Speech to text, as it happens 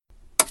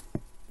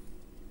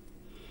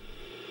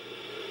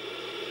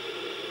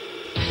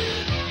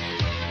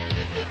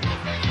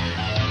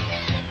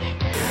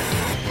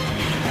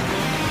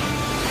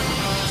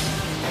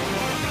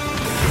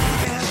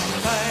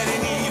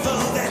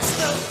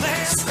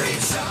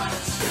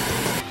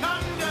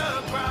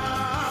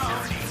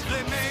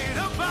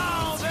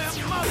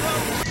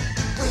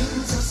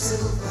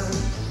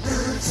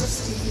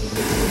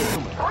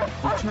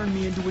turn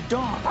me into a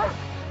dog.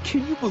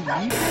 Can you believe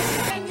it?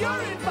 And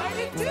you're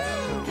invited too!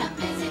 Come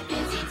visit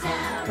Busy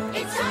Town.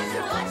 It's time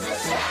to watch the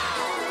show!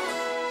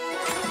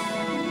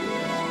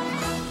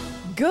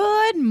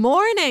 Good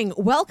morning.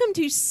 Welcome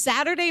to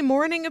Saturday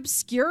Morning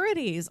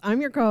Obscurities.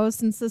 I'm your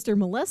co-host and sister,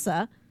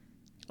 Melissa.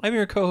 I'm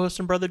your co-host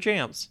and brother,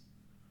 Jams.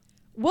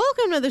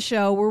 Welcome to the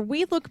show where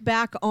we look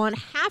back on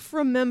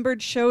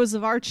half-remembered shows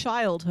of our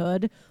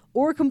childhood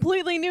or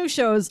completely new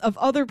shows of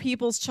other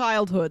people's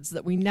childhoods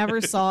that we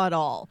never saw at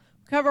all.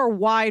 We cover a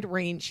wide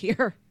range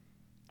here.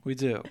 We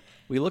do.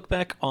 We look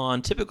back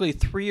on typically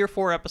 3 or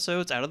 4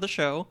 episodes out of the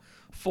show.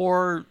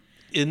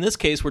 In this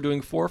case, we're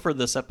doing 4 for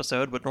this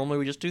episode, but normally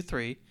we just do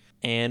 3.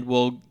 And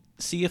we'll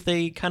see if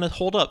they kind of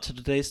hold up to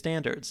today's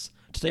standards.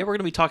 Today we're going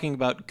to be talking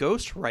about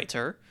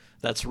Ghostwriter.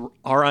 That's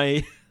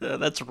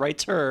that's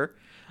writer,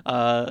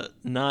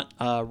 not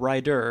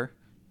rider,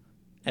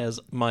 as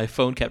my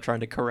phone kept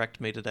trying to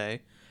correct me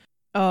today.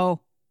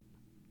 Oh.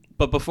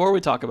 But before we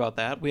talk about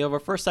that, we have our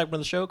first segment of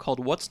the show called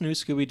What's New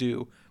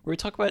Scooby-Doo, where we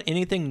talk about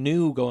anything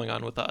new going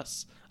on with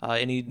us.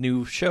 Any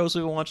new shows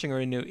we've been watching or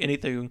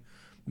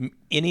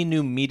any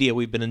new media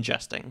we've been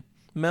ingesting.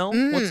 Mel,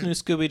 what's new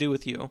Scooby-Doo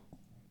with you?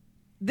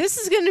 This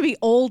is going to be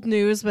old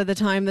news by the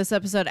time this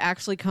episode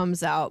actually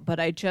comes out, but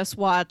I just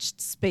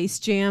watched Space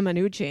Jam: A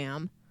New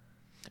Jam.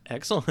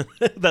 Excellent.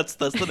 That's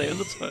the name of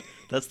the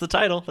that's the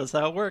title. That's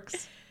how it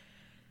works.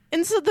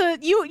 And so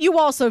you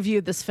also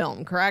viewed this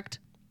film, correct?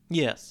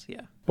 Yes,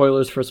 yeah.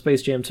 Spoilers for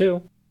Space Jam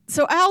 2.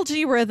 So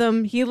Al-G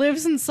Rhythm, he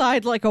lives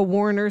inside like a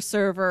Warner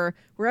server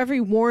where every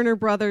Warner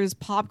Brothers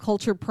pop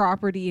culture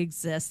property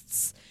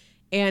exists.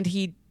 And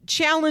he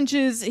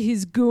challenges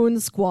his goon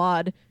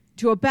squad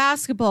to a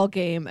basketball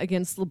game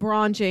against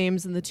LeBron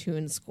James and the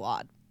Toon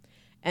Squad.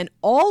 And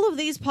all of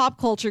these pop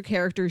culture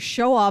characters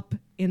show up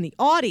in the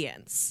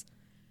audience.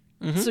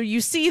 Mm-hmm. So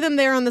you see them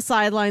there on the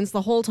sidelines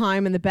the whole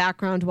time in the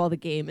background while the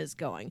game is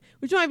going,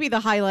 which might be the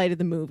highlight of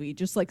the movie,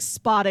 just like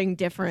spotting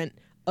different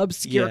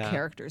obscure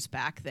characters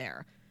back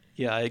there.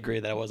 Yeah, I agree.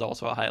 That was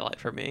also a highlight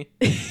for me.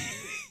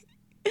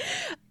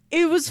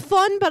 It was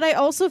fun, but I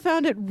also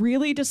found it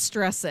really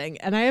distressing,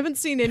 and I haven't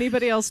seen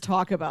anybody else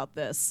talk about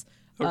this.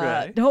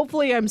 Okay.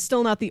 Hopefully I'm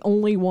still not the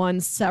only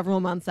one several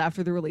months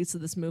after the release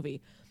of this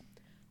movie.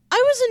 I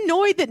was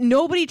annoyed that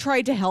nobody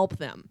tried to help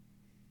them.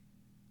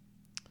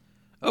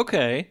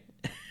 Okay.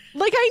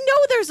 Like, I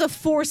know there's a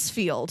force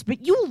field, but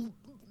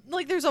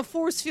there's a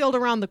force field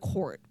around the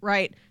court,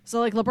 right? So,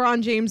 like,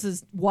 LeBron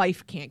James's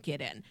wife can't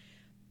get in.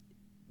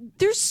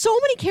 There's so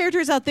many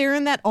characters out there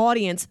in that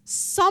audience.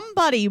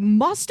 Somebody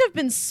must have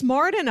been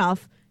smart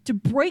enough to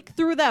break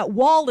through that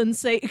wall and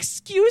say,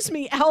 excuse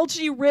me,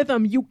 Al-G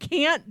Rhythm, you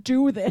can't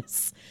do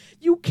this.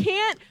 You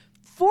can't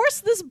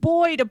force this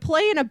boy to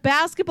play in a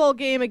basketball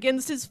game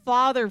against his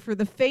father for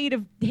the fate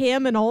of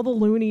him and all the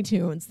Looney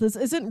Tunes. This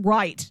isn't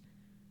right.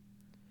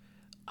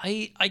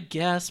 I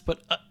guess,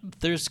 but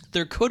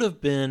there could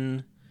have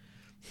been.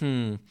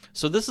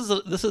 So this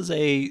is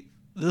a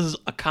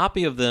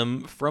copy of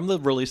them from the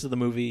release of the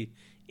movie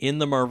in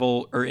the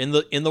Marvel or in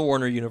the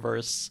Warner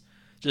universe,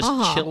 just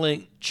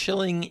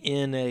chilling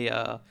in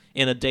a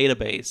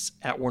database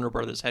at Warner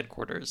Brothers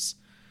headquarters.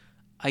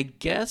 I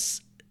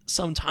guess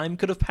some time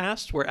could have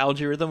passed where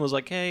Al-G Rhythm was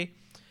like, "Hey,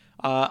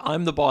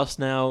 I'm the boss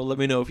now. Let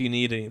me know if you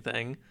need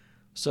anything."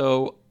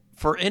 So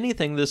for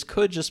anything, this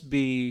could just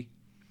be,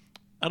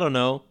 I don't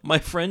know, my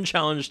friend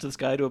challenged this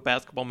guy to a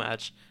basketball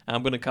match, and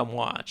I'm going to come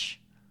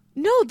watch.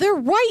 No, they're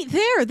right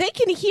there. They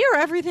can hear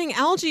everything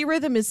Al-G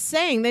Rhythm is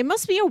saying. They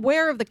must be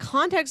aware of the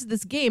context of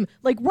this game.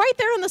 Like, right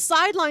there on the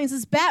sidelines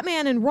is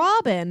Batman and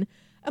Robin.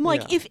 I'm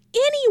like, if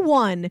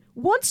anyone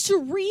wants to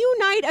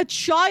reunite a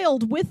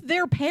child with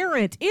their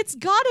parent, it's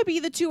got to be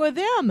the two of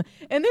them.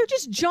 And they're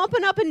just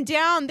jumping up and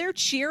down. They're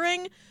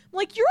cheering. I'm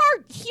like, you're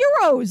our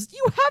heroes.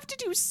 You have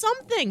to do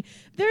something.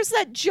 There's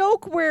that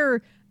joke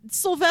where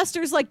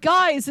Sylvester's like,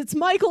 guys, it's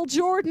Michael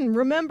Jordan.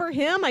 Remember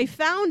him? I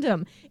found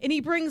him. And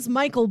he brings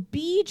Michael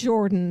B.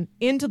 Jordan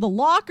into the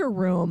locker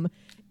room.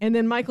 And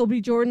then Michael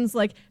B. Jordan's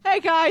like, hey,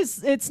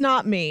 guys, it's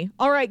not me.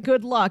 All right,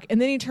 good luck.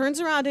 And then he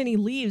turns around and he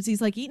leaves.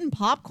 He's like eating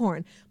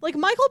popcorn. Like,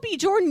 Michael B.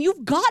 Jordan,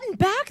 you've gotten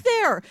back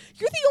there.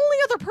 You're the only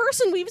other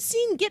person we've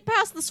seen get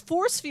past this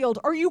force field.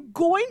 Are you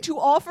going to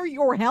offer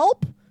your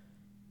help?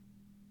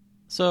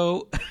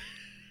 So,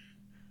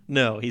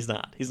 no, he's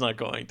not. He's not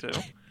going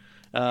to.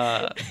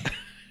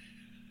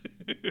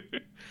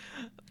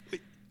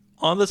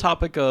 On the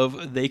topic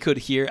of they could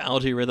hear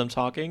Al-G Rhythm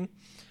talking,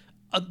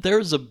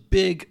 there's a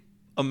big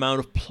amount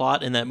of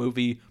plot in that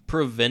movie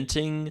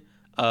preventing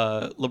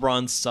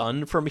LeBron's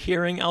son from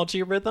hearing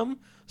Al-G Rhythm.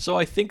 So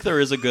I think there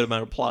is a good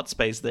amount of plot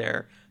space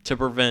there to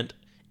prevent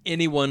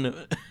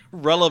anyone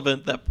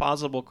relevant that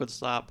possible could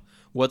stop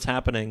what's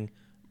happening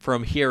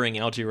from hearing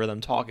Al-G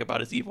Rhythm talk about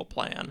his evil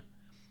plan.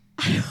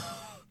 I'm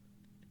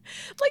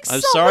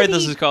sorry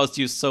this has caused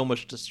you so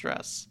much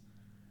distress.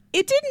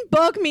 It didn't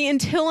bug me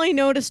until I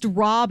noticed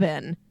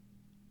Robin.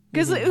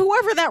 Because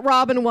whoever that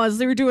Robin was,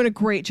 they were doing a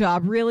great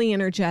job, really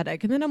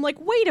energetic. And then I'm like,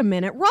 wait a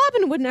minute,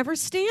 Robin would never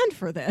stand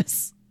for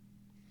this.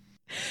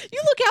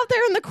 You look out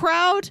there in the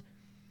crowd,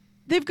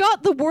 They've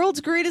got the world's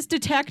greatest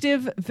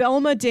detective,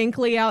 Velma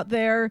Dinkley, out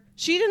there.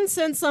 She didn't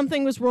sense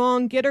something was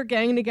wrong, get her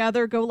gang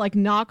together, go, like,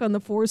 knock on the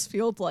force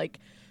field, like,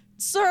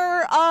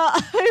 sir,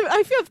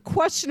 I have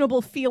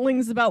questionable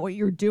feelings about what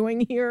you're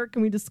doing here.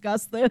 Can we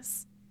discuss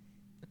this?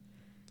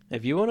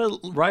 If you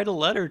want to write a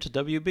letter to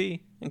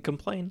WB and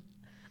complain.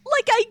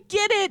 Like, I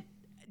get it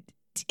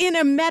in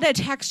a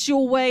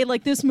metatextual way.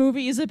 Like, this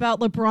movie is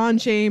about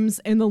LeBron James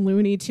and the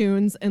Looney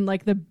Tunes and,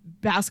 like, the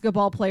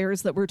basketball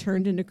players that were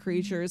turned into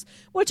creatures,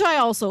 which I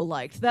also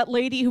liked. That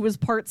lady who was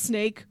part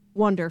snake,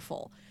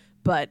 wonderful.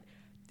 And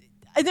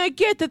I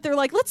get that they're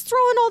like, let's throw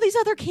in all these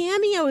other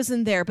cameos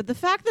in there. But the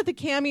fact that the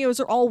cameos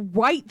are all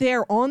right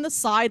there on the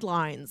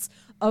sidelines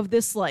of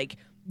this, like,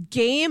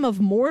 game of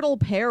mortal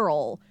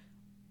peril,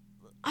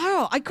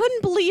 I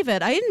couldn't believe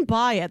it. I didn't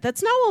buy it.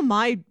 That's not what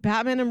my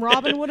Batman and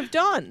Robin would have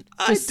done.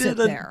 I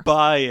didn't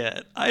buy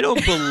it. I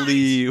don't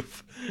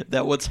believe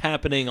that what's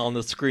happening on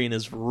the screen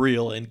is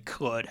real and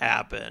could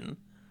happen.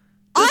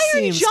 This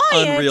Iron seems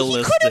Giant,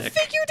 unrealistic. he could have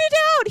figured it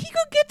out. He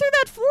could get through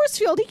that force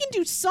field. He can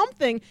do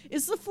something.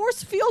 Is the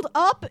force field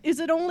up? Is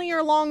it only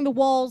along the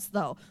walls,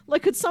 though?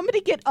 Like, could somebody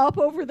get up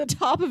over the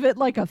top of it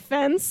like a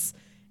fence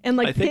and,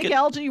 like, pick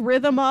Algae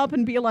Rhythm up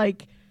and be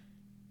like,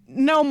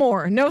 no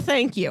more. No,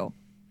 thank you.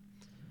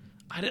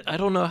 I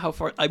don't know how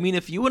far... I mean,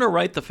 if you want to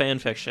write the fan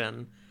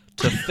fiction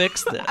to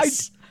fix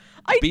this,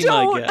 I be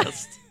don't. my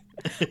guest.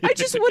 I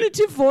just wanted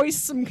to voice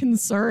some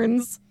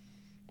concerns.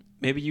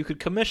 Maybe you could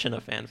commission a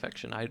fan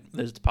fiction.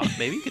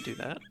 Maybe you could do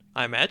that.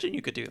 I imagine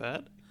you could do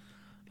that.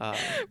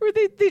 Where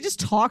they just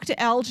talk to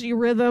Algae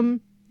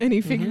Rhythm and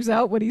he figures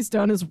out what he's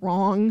done is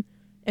wrong.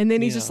 And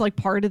then he's just, like,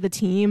 part of the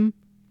team.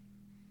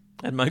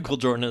 And Michael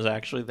Jordan is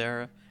actually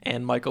there.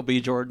 And Michael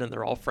B. Jordan, and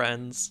they're all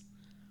friends.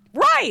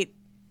 Right!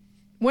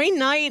 Wayne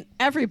Knight,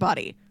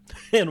 everybody.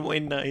 And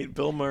Wayne Knight,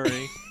 Bill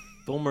Murray.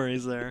 Bill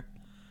Murray's there.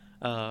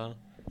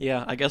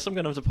 Yeah, I guess I'm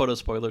going to have to put a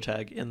spoiler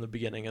tag in the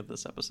beginning of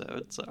this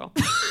episode, so...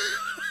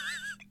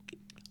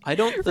 I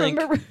don't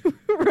think...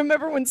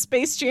 Remember when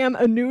Space Jam: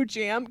 A New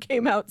Jam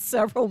came out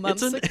several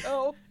months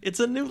ago? It's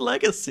a new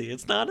legacy.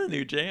 It's not a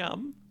new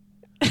jam.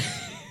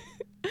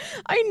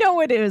 I know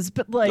it is,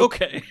 but, like...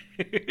 Okay.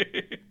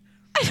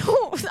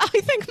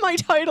 I think my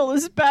title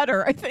is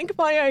better. I think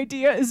my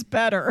idea is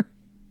better.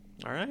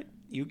 All right.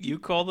 You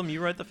call them,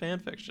 you write the fan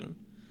fiction.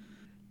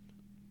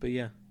 But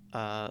yeah.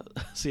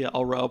 So yeah,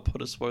 I'll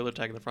put a spoiler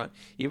tag in the front.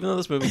 Even though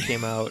this movie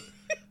came out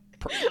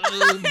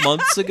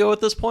months ago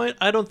at this point,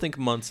 I don't think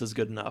months is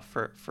good enough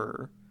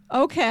for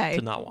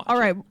to not watch. All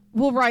right,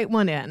 we'll write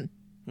one in.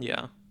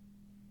 Yeah.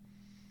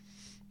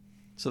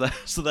 So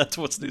that's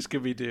what's new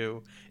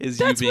Scooby-Doo is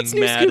that's you being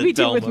mad at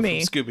Velma with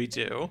me. from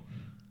Scooby-Doo.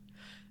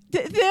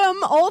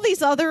 Them, all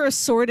these other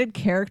assorted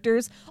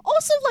characters.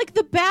 Also, like,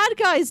 the bad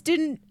guys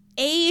didn't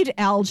aid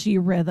Algae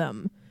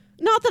Rhythm.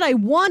 Not that I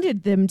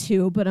wanted them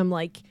to, but I'm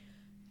like,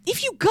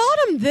 if you got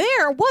them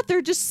there, what?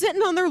 They're just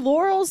sitting on their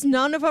laurels?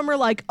 None of them are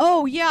like,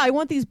 oh, yeah, I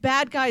want these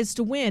bad guys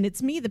to win.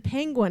 It's me, the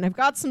Penguin. I've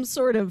got some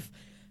sort of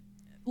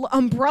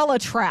umbrella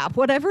trap,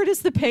 whatever it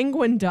is the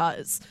Penguin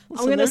does.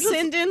 I'm going to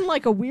send in,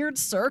 like, a weird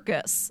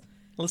circus.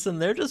 Listen,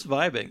 they're just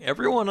vibing.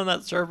 Everyone on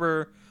that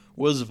server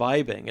was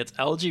vibing. It's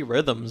Algae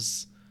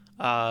Rhythm's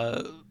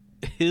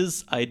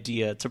his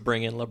idea to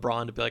bring in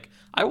LeBron to be like,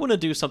 I want to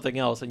do something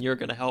else and you're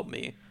going to help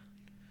me.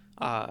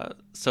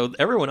 So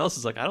everyone else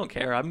is like, I don't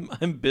care.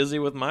 I'm busy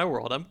with my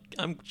world.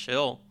 I'm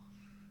chill.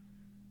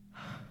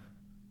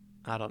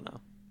 I don't know.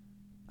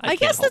 I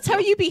guess that's how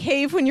you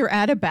behave when you're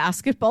at a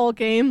basketball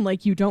game.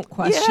 Like, you don't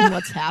question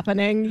what's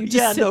happening. You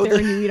just sit there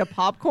and you eat a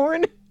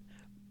popcorn.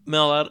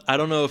 Mel, I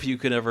don't know if you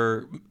could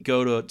ever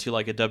go to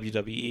like a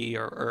WWE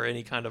or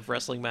any kind of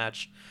wrestling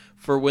match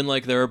for when,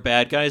 like, there are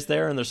bad guys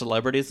there and there's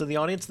celebrities in the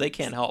audience. They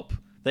can't help.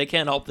 They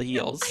can't help the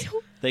heels.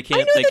 They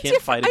can't fight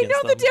against them. I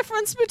know the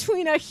difference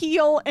between a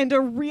heel and a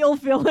real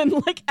villain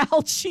like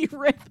Algae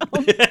Rhythm.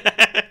 He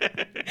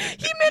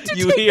meant to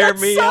take that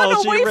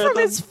son away from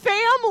his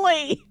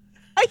family.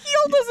 A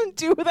heel doesn't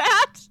do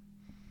that.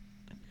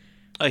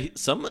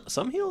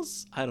 Some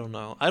heels, I don't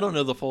know. I don't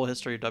know the full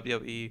history of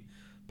WWE,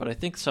 but I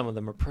think some of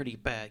them are pretty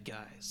bad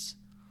guys.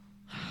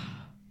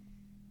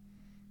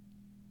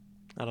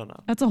 I don't know.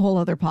 That's a whole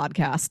other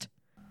podcast.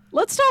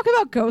 Let's talk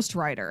about Ghost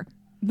Rider.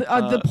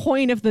 The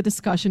point of the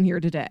discussion here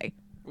today.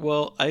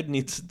 Well, I'd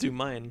need to do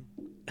mine.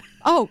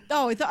 I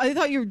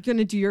thought you were going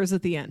to do yours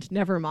at the end.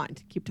 Never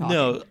mind. Keep talking.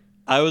 No,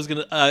 I was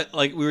going to...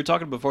 like, we were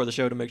talking before the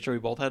show to make sure we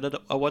both had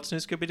a What's New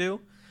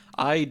Scooby-Doo.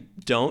 I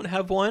don't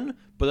have one,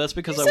 but that's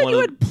because I wanted...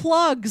 You had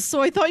plugs,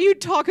 so I thought you'd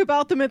talk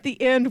about them at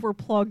the end where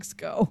plugs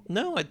go.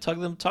 No, I talk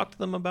to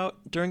them about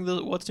during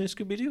the What's New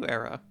Scooby-Doo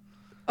era.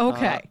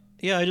 Okay.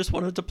 Yeah, I just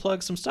wanted to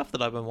plug some stuff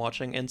that I've been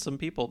watching and some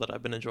people that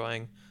I've been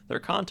enjoying their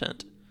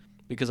content.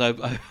 Because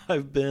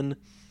I've been...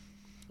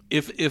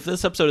 If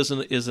this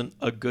episode isn't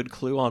a good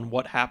clue on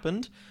what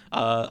happened,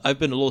 I've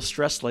been a little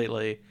stressed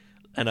lately,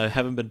 and I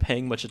haven't been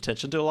paying much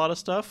attention to a lot of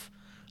stuff.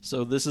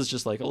 So this is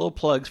just like a little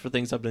plugs for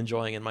things I've been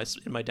enjoying in my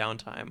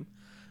downtime.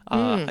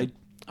 I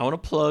want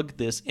to plug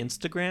this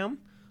Instagram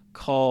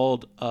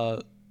called.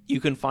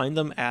 You can find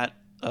them at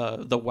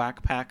the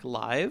Whack Pack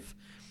Live.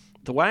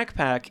 The Whack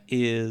Pack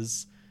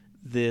is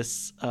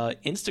this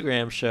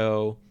Instagram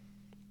show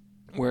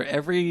where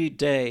every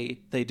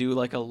day they do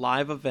like a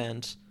live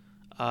event.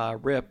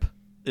 Rip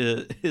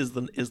is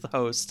the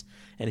host,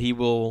 and he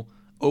will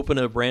open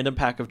a random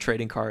pack of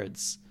trading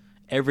cards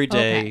every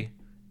day,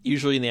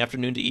 usually in the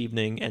afternoon to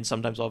evening, and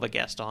sometimes I'll have a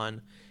guest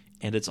on,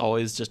 and it's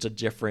always just a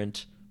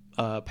different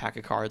pack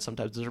of cards.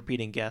 Sometimes there's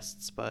repeating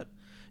guests, but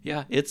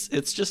yeah, it's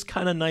just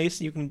kind of nice.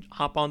 You can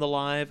hop on the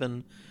live,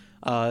 and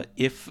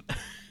if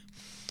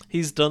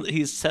he's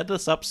set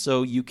this up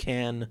so you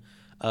can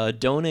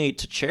donate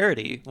to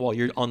charity while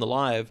you're on the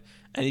live,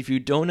 and if you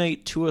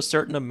donate to a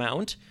certain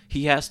amount,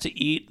 he has to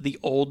eat the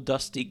old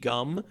dusty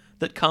gum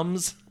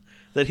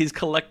that he's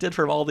collected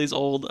from all these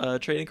old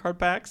trading card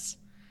packs.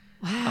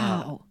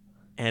 Wow.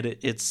 And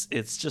it's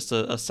just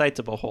a sight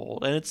to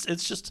behold, and it's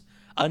just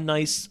a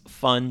nice,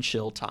 fun,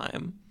 chill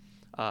time.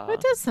 That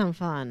does sound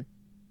fun.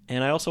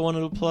 And I also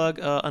wanted to plug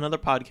another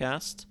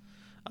podcast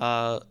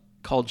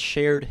called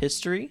Shared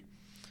History,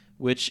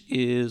 which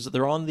is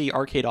they're on the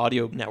Arcade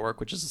Audio Network,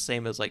 which is the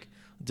same as like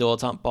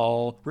Dilettante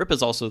Ball. Rip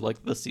is also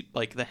like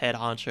the head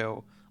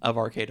honcho of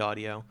Arcade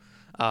Audio.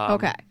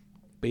 Okay.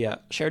 But yeah,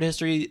 Shared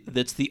History.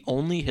 That's the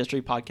only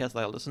history podcast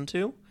that I listen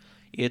to.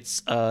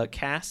 It's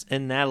Cass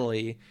and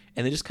Natalie,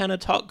 and they just kind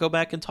of go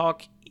back and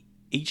talk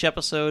each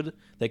episode.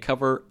 They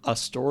cover a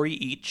story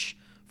each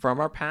from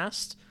our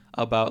past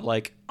about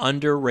like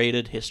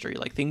underrated history,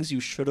 like things you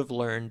should have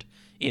learned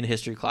in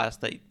history class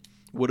that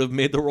would have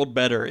made the world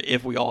better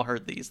if we all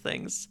heard these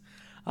things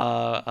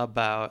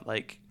about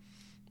like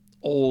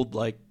old,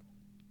 like,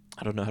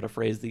 I don't know how to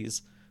phrase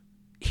these,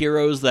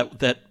 heroes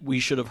that we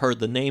should have heard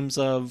the names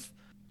of.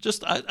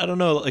 Just I don't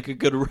know, like a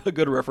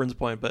good reference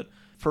point, but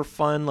for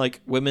fun, like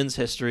women's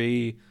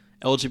history,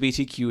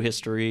 LGBTQ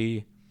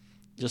history,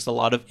 just a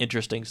lot of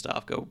interesting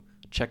stuff. Go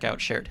check out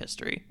Shared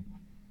History.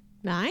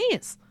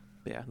 Nice.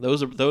 Yeah,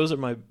 those are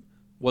my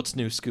what's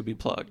new Scooby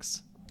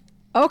plugs.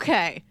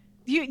 Okay.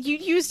 You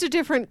used a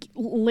different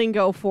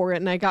lingo for it,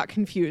 and I got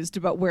confused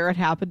about where it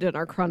happened in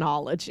our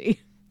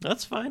chronology.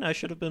 That's fine. I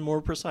should have been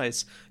more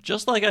precise.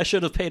 Just like I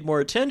should have paid more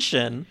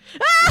attention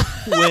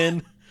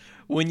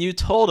when you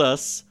told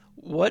us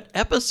what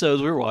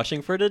episodes we were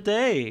watching for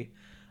today.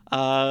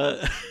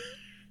 Yeah.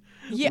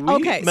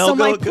 Okay. So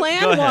my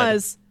plan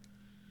was,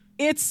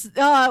 it's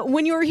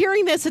when you were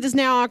hearing this, it is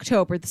now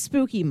October, the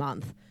spooky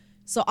month.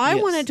 So I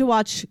wanted to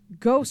watch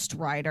Ghost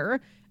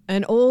Rider,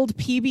 an old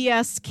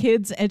PBS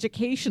kids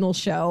educational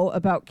show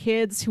about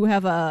kids who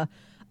have a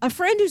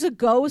friend who's a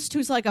ghost,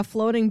 who's like a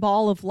floating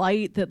ball of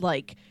light that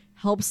like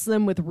helps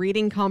them with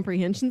reading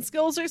comprehension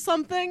skills or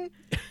something.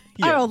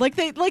 I don't know, like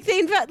they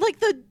invent, like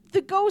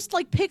the ghost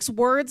like picks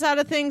words out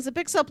of things, it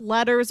picks up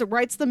letters, it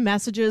writes the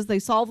messages, they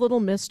solve little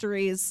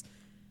mysteries.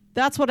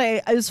 That's what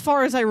as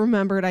far as I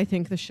remembered, I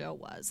think the show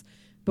was.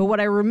 But what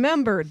I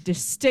remember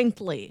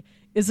distinctly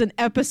is an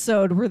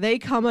episode where they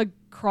come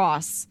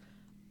across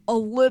a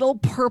little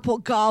purple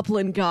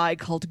goblin guy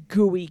called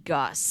Gooey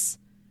Gus,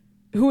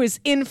 who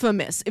is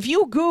infamous. If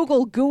you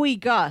Google Gooey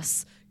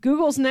Gus,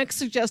 Google's next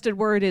suggested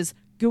word is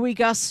Gooey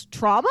Gus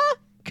trauma?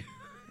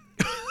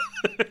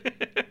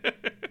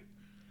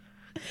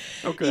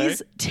 Okay.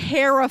 He's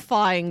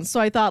terrifying. So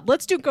I thought,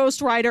 let's do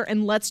Ghost Rider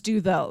and let's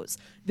do those.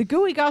 The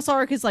Gooey Gus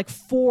arc is like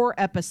 4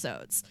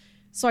 episodes.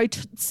 So I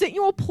sent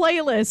you a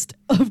playlist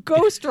of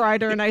Ghost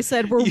Rider, and I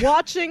said, we're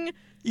watching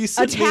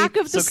Attack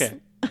of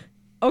the...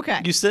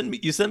 Okay. You sent me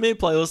a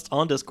playlist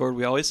on Discord.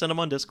 We always send them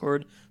on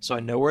Discord, so I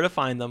know where to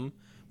find them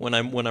when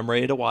I'm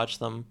ready to watch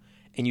them.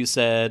 And you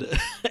said,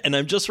 and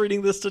I'm just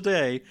reading this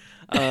today,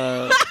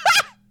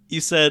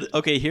 you said,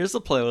 okay, here's the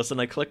playlist, and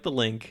I clicked the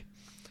link,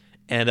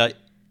 and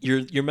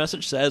your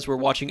message says we're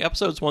watching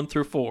episodes 1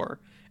 through 4,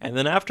 and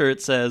then after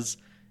it says,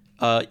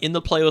 in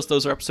the playlist,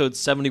 those are episodes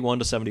 71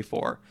 to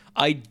 74.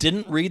 I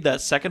didn't read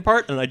that second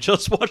part, and I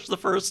just watched the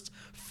first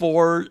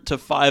 4 to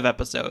 5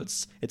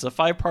 episodes. It's a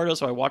 5-parter,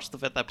 so I watched the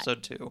 5th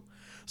episode too.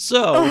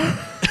 So,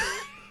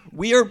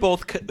 we are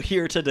both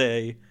here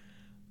today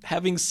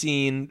having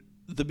seen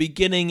the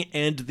beginning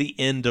and the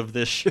end of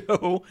this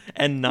show,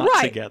 and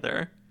not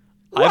together.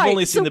 I've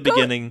only seen the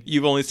beginning,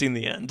 you've only seen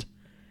the end.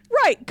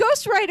 Right.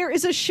 Ghost Rider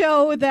is a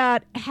show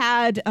that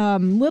had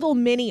little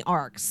mini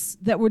arcs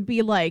that would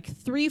be like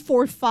 3,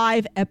 4,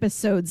 5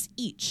 episodes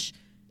each.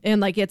 And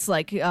like it's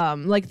like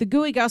the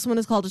Gooey Gus one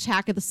is called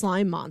Attack of the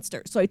Slime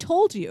Monster. So I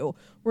told you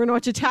we're gonna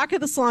watch Attack of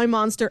the Slime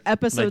Monster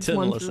episodes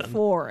 1 through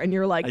 4, and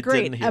you're like,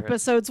 great,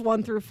 episodes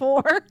 1 through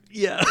 4.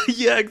 Yeah,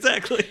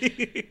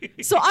 exactly.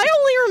 So I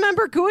only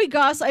remember Gooey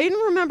Gus. I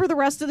didn't remember the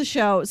rest of the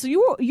show. So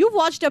you've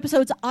watched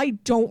episodes I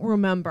don't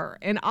remember,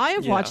 and I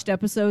have watched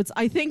episodes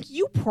I think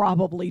you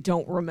probably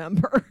don't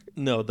remember.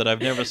 No, that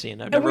I've never seen.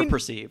 I've never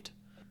perceived.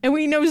 And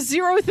we know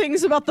 0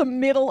 things about the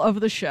middle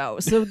of the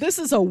show. So this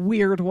is a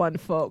weird one,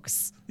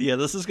 folks. Yeah,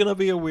 this is going to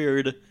be a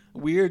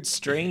weird,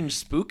 strange,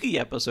 spooky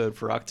episode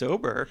for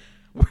October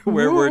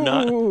where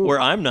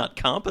I'm not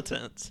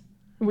competent.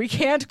 We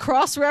can't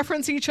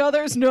cross-reference each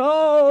other's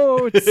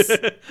notes.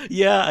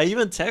 Yeah, I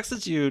even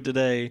texted you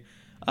today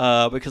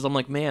because I'm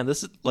like, man,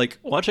 this is like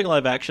watching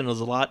live action is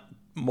a lot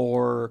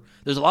more.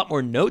 There's a lot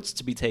more notes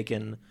to be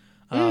taken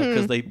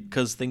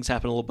because things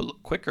happen a little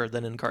bit quicker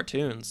than in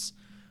cartoons.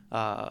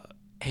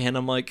 And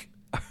I'm like,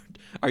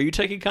 are you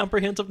taking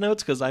comprehensive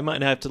notes? Because I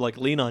might have to like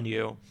lean on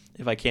you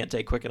if I can't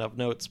take quick enough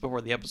notes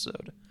before the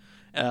episode.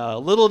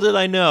 Little did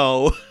I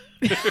know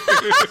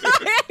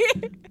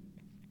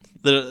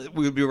that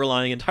we would be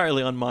relying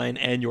entirely on mine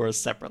and yours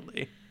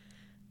separately.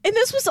 And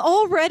this was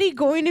already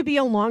going to be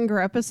a longer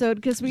episode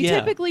because we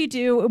typically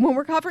do, when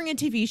we're covering a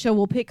TV show,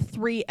 we'll pick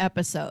 3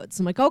 episodes.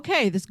 I'm like,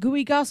 okay, this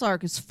Gooey Gus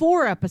arc is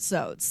 4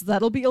 episodes.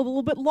 That'll be a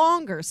little bit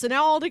longer. So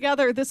now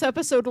altogether, this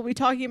episode will be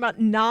talking about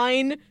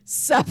 9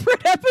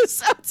 separate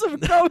episodes of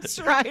Ghost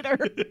Rider.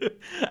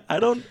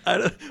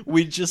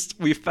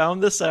 We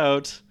found this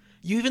out.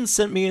 You even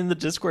sent me in the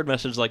Discord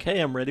message like,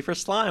 hey, I'm ready for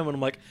slime. And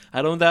I'm like,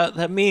 I don't know what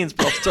that means,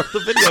 but I'll start the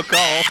video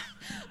call.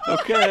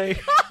 Okay.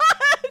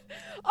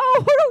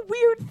 Oh, what a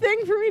weird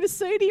thing for me to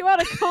say to you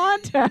out of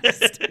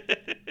context.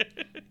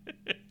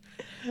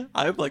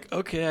 I'm like,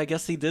 okay, I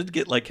guess he did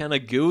get like kind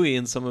of gooey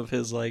in some of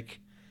his like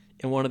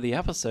in one of the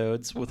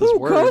episodes with his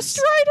words. Ghost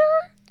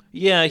Rider?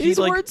 Yeah, His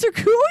words are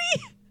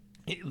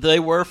gooey? They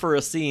were for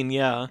a scene,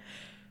 yeah.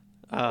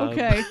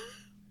 Okay.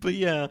 But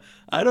yeah,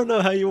 I don't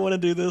know how you want to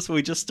do this.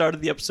 We just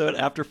started the episode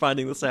after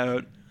finding this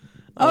out.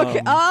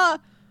 Okay.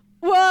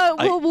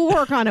 We'll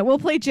work on it. We'll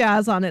play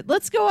jazz on it.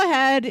 Let's go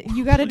ahead.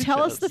 You got to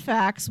tell us the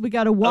facts. We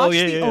got to watch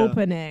the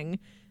opening.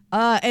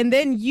 And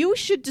then you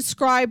should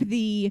describe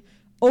the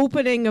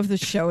opening of the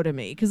show to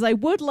me, because I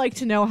would like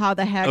to know how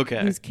the heck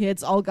these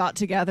kids all got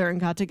together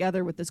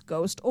with this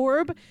ghost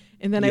orb.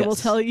 And then I will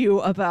tell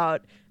you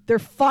about their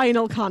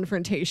final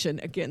confrontation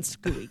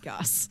against Gooey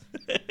Gus.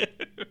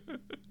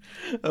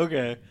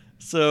 Okay.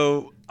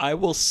 So I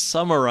will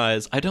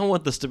summarize. I don't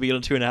want this to be a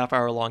 2.5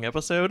 hour long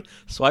episode,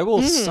 so I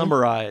will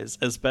summarize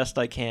as best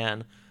I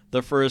can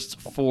the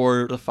first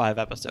 4 to 5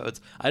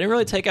 episodes. I didn't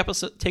really take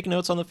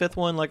notes on the 5th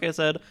one, like I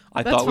said.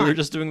 I thought we were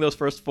just doing those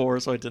first 4,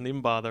 so I didn't even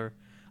bother.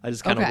 I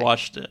just kind of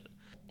watched it.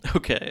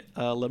 Okay,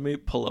 let me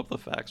pull up the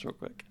facts real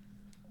quick.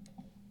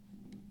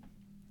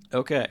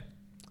 Okay,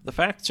 the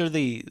facts are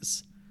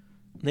these.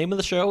 Name of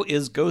the show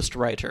is Ghost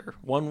Rider.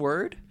 One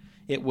word.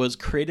 It was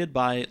created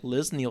by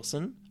Liz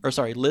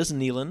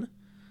Nealon.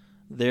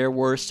 There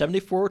were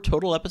 74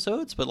 total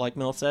episodes, but like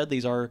Mel said,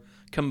 these are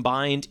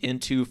combined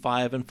into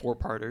 5 and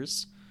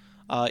 4-parters.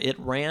 It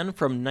ran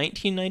from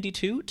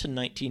 1992 to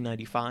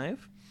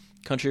 1995.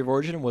 Country of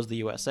origin was the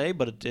USA,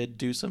 but it did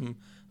do some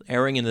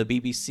airing in the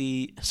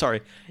BBC.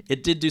 Sorry,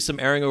 it did do some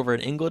airing over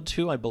in England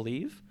too, I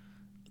believe.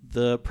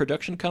 The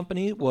production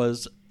company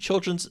was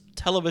Children's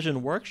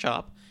Television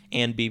Workshop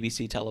and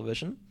BBC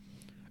Television.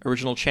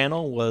 Original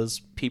channel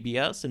was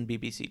PBS and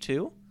BBC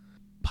Two.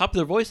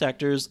 Popular voice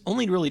actors,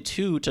 only really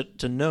 2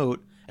 to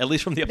note, at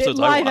least from the episodes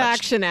I watched. Live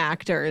action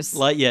actors.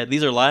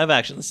 These are live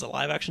action. This is a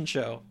live action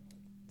show.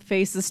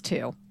 Faces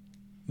 2.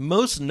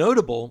 Most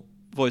notable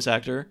voice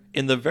actor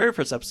in the very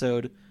first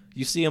episode,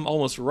 you see him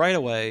almost right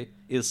away,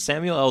 is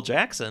Samuel L.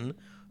 Jackson,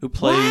 who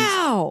plays...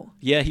 Wow!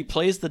 Yeah, he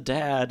plays the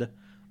dad.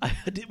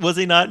 Was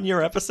he not in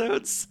your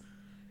episodes?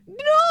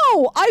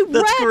 No,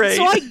 That's great.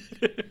 So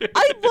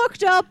I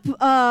looked up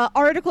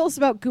articles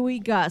about Gooey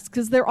Gus,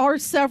 because there are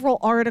several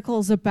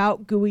articles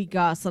about Gooey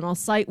Gus, and I'll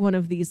cite one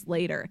of these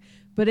later.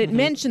 But it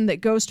mentioned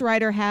that Ghost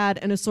Rider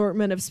had an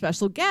assortment of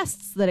special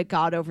guests that it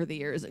got over the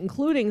years,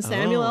 including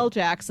Samuel L.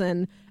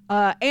 Jackson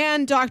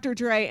and Dr.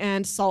 Dre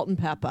and Salt and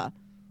Peppa.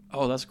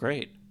 Oh, that's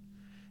great.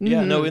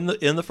 Yeah, no, in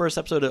the first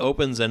episode it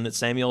opens and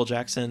Samuel L.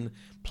 Jackson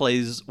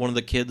plays one of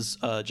the kids,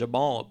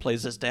 Jamal,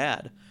 plays his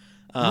dad.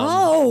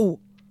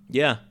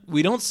 Yeah,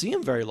 we don't see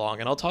him very long,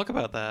 and I'll talk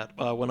about that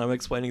when I'm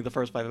explaining the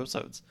first 5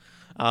 episodes.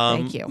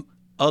 Thank you.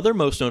 Other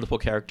most notable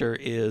character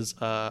is,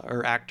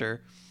 or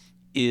actor,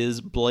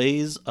 is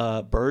Blaze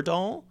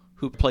Burdahl,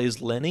 who plays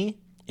Lenny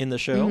in the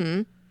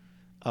show.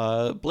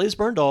 Blaze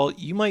Burdahl,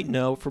 you might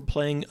know from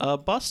playing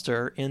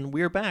Buster in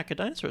We're Back, A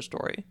Dinosaur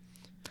Story.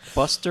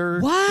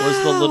 Buster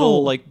was the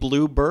little like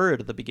blue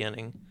bird at the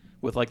beginning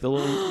with like the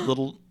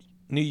little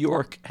New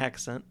York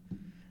accent.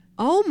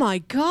 Oh my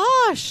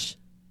gosh!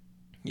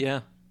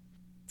 Yeah.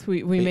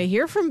 We may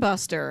hear from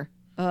Buster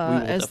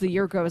as the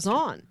year goes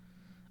on.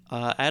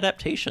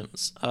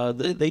 Adaptations.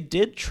 They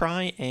did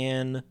try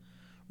and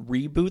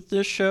reboot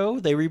this show.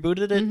 They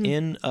rebooted it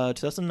in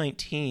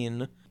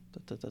 2019.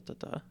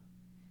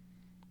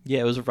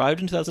 Yeah, it was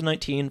revived in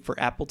 2019 for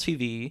Apple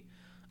TV.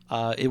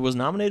 It was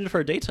nominated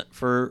for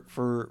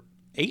for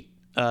 8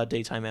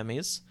 daytime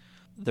Emmys.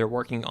 They're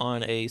working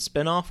on a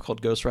spinoff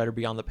called Ghost Rider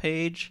Beyond the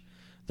Page.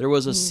 There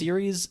was a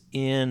series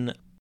in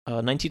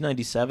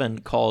 1997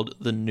 called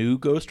The New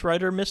Ghost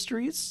Rider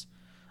Mysteries,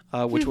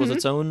 which was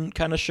its own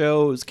kind of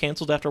show. It was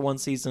canceled after 1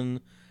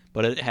 season,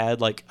 but it had,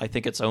 like, I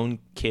think its own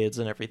kids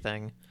and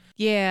everything.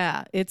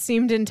 Yeah, it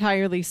seemed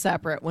entirely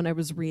separate when I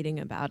was reading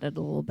about it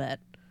a little bit.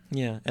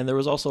 Yeah, and there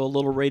was also a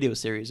little radio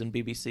series in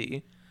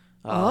BBC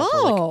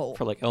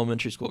for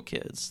elementary school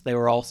kids. They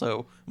were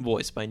also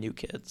voiced by new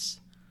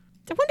kids.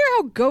 I wonder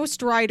how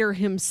Ghost Rider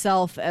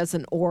himself as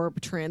an orb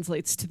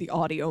translates to the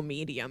audio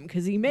medium,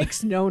 because he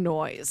makes no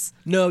noise.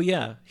 No,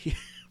 yeah.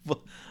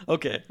 Well,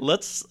 okay,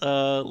 let's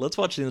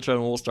watch the intro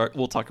and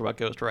we'll talk about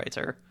Ghost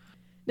Rider.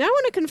 Now I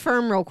want to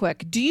confirm real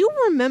quick. Do you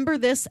remember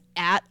this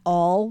at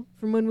all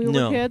from when we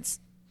were kids?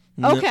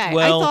 Okay,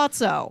 well, I thought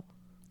so.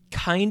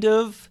 Kind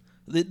of.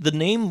 The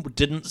name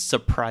didn't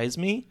surprise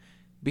me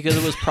because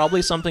it was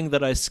probably something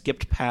that I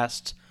skipped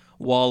past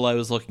while I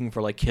was looking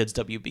for like Kids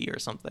WB or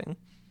something.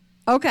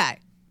 Okay.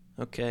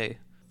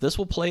 This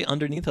will play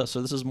underneath us,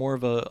 so this is more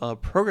of a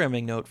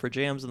programming note for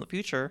jams in the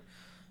future.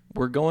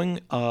 We're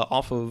going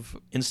off of,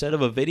 instead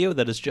of a video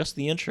that is just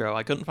the intro,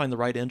 I couldn't find the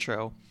right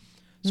intro,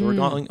 so we're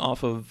going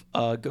off of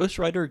Ghost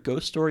Rider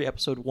Ghost Story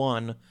Episode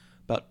 1,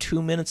 about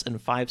 2 minutes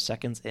and 5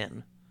 seconds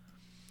in.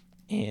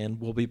 And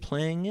we'll be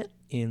playing it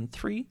in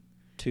 3,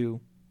 2,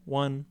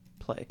 1,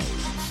 play.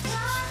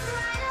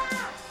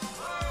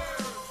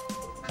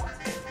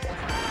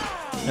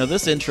 Now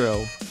this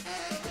intro...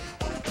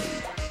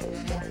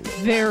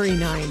 Very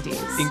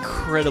 90s.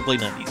 Incredibly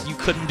 90s. You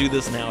couldn't do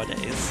this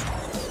nowadays.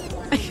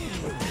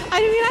 I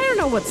mean, I don't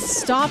know what's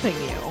stopping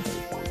you.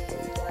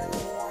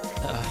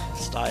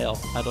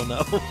 Style. I don't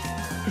know.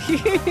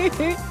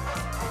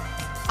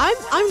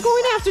 I'm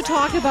going to have to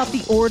talk about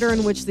the order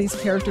in which these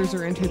characters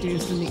are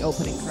introduced in the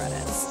opening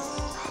credits.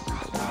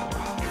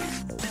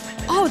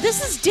 Oh,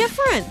 this is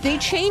different. They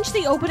changed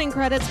the opening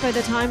credits by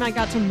the time I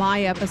got to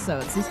my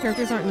episodes. These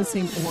characters aren't in the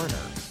same order.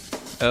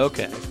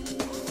 Okay.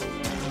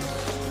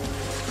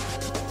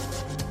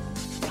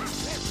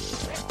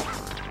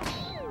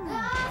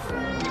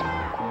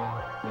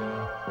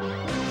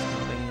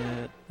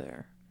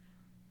 There.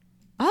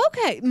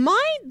 Okay,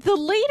 the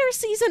later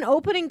season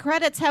opening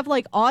credits have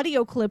like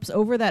audio clips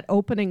over that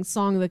opening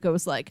song that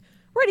goes like,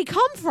 "Where'd he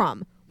come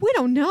from? We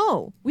don't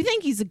know. We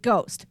think he's a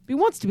ghost. But he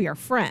wants to be our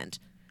friend."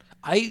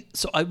 I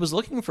was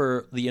looking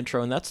for the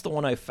intro, and that's the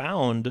one I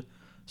found.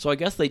 So I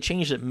guess they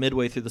changed it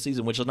midway through the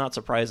season, which is not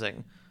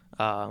surprising.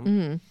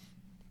 But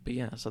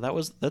yeah, so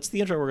that's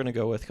the intro we're gonna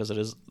go with because it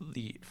is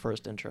the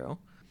first intro.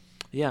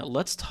 Yeah,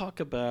 let's talk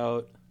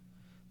about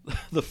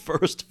the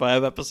first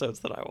 5 episodes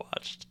that I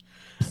watched.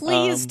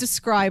 Please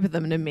describe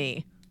them to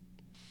me.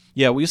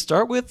 Yeah, we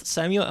start with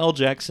Samuel L.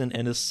 Jackson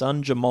and his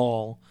son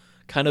Jamal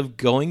kind of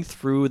going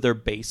through their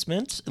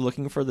basement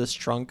looking for this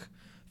trunk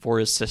for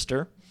his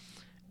sister.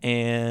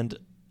 And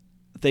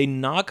they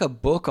knock a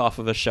book off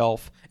of a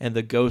shelf and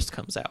the ghost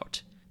comes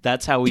out.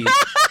 That's how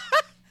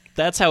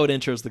that's how it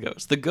intros the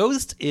ghost. The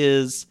ghost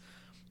it's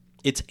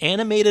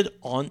animated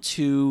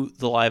onto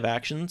the live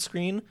action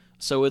screen.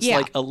 So it's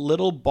like a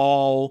little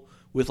ball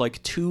with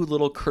like 2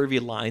 little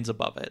curvy lines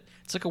above it.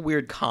 It's like a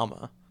weird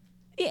comma.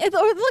 It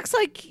looks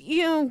like,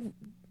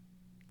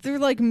 they're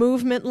like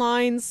movement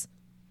lines.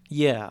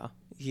 Yeah.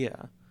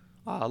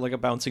 Like a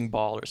bouncing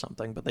ball or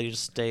something, but they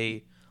just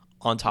stay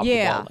on top of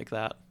the ball like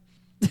that.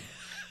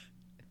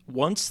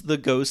 Once the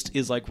ghost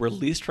is like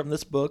released from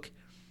this book,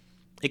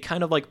 it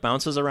kind of like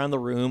bounces around the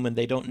room and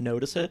they don't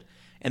notice it.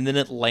 And then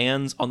it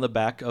lands on the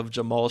back of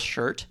Jamal's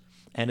shirt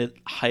and it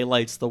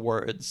highlights the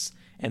words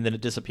and then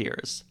it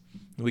disappears.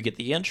 We get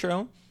the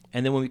intro,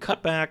 and then when we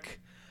cut back,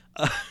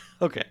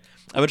 okay,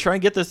 I'm going to try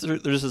and get this through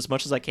as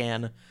much as I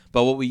can,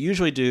 but what we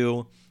usually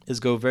do is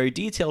go very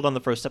detailed on the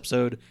first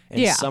episode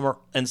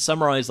and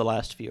summarize the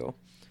last few.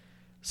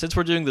 Since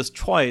we're doing this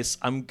twice,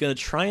 I'm going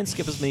to try and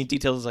skip as many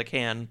details as I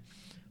can,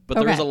 but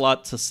there is a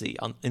lot to see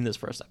in this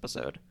first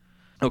episode.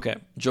 Okay,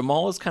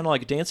 Jamal is kind of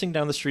like dancing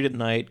down the street at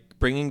night,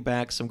 bringing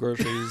back some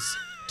groceries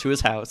to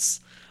his house,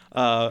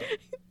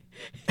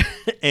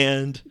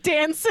 and...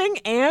 Dancing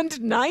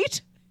and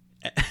night?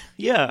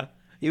 Yeah,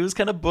 he was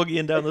kind of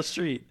boogieing down the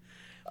street.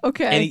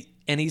 Okay.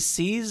 And he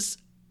sees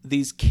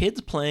these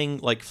kids playing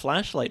like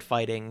flashlight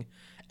fighting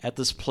at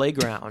this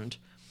playground,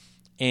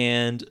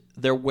 and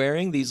they're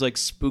wearing these like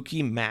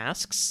spooky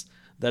masks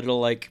that are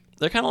like,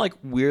 they're kind of like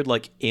weird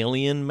like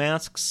alien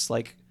masks,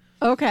 like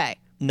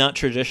not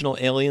traditional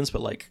aliens,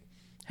 but like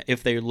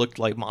if they looked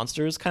like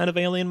monsters kind of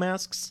alien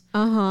masks.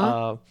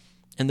 And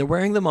they're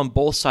wearing them on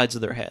both sides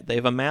of their head. They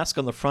have a mask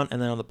on the front and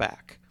then on the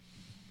back,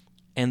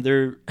 and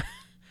they're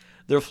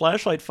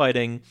flashlight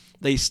fighting.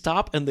 They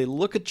stop and they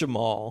look at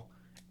Jamal,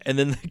 and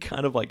then they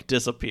kind of like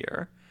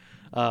disappear.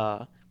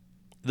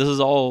 This is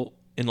all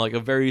in like a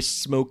very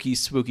smoky,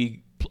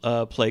 spooky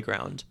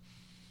playground.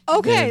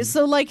 Okay, and,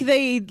 so like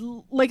they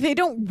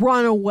don't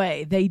run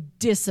away; they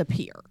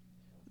disappear.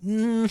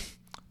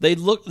 They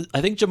look.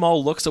 I think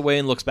Jamal looks away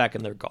and looks back,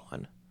 and they're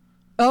gone.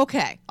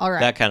 Okay, all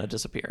right. That kind of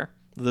disappear.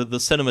 The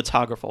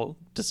cinematographer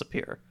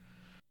disappear.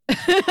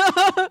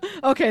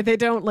 Okay, they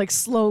don't like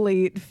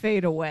slowly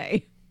fade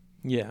away.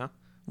 Yeah.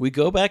 We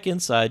go back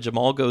inside.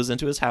 Jamal goes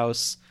into his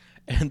house,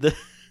 and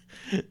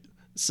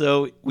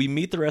so we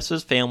meet the rest of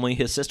his family.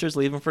 His sister's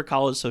leaving for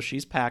college, so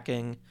she's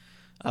packing.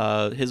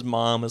 His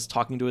mom is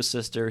talking to his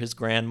sister. His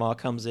grandma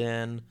comes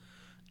in,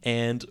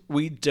 and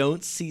we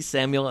don't see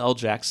Samuel L.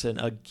 Jackson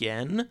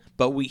again,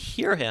 but we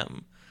hear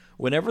him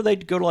whenever they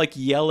go to like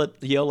yell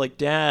like,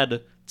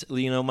 "Dad,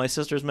 my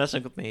sister's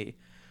messing with me."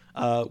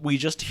 we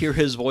just hear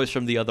his voice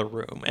from the other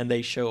room, and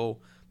they show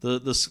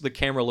the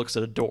camera looks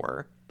at a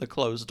door, the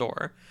closed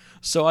door.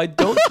 So I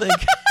don't think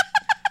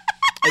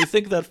I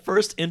think that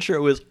first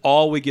intro is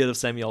all we get of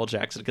Samuel L.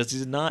 Jackson because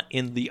he's not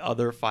in the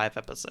other 5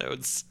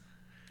 episodes.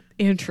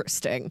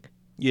 Interesting.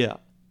 Yeah,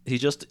 he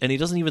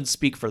doesn't even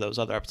speak for those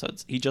other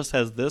episodes. He just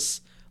has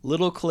this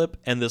little clip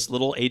and this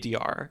little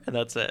ADR, and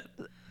that's it.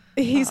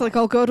 He's like,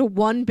 I'll go to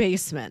one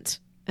basement.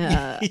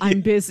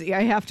 I'm busy.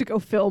 I have to go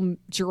film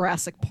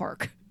Jurassic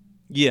Park.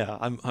 Yeah,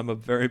 I'm a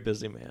very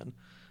busy man.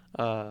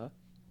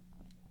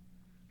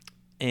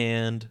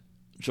 And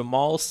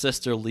Jamal's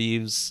sister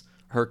leaves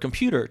her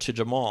computer to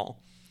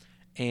Jamal.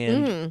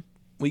 And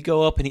we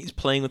go up and he's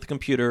playing with the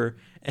computer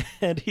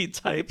and he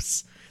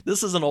types.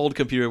 This is an old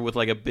computer with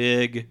like a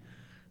big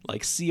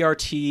like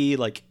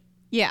CRT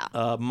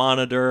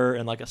monitor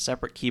and like a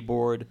separate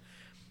keyboard.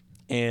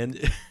 And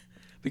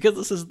because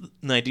this is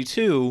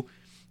 92,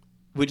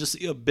 we just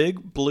see a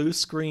big blue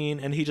screen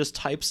and he just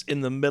types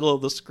in the middle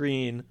of the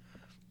screen,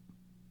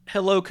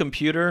 "Hello,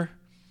 computer.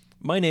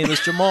 My name is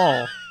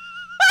Jamal.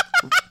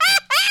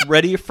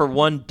 Ready for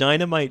one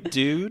dynamite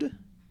dude?"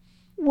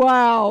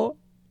 Wow.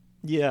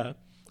 Yeah.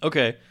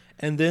 Okay.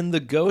 And then the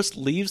ghost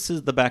leaves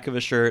the back of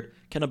his shirt,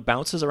 kind of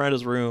bounces around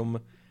his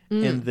room,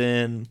 and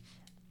then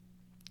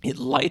it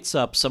lights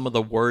up some of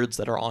the words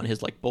that are on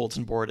his like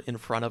bulletin board in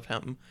front of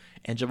him.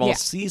 And Jamal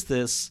sees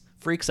this,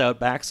 freaks out,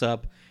 backs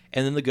up,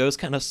 and then the ghost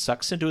kind of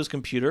sucks into his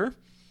computer,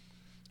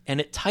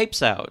 and it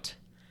types out,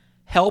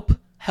 "Help,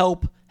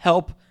 help,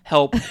 help,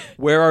 help.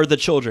 Where are the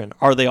children?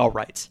 Are they all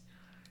right?"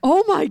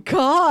 Oh my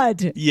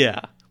God.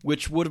 Yeah,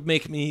 which would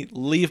make me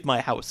leave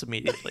my house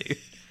immediately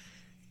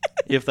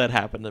if that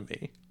happened to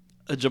me.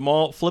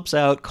 Jamal flips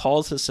out,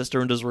 calls his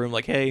sister into his room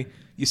like, "Hey,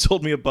 you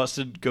sold me a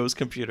busted ghost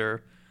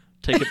computer.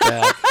 Take it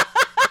back."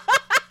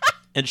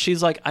 And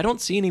she's like, "I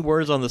don't see any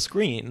words on the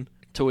screen."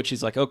 To which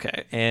he's like,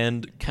 "Okay."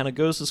 And kind of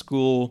goes to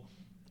school,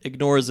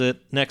 ignores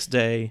it. Next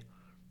day,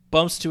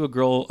 bumps to a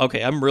girl.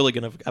 Okay, I'm really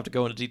going to have to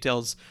go into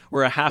details.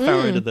 We're a half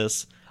hour into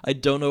this. I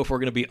don't know if we're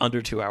going to be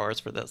under 2 hours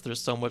for this.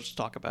 There's so much to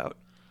talk about.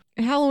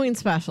 Halloween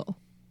special.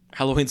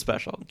 Halloween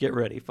special. Get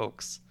ready,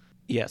 folks.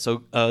 Yeah,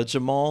 so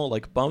Jamal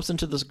like bumps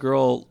into this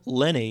girl,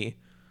 Lenny,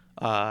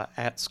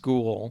 at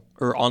school,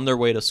 or on their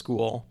way to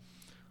school.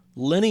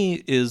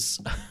 Lenny is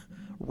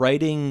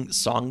writing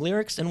song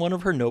lyrics in one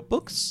of her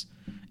notebooks,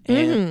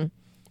 and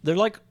they're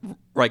like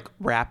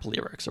rap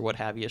lyrics or what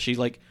have you. She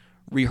like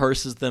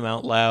rehearses them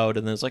out loud,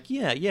 and then it's like,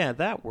 yeah,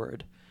 that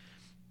word.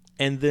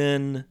 And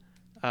then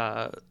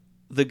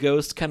the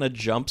ghost kind of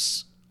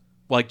jumps,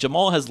 like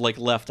Jamal has like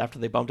left after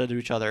they bumped into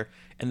each other,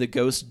 and the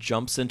ghost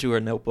jumps into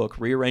her notebook,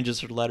 rearranges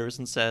her letters,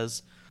 and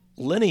says,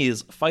 "Lenny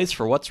fights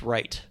for what's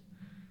right."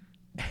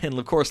 And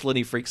of course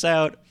Lenny freaks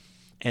out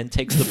and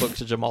takes the book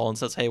to Jamal and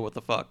says, "Hey, what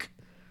the fuck?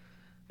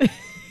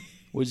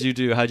 What'd you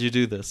do? How'd you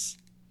do this?"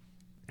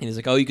 And he's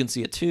like, "Oh, you can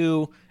see it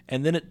too."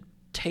 And then it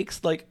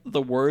takes like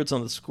the words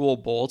on the school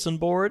bulletin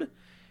board,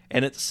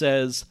 and it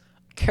says,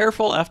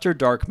 "Careful after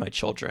dark, my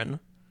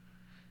children."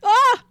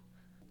 Ah!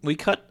 We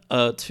cut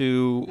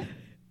to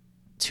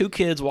 2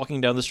 kids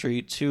walking down the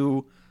street,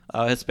 2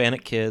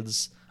 Hispanic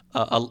kids,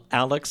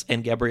 Alex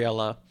and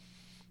Gabriella.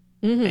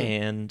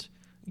 And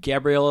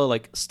Gabriella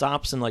like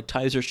stops and like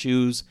ties her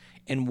shoes,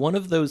 and one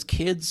of those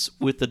kids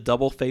with the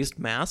double-faced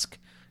mask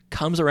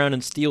comes around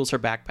and steals her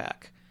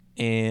backpack.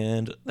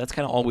 And that's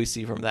kind of all we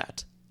see from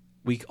that.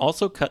 We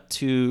also cut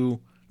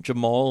to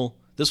Jamal.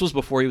 This was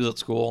before he was at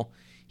school.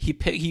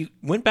 He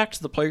went back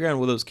to the playground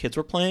where those kids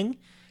were playing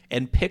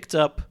and picked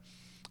up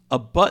a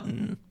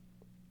button,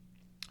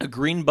 a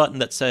green button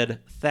that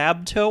said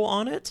Thabto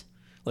on it,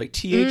 like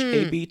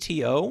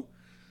THABTO,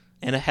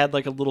 and it had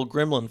like a little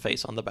gremlin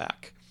face on the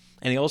back.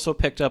 And he also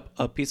picked up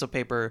a piece of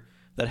paper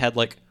that had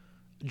like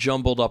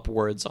jumbled up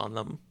words on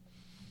them.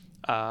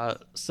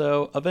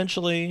 So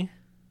eventually,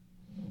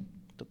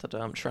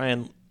 I'm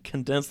trying to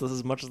condense this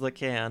as much as I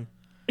can.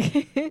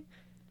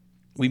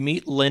 We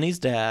meet Lenny's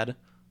dad,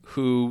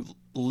 who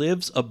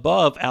lives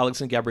above Alex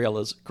and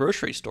Gabriella's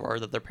grocery store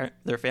that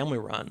their family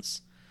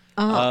runs.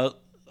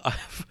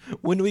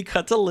 When we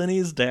cut to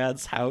Lenny's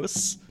dad's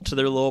house, to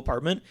their little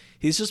apartment,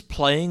 he's just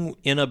playing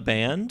in a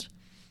band.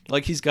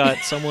 Like he's got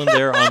someone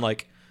there on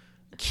like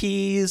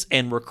keys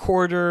and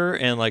recorder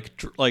and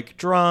like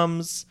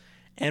drums.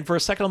 And for a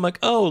second, I'm like,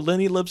 oh,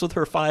 Lenny lives with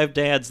her 5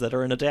 dads that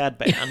are in a dad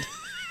band.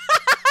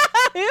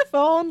 If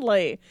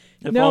only.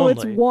 If no, only.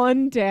 It's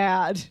one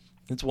dad.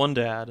 It's one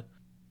dad.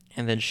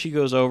 And then she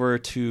goes over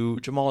to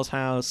Jamal's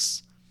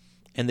house,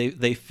 and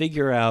they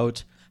figure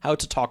out how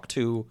to talk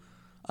to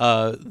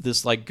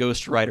this like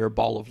ghostwriter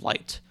ball of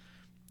light.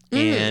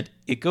 And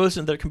it goes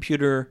into their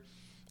computer,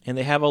 and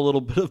they have a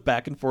little bit of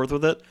back and forth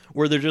with it,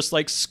 where they're just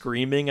like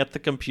screaming at the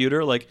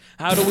computer, like,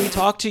 "How do we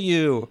talk to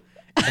you?"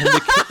 And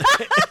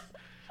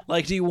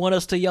like, "Do you want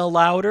us to yell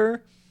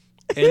louder?"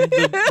 And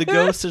the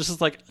ghost is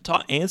just like,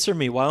 "Answer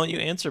me. Why don't you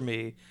answer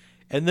me?"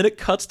 And then it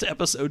cuts to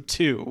episode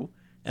 2,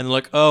 and they're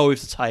like, "Oh, we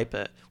have to type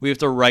it. We have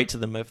to write to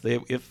them if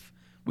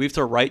we have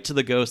to write to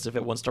the ghost if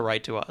it wants to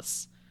write to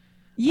us."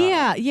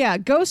 Yeah.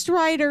 Ghost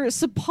Rider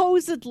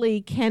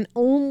supposedly can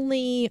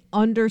only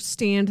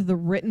understand the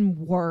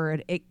written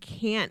word. It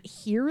can't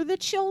hear the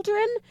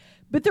children,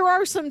 but there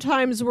are some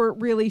times where it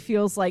really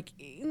feels like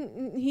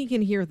he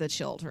can hear the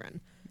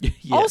children.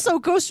 Yeah. Also,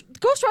 Ghost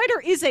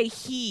Rider is a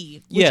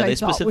he, which I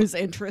thought was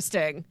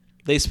interesting.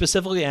 They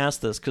specifically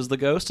asked this because the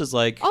ghost is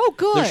like, oh,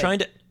 good.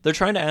 They're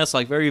trying to ask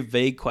like very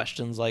vague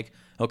questions, like,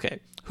 okay,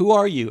 who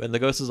are you? And the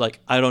ghost is like,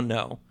 I don't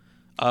know.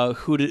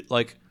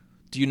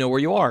 Do you know where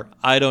you are?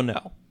 I don't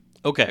know.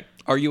 Okay,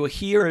 are you a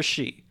he or a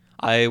she?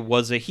 I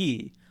was a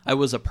he. I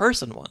was a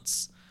person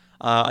once.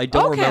 I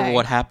don't remember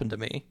what happened to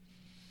me.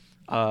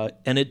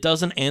 And it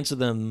doesn't answer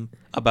them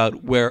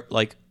about where,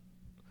 like,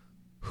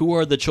 who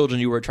are the children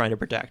you were trying to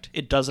protect.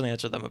 It doesn't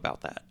answer them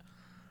about that.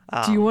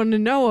 Do you want to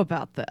know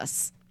about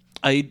this?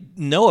 I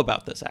know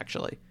about this,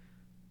 actually.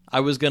 I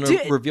was going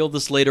to reveal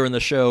this later in the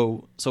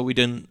show, so we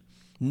didn't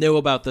know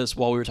about this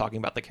while we were talking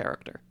about the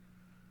character.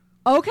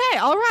 Okay,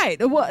 all right.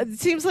 Well, it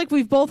seems like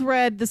we've both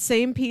read the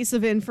same piece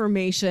of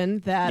information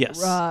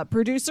that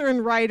producer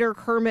and writer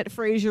Kermit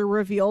Frazier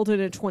revealed in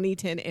a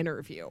 2010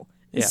 interview.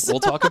 Yeah,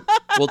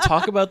 we'll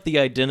talk about the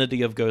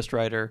identity of Ghost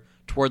Rider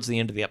towards the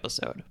end of the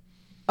episode.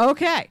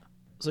 Okay.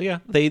 So yeah,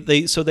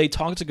 they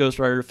talk to Ghost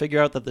Rider to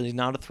figure out that he's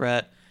not a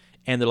threat,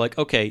 and they're like,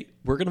 okay,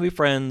 we're gonna be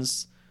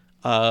friends.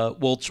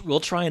 We'll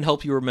try and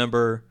help you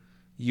remember.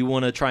 You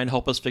want to try and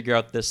help us figure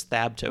out this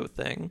Thabto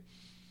thing,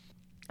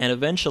 and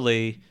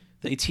eventually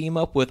they team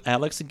up with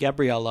Alex and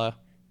Gabriella.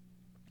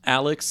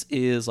 Alex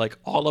is like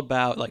all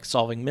about like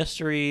solving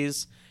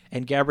mysteries,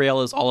 and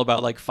Gabriella is all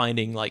about like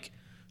finding like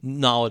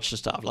knowledge to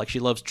stuff. Like she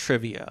loves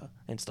trivia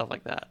and stuff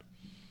like that.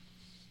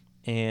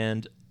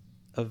 And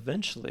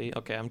eventually,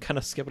 okay, I'm kind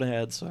of skipping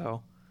ahead,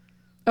 so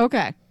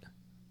okay.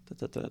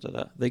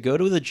 They go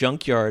to the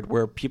junkyard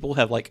where people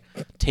have like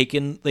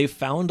they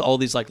found all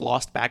these like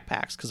lost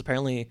backpacks because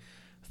apparently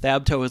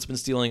Thabto has been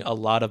stealing a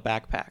lot of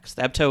backpacks.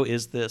 Thabto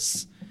is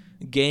this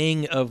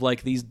gang of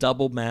like these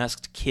double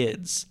masked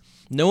kids.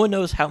 No one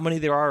knows how many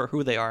there are or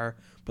who they are,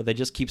 but they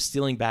just keep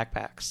stealing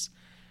backpacks.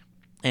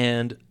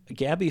 And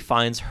Gabby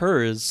finds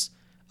hers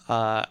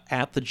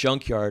at the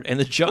junkyard. And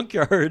the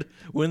junkyard,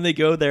 when they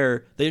go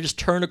there, they just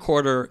turn a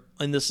corner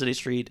in the city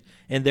street,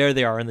 and there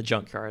they are in the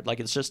junkyard. Like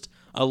it's just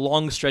a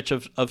long stretch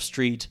of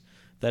street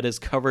that is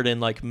covered in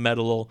like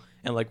metal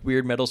and like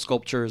weird metal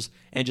sculptures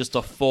and just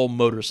a full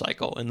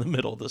motorcycle in the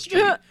middle of the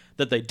street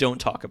that they don't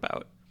talk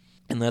about.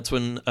 And that's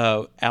when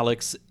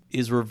Alex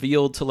is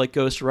revealed to like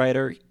Ghost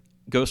Rider.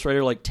 Ghost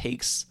Rider like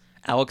takes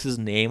Alex's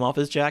name off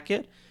his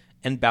jacket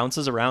and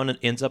bounces around and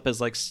ends up as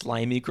like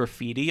slimy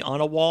graffiti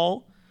on a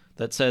wall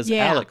that says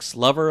Alex,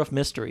 lover of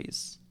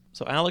mysteries.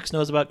 So Alex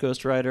knows about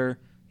Ghost Rider.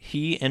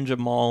 He and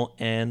Jamal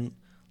and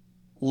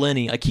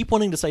Lenny, I keep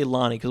wanting to say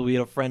Lonnie because we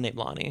had a friend named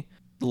Lonnie.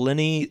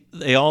 Lenny,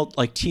 they all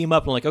like team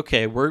up and like,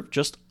 okay, we're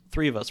just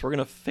three of us. We're going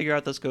to figure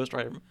out this Ghost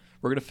Rider.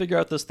 We're going to figure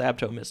out this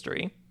Thabto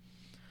mystery.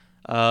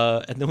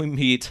 And then we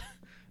meet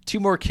two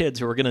more kids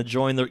who are going to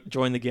join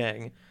the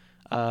gang.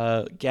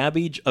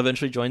 Gabby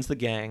eventually joins the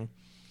gang.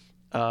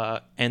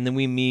 And then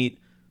we meet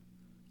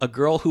a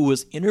girl who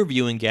was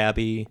interviewing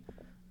Gabby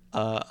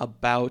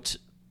about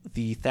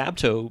the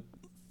Thabto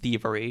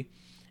thievery,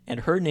 and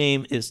her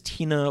name is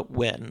Tina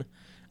Wen.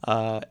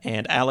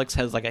 And Alex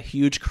has like a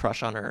huge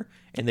crush on her,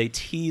 and they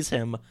tease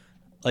him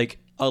like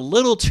a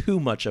little too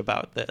much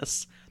about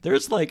this.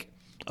 There's like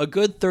a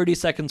good 30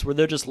 seconds where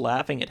they're just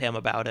laughing at him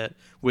about it,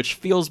 which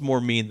feels more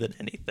mean than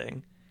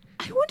anything.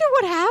 I wonder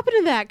what happened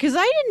to that, because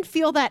I didn't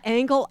feel that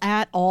angle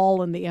at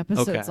all in the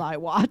episodes I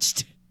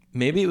watched.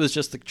 Maybe it was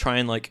just to try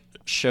and like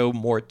show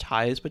more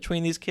ties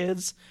between these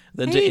kids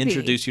than to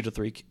introduce you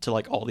to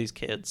like all these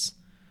kids.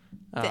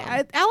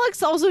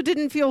 Alex also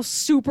didn't feel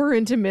super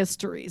into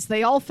mysteries.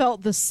 They all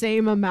felt the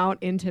same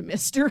amount into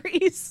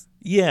mysteries.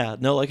 Yeah,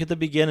 no, like at the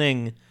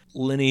beginning,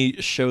 Lenny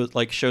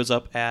shows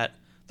up at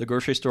the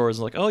grocery store and is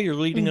like, "Oh, you're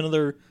reading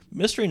another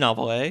mystery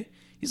novel, eh?"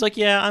 He's like,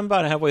 "Yeah, I'm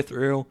about halfway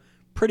through.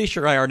 Pretty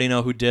sure I already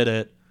know who did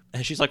it."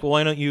 And she's like, "Well,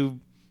 why don't you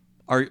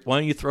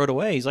throw it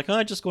away?" He's like, "Oh,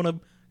 I just want to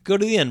go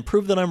to the end,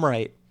 prove that I'm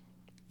right."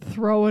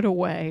 Throw it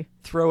away.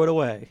 Throw it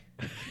away.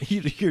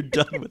 You're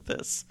done with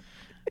this.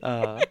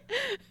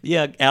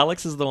 Yeah,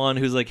 Alex is the one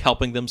who's like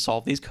helping them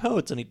solve these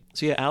codes, and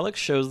Alex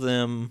shows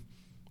them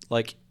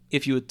like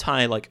if you would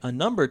tie like a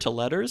number to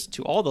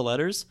all the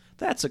letters,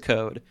 that's a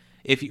code.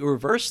 If you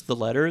reverse the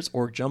letters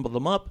or jumble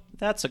them up,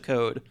 that's a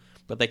code.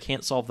 But they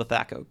can't solve the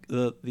Thabto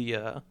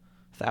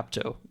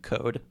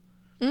code.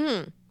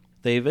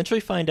 They eventually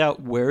find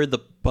out where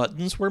the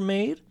buttons were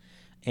made,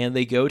 and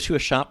they go to a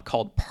shop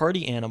called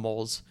Party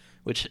Animals,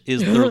 which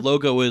is their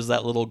logo is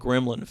that little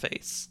gremlin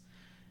face.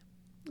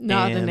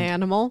 Not an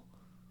animal.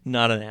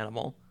 Not an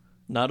animal.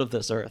 Not of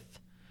this earth.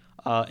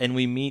 And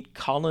we meet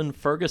Colin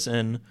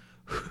Ferguson,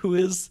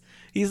 he's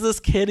this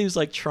kid who's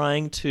like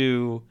trying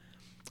to,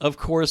 of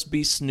course,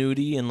 be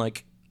snooty and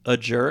like a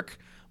jerk,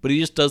 but he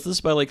just does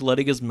this by like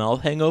letting his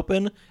mouth hang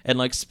open and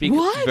like speak.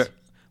 What?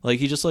 Like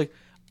he just like,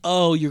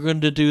 "Oh, you're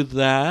going to do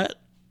that?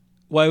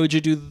 Why would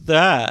you do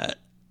that?"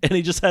 And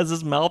he just has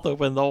his mouth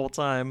open the whole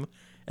time.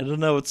 I don't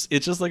know. It's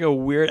just like a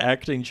weird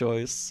acting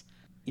choice.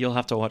 You'll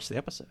have to watch the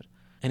episode.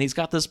 And he's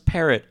got this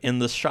parrot in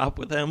the shop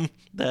with him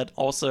that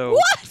also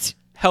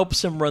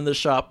helps him run the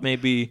shop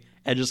maybe,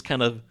 and just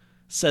kind of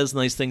says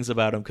nice things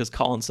about him because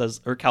Calvin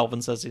says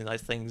these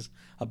nice things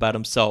about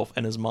himself,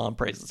 and his mom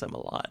praises him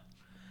a lot.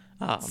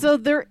 So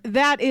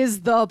that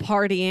is the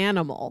party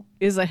animal,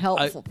 is a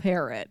helpful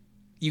parrot.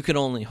 You can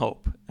only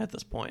hope at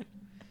this point.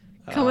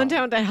 Coming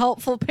down to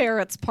Helpful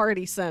Parrots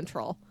Party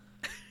Central.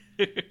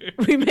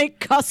 We make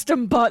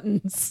custom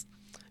buttons.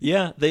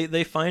 Yeah,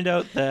 they find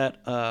out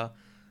that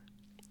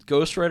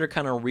Ghost Rider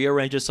kind of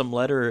rearranges some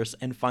letters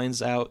and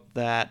finds out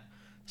that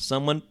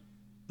someone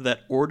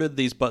that ordered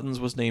these buttons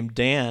was named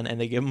Dan,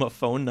 and they give him a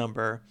phone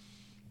number.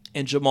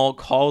 And Jamal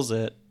calls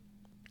it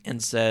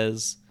and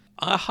says,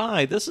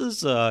 hi, this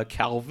is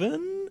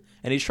Calvin.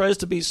 And he tries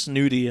to be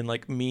snooty and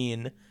like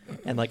mean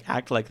and like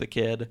act like the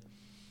kid.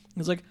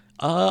 He's like,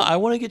 I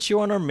want to get you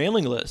on our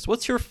mailing list.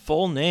 What's your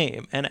full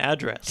name and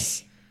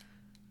address?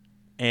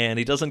 And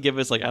he doesn't give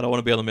us like, I don't want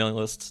to be on the mailing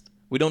list.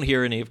 We don't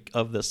hear any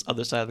of this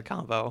other side of the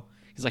convo.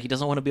 He's like, he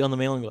doesn't want to be on the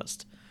mailing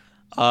list.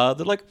 They're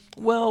like,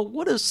 well,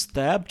 what does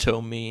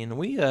Stabto mean?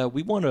 We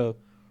want to,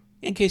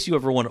 in case you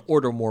ever want to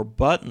order more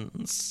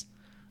buttons.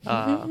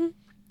 And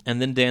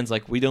then Dan's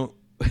like,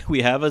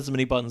 we have as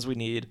many buttons we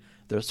need.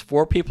 There's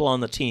 4 people on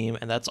the team,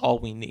 and that's all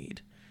we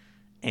need.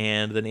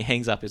 And then he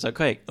hangs up. He's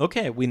like,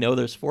 okay, we know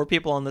there's 4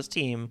 people on this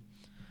team.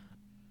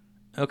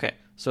 Okay,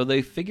 so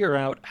they figure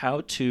out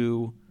how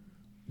to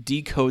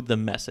decode the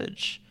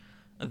message.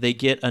 They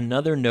get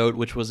another note,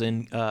 which was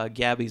in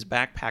Gabby's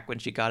backpack when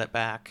she got it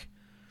back,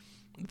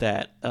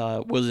 that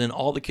was in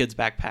all the kids'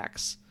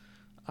 backpacks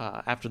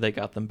after they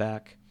got them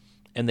back.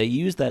 And they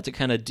use that to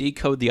kind of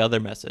decode the other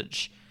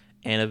message.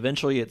 And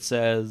eventually it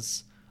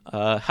says,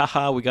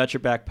 haha, we got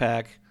your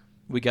backpack.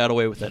 We got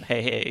away with it.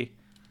 Hey, hey.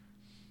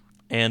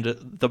 And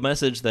the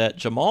message that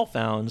Jamal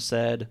found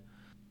said,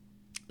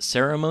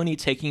 ceremony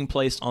taking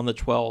place on the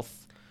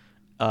 12th,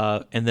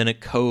 and then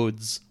it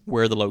codes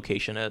where the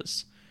location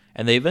is.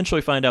 And they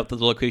eventually find out that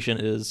the location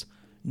is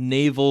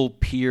Naval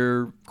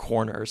Pier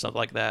Corner or something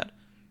like that.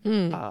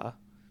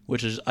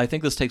 Which is, I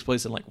think this takes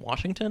place in like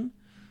Washington.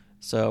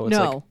 So it's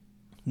like,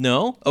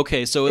 no?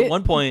 Okay, so at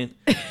one point...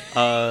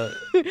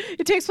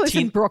 it takes place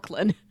in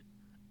Brooklyn.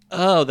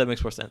 Oh, that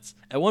makes more sense.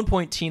 At one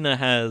point, Tina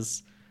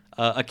has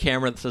a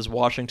camera that says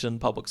Washington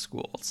Public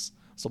Schools.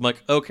 So I'm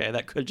like, okay,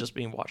 that could just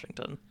be in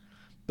Washington.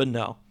 But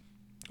no.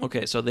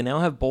 Okay, so they now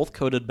have both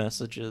coded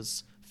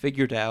messages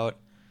figured out,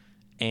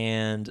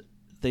 and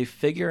they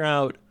figure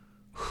out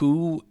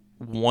who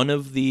one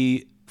of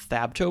the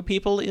Thabto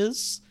people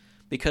is,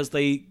 because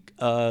they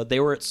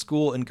were at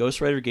school and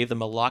Ghost Rider gave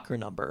them a locker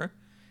number.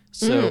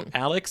 So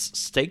Alex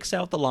stakes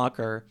out the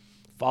locker,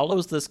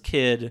 follows this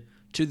kid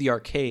to the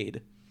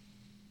arcade,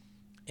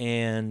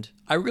 and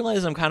I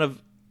realize I'm kind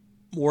of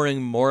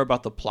worrying more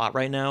about the plot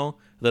right now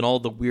than all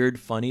the weird,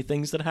 funny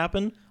things that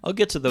happen. I'll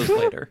get to those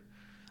later.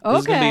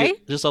 There's going to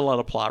be just a lot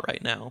of plot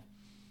right now.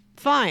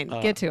 Fine,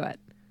 get to it.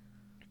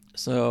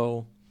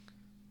 So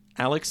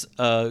Alex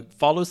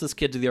follows this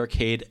kid to the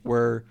arcade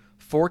where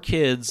 4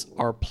 kids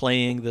are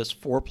playing this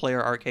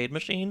 4-player arcade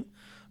machine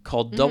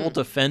called Double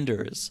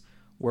Defenders,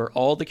 where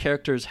all the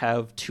characters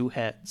have 2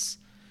 heads.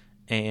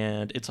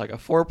 And it's like a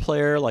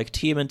 4-player, like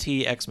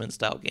TMNT X-Men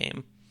style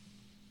game.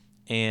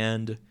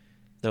 And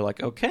they're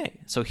like, okay,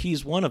 so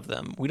he's one of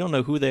them. We don't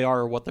know who they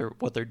are or what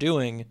they're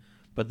doing,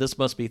 but this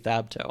must be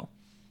Thabto.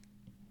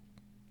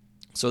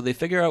 So they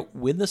figure out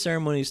when the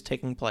ceremony is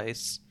taking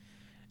place,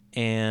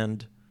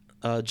 and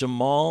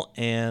Jamal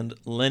and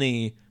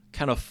Lenny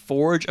kind of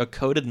forge a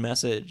coded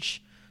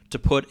message to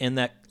put in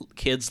that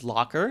kid's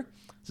locker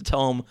to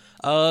tell him,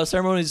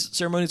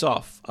 ceremony's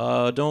off.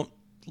 Don't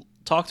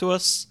talk to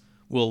us.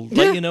 We'll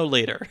let you know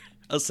later,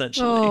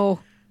 essentially. Oh.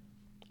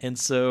 And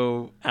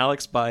so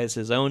Alex buys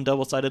his own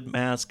double-sided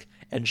mask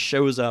and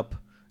shows up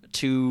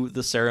to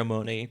the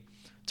ceremony,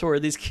 to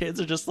where these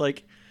kids are just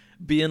like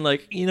being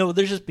like,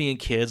 they're just being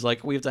kids.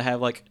 Like, we have to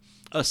have like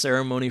a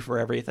ceremony for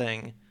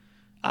everything,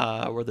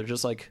 where they're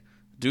just like,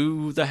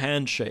 do the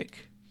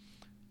handshake,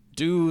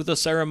 do the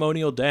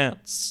ceremonial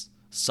dance,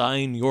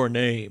 sign your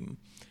name.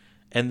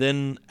 And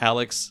then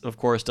Alex, of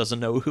course, doesn't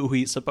know who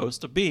he's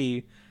supposed to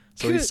be,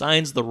 so he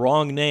signs the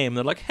wrong name.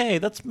 They're like, hey,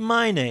 that's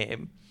my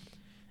name.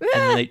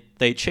 And then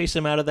they chase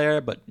him out of there,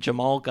 but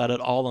Jamal got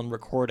it all on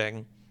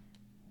recording.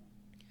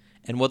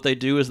 And what they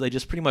do is they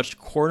just pretty much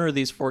corner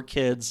these 4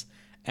 kids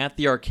at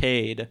the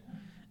arcade,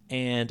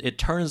 and it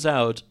turns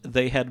out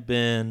they had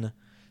been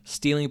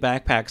stealing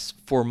backpacks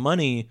for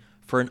money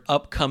for an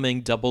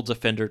upcoming Double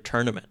Defender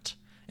tournament,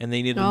 and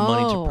they needed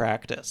money to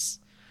practice.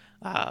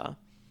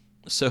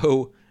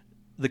 So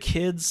the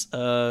kids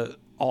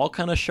all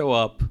kind of show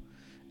up,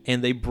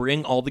 and they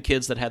bring all the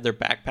kids that had their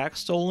backpacks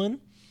stolen,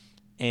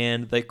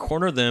 and they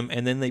corner them,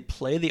 and then they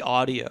play the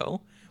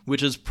audio,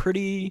 which is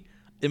pretty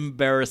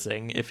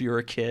embarrassing if you're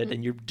a kid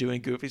and you're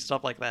doing goofy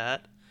stuff like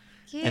that.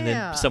 Yeah. And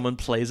then someone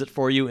plays it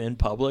for you in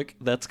public.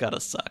 That's gotta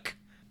suck.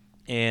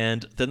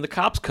 And then the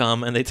cops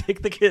come and they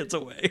take the kids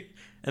away,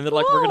 and they're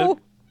like,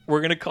 we're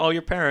we're gonna call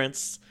your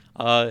parents,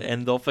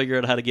 and they'll figure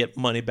out how to get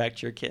money back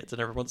to your kids,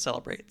 and everyone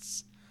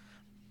celebrates.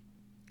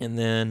 And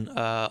then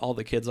all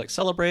the kids like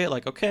celebrate,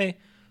 like, okay,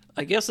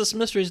 I guess this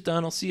mystery's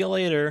done. I'll see you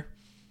later.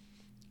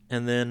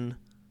 And then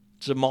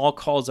Jamal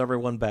calls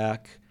everyone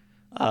back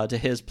to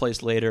his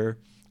place later,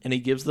 and he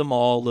gives them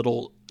all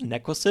little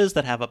necklaces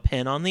that have a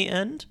pin on the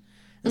end.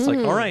 It's like,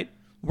 all right,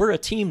 we're a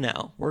team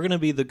now. We're going to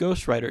be the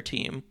Ghost Rider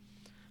team.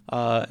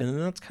 And then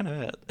that's kind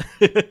of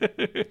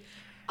it.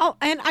 Oh,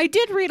 and I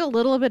did read a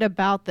little bit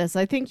about this.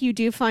 I think you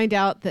do find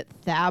out that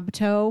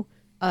Thabto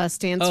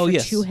stands for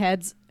yes. two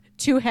heads.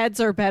 Two heads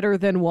are better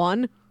than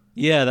one.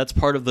 Yeah, that's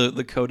part of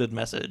the coded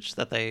message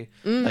that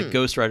that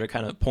Ghost Rider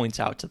kind of points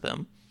out to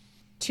them.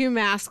 Two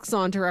masks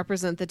on to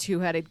represent the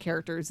two-headed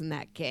characters in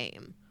that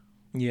game.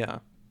 Yeah.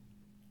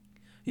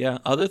 Yeah,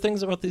 other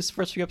things about these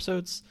first few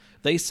episodes,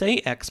 they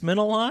say X-Men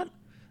a lot.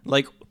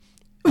 Like,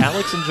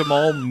 Alex and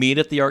Jamal meet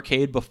at the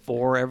arcade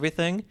before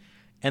everything,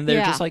 and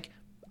they're just like,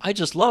 I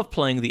just love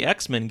playing the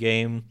X-Men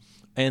game.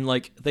 And,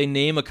 like, they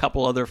name a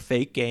couple other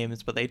fake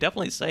games, but they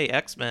definitely say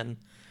X-Men.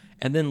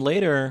 And then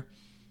later,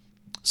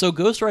 so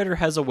Ghost Rider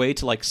has a way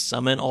to, like,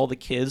 summon all the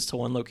kids to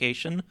one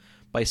location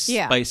by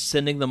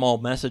sending them all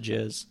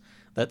messages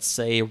that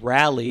say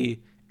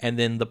rally and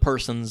then the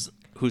person's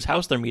whose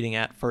house they're meeting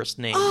at first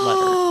name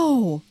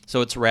letter.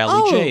 So it's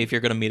Rally J if you're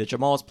going to meet at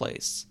Jamal's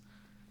place.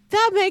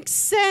 That makes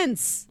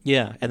sense.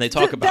 Yeah, and they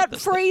talk about that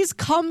this. That phrase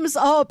comes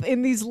up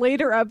in these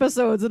later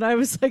episodes, and I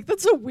was like,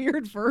 that's a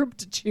weird verb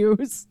to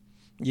choose.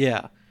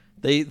 Yeah,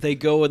 they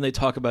go and they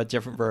talk about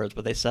different verbs,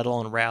 but they settle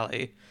on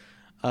rally.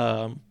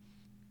 But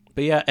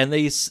yeah, and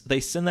they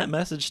send that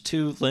message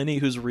to Lenny,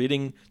 who's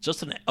reading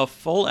just a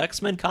full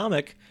X-Men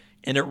comic,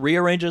 and it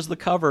rearranges the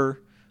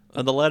cover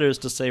of the letters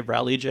to say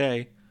Rally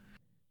J.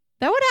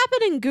 That would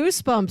happen in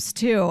Goosebumps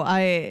too.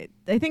 I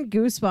think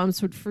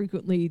Goosebumps would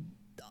frequently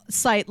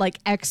cite like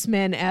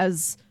X-Men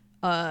as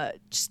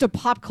just a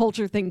pop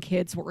culture thing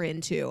kids were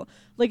into.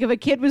 Like if a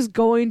kid was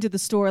going to the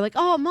store, like,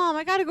 oh mom,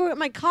 I gotta go get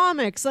my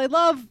comics. I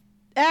love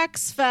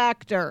X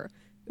Factor.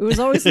 It was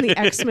always in the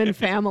X-Men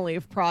family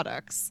of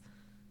products.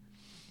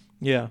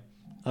 Yeah.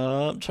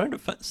 I'm trying to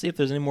see if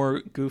there's any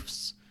more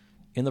goofs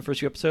in the first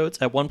few episodes.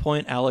 At one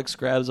point, Alex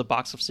grabs a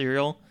box of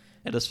cereal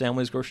at his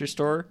family's grocery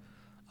store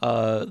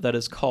that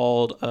is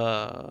called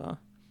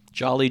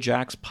Jolly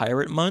Jack's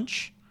Pirate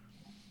Munch.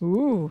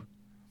 Ooh.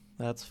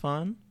 That's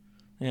fun.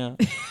 Yeah.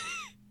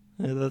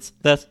 Yeah,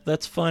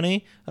 that's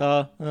funny.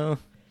 There's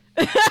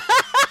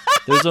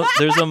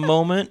a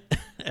moment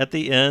at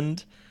the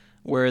end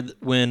where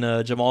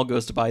when Jamal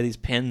goes to buy these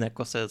pin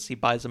necklaces, he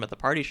buys them at the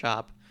party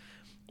shop.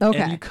 Okay.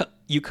 And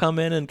you come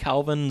in and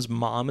Calvin's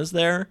mom is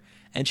there,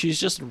 and she's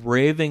just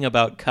raving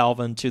about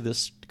Calvin to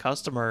this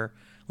customer,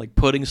 like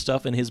putting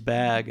stuff in his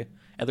bag.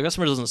 And the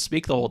customer doesn't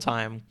speak the whole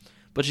time,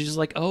 but she's just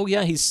like, oh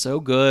yeah, he's so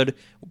good.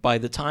 By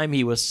the time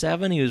he was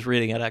 7, he was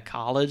reading at a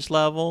college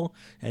level,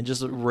 and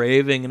just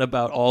raving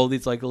about all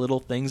these like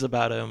little things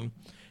about him.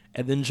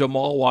 And then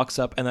Jamal walks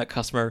up, and that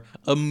customer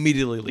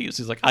immediately leaves.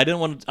 He's like, I didn't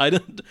want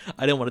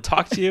to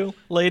talk to you,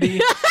 lady.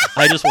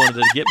 I just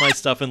wanted to get my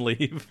stuff and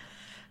leave.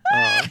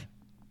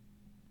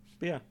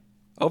 Yeah.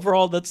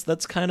 Overall,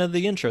 that's kind of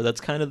the intro.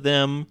 That's kind of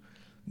them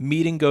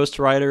meeting Ghost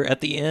Rider.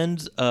 At the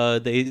end,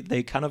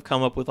 they kind of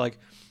come up with like,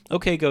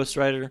 okay, Ghost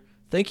Rider,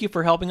 thank you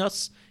for helping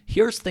us.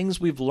 Here's things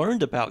we've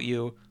learned about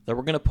you that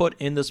we're going to put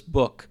in this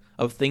book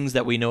of things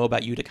that we know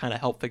about you to kind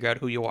of help figure out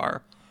who you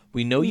are.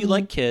 We know you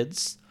like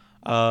kids.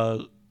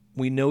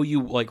 We know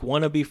you like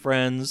want to be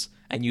friends,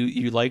 and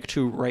you like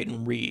to write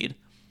and read.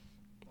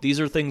 These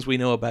are things we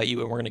know about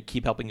you, and we're going to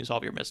keep helping you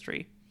solve your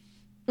mystery.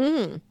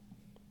 And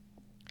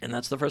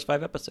that's the first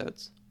 5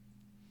 episodes.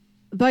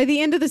 By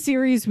the end of the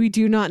series, we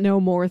do not know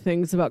more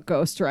things about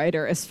Ghost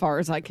Rider, as far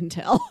as I can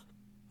tell.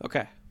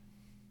 Okay.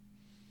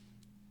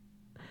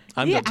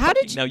 I'm done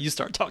talking. Now you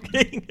start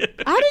talking.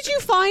 How did you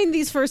find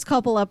these first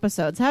couple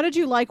episodes? How did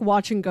you like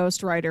watching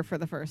Ghost Rider for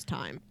the first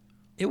time?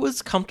 It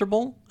was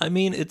comfortable. I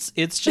mean, it's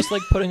just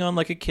like putting on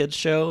like a kid's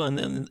show, and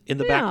then in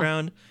the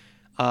background,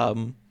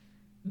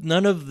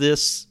 none of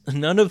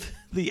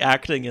the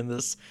acting in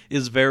this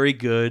is very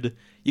good.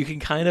 You can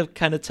kind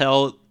of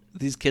tell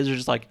these kids are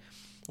just like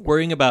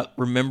worrying about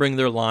remembering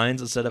their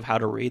lines instead of how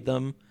to read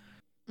them.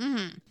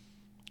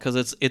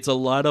 Because it's a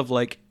lot of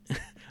like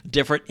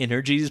different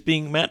energies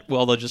being met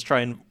while they'll just try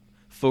and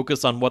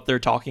focus on what they're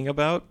talking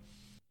about.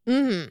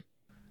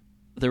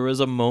 There was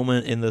a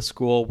moment in the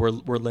school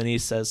where Lenny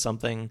says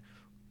something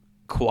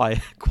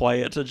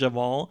quiet to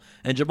Jamal,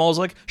 and Jamal's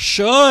like,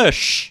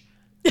 shush!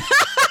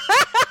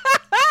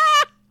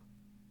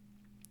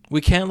 We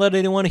can't let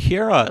anyone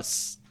hear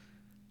us.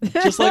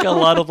 Just like a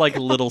lot of like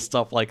little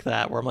stuff like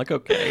that where I'm like,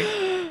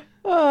 okay.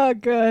 Oh,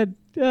 good.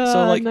 So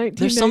like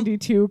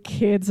 1992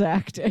 kids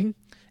acting.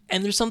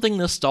 And there's something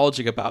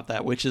nostalgic about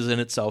that, which is in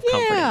itself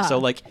comforting. So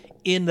like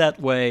in that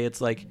way,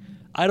 it's like,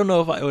 I don't know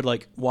if I would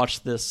like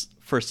watch this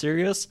for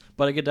serious,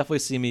 but I could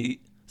definitely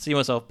see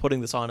myself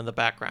putting this on in the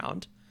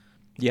background.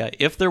 Yeah,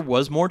 if there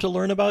was more to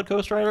learn about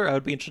Ghost Rider, I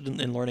would be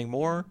interested in learning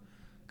more,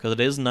 because it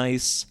is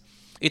nice.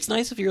 It's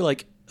nice if you're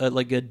like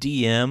like a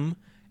DM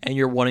and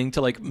you're wanting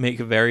to like make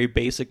very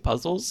basic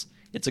puzzles,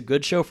 it's a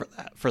good show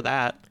for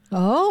that.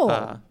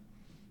 Oh.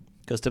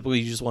 Because typically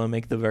you just want to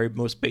make the very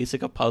most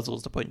basic of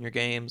puzzles to put in your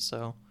games.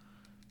 So,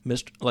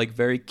 like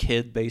very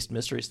kid-based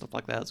mystery stuff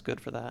like that is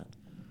good for that.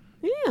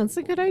 Yeah, it's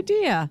a good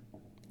idea.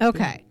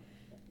 Okay.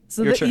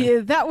 So Your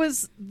turn. that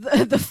was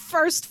the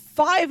first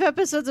 5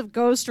 episodes of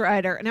Ghost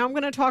Rider. Now I'm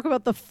going to talk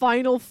about the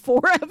final 4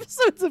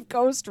 episodes of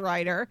Ghost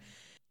Rider.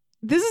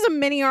 This is a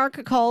mini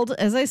arc called,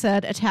 as I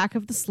said, Attack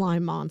of the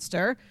Slime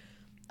Monster.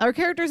 Our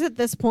characters at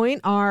this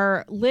point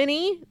are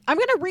Lenny. I'm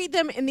going to read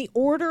them in the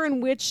order in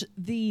which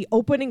the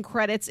opening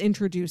credits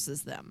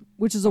introduces them,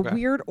 which is a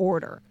weird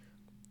order.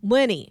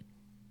 Lenny,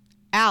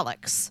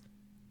 Alex,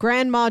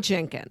 Grandma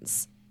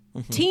Jenkins,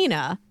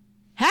 Tina,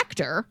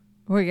 Hector,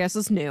 who I guess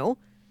is new,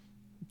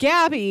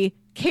 Gabby,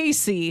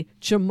 Casey,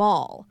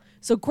 Jamal.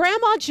 So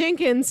Grandma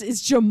Jenkins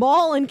is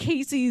Jamal and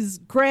Casey's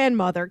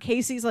grandmother.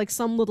 Casey's like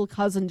some little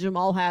cousin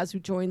Jamal has who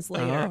joins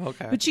later. Oh,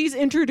 okay. But she's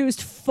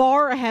introduced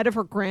far ahead of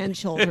her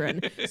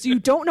grandchildren. So you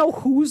don't know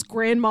whose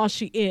grandma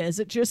she is.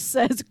 It just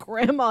says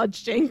Grandma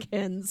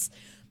Jenkins.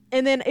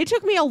 And then it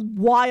took me a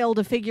while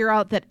to figure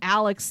out that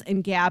Alex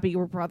and Gabby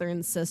were brother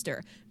and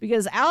sister,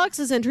 because Alex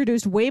is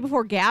introduced way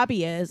before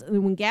Gabby is. And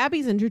then when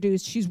Gabby's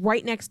introduced, she's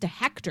right next to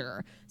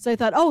Hector. So I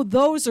thought, oh,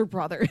 those are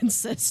brother and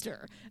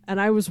sister. And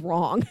I was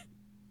wrong.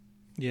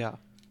 Yeah,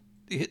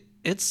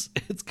 it's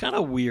kind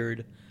of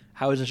weird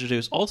how it's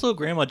introduced. Also,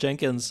 Grandma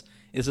Jenkins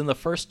is in the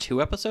first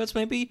 2 episodes,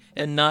 maybe,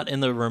 and not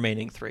in the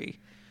remaining 3.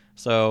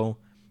 So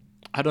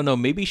I don't know.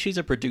 Maybe she's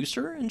a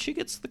producer and she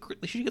gets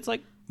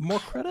like more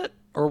credit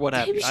or what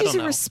have you. Maybe I don't she's a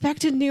know.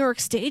 respected New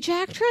York stage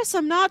actress.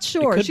 I'm not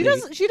sure. could She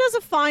be. does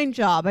a fine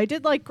job. I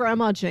did like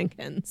Grandma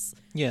Jenkins.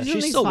 Yeah, she's in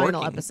she's these still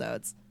final working.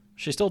 episodes.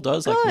 She still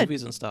does like Good.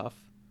 movies and stuff.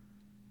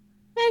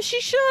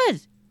 She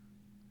should.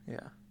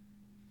 Yeah.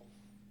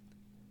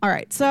 All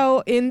right.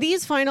 So in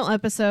these final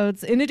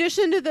episodes, in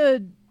addition to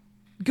the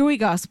Gooey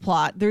Gus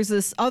plot, there's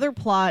this other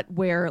plot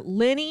where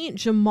Lenny,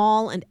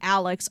 Jamal, and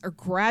Alex are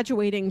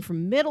graduating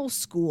from middle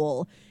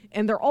school,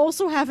 and they're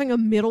also having a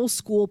middle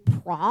school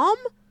prom.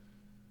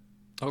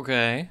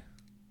 Okay.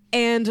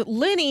 And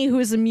Lenny, who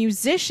is a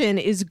musician,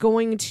 is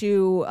going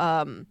to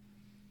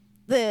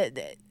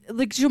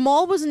like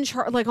Jamal was in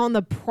charge, like on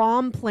the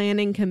prom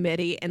planning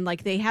committee, and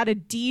like they had a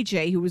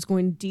DJ who was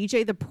going to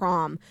DJ the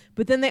prom,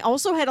 but then they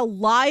also had a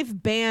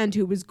live band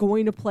who was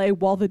going to play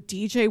while the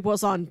DJ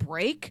was on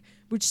break,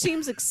 which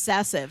seems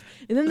excessive.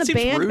 And then That the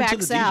seems band rude to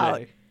backs the DJ.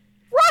 out.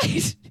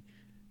 Right.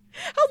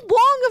 How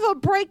long of a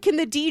break can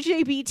the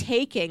DJ be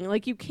taking?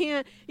 Like you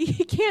can't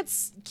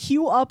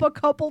queue up a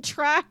couple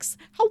tracks.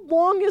 How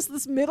long is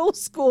this middle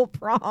school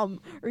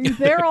prom? Are you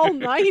there all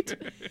night?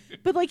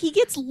 But like he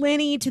gets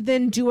Lenny to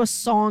then do a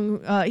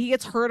song. He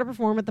gets her to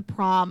perform at the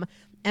prom,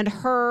 and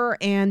her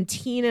and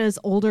Tina's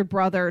older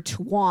brother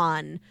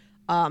Tuan,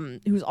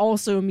 who's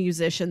also a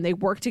musician, they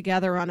work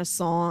together on a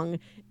song,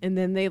 and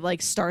then they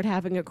like start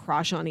having a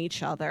crush on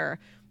each other.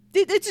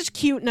 It's just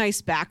cute,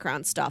 nice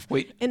background stuff.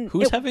 Wait, and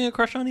who's having a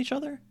crush on each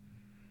other?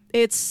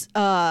 It's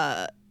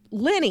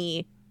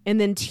Lenny and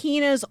then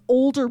Tina's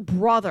older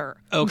brother,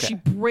 who Okay. she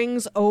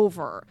brings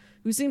over,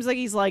 who seems like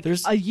he's like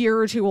There's- a year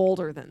or two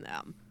older than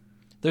them.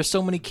 There's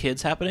so many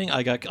kids happening.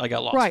 I got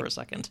lost Right. for a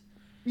second.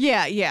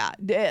 Yeah.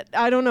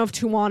 I don't know if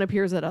Tuan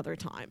appears at other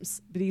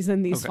times, but he's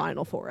in these Okay.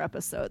 final 4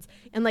 episodes.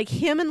 And like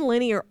him and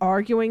Lenny are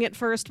arguing at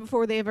first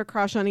before they have a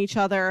crush on each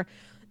other.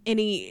 And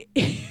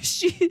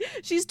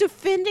she's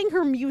defending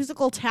her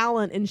musical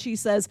talent, and she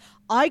says,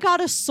 "I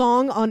got a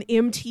song on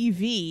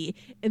MTV,"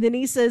 and then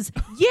he says,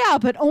 "Yeah,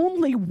 but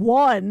only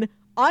one.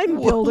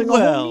 I'm building a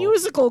Well. whole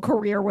musical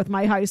career with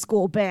my high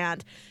school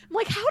band." I'm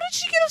like, how did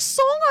she get a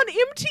song on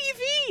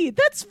MTV?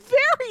 That's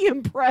very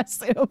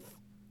impressive.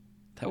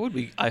 That would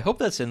be. I hope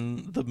that's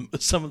in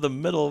some of the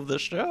middle of the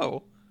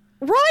show.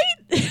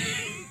 Right?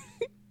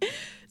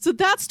 So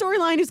that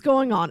storyline is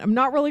going on. I'm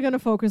not really going to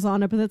focus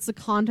on it, but that's the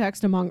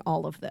context among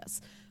all of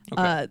this.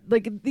 Okay.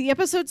 Like the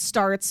episode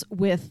starts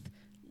with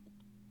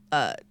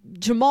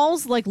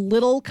Jamal's like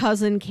little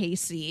cousin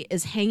Casey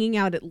is hanging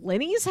out at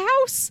Lenny's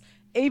house.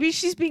 Maybe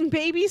she's being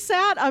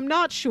babysat. I'm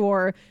not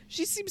sure.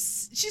 She's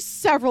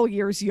several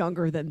years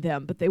younger than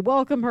them, but they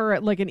welcome her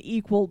at like an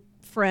equal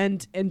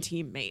friend and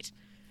teammate.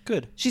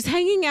 Good. She's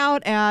hanging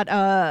out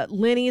at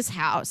Lenny's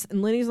house,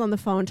 and Lenny's on the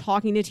phone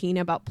talking to Tina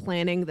about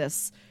planning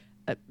this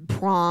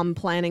prom,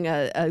 planning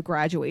a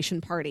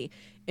graduation party.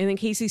 And then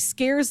Casey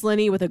scares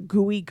Lenny with a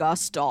Gooey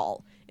Gus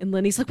doll. And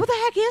Lenny's like, what the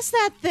heck is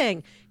that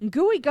thing? And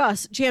Gooey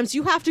Gus, James,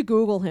 you have to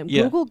Google him.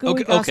 Yeah. Google Gooey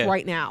Okay, Gus okay.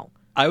 right now.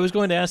 I was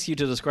going to ask you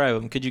to describe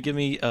him. Could you give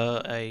me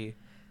a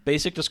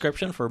basic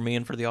description for me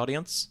and for the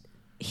audience?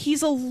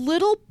 He's a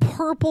little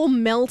purple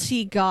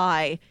melty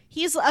guy.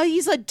 He's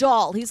a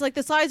doll. He's like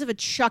the size of a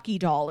Chucky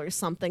doll or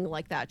something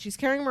like that. She's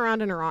carrying him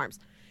around in her arms.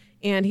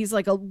 And he's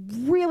like a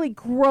really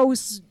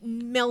gross,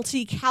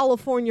 melty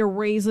California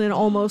raisin,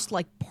 almost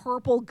like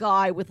purple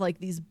guy with like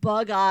these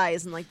bug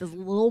eyes and like this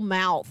little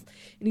mouth.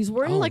 And he's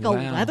wearing Oh, like a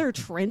wow. leather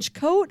trench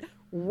coat.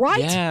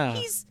 Right? Yeah.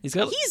 He's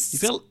got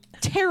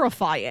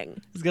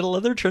terrifying. He's got a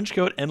leather trench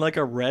coat and like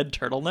a red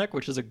turtleneck,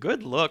 which is a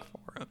good look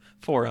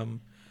for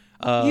him.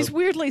 He's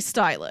weirdly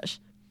stylish.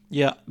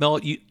 Yeah, Mel,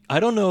 I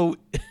don't know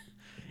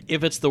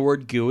if it's the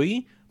word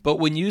gooey, but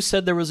when you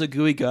said there was a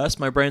gooey Gus,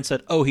 my brain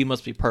said, "Oh, he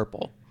must be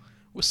purple."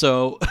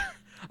 So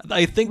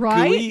I think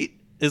gooey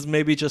is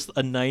maybe just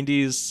a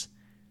 90s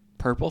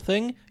purple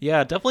thing.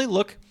 Yeah, definitely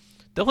look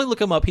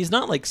him up. He's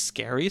not like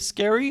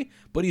scary,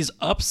 but he's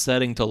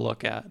upsetting to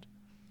look at.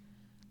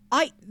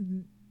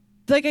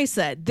 Like I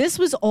said, this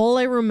was all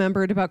I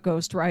remembered about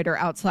Ghost Rider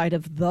outside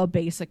of the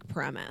basic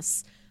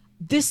premise.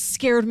 This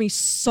scared me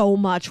so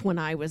much when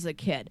I was a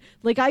kid.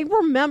 Like, I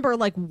remember,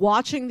 like,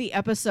 watching the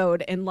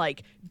episode and,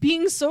 like,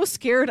 being so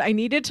scared I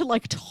needed to,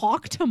 like,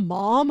 talk to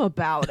Mom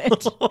about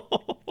it.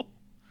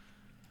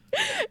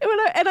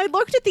 And I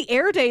looked at the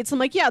air dates. I'm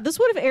like, yeah, this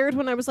would have aired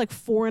when I was, like,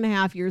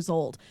 4.5 years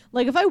old.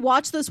 Like, if I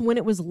watched this when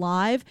it was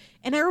live,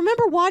 and I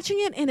remember watching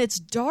it and it's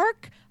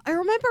dark, I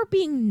remember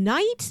being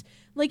night.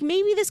 Like,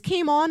 maybe this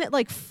came on at,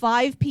 like,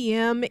 5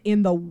 p.m.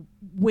 in the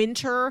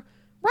winter.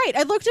 Right,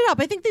 I looked it up.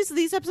 I think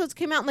these episodes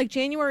came out in like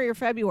January or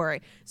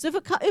February. So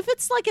if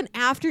it's like an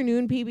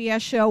afternoon PBS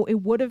show, it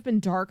would have been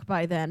dark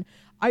by then.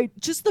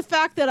 Just the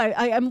fact that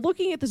I'm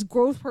looking at this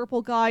growth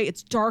purple guy.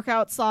 It's dark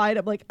outside.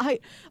 I'm like, I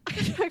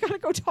gotta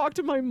go talk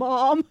to my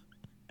mom.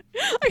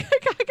 I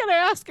gotta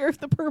ask her if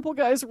the purple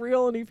guy's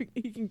real and if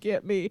he can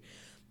get me.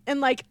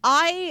 And like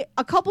a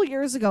couple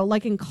years ago,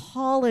 like in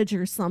college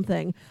or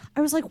something,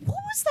 I was like, what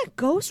was that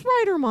Ghost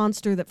Rider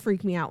monster that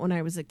freaked me out when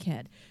I was a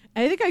kid?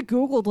 I think I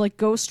Googled like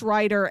Ghost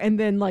Rider and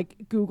then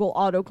like Google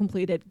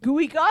auto-completed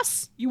Gooey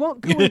Gus. You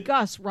want Gooey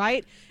Gus,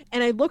 right?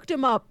 And I looked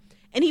him up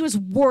and he was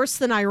worse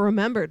than I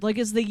remembered. Like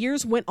as the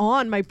years went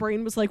on, my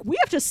brain was like, we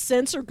have to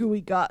censor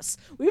Gooey Gus.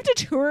 We have to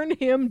turn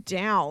him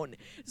down.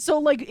 So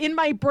like in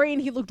my brain,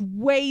 he looked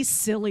way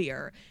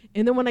sillier.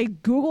 And then when I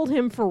Googled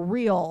him for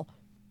real,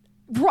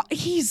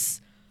 he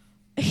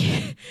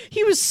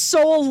was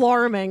so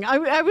alarming.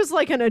 I was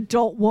like an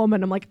adult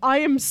woman. I'm like, I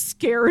am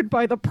scared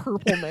by the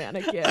purple man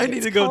again. I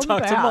need to go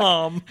talk to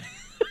Mom.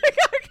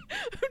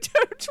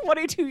 I'm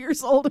 22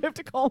 years old. I have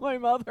to call my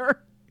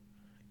mother.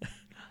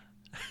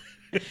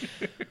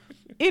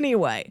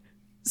 Anyway,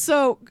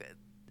 so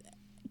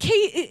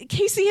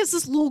Casey has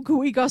this little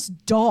Gooey Gus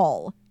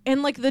doll.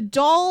 And like the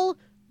doll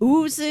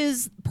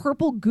oozes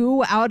purple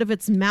goo out of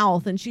its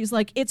mouth, and she's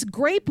like, it's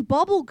grape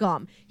bubble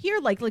gum. Here,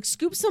 like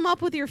scoop some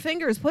up with your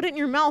fingers, put it in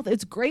your mouth.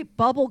 It's grape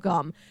bubble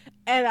gum.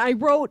 And I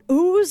wrote,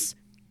 ooze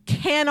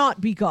cannot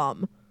be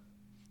gum.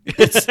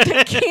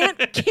 That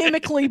can't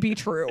chemically be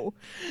true.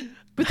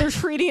 But they're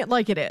treating it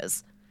like it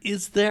is.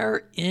 Is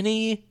there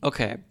any...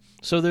 Okay,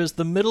 so there's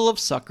the middle of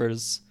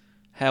suckers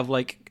have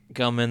like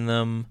gum in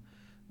them.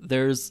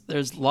 There's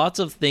lots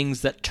of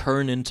things that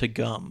turn into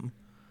gum.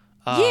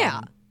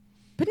 Yeah.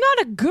 But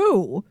not a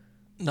goo.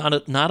 Not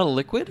a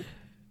liquid?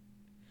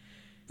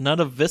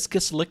 Not a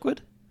viscous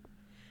liquid?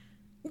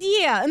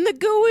 Yeah, and the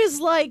goo is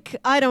like,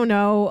 I don't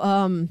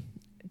know,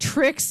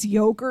 Trix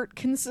yogurt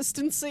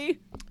consistency.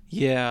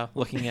 Yeah,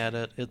 looking at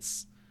it,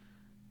 it's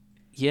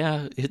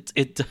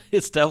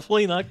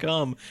definitely not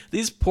gum.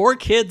 These poor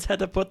kids had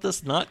to put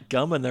this not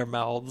gum in their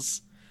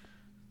mouths.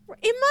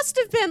 It must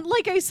have been,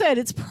 like I said,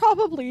 it's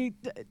probably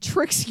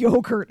Trix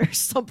yogurt or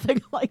something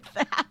like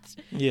that.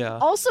 Yeah.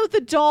 Also, the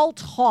doll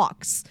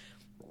talks.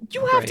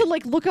 You have to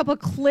like look up a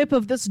clip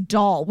of this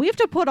doll. We have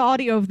to put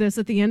audio of this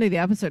at the end of the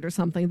episode or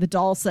something. The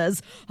doll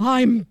says,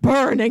 "I'm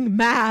burning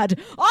mad.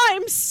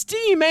 I'm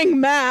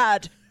steaming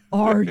mad.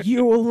 Are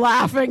you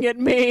laughing at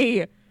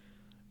me?"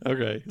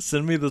 Okay,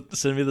 send me the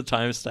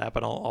timestamp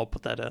and I'll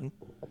put that in.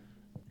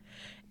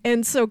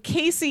 And so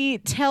Casey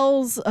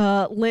tells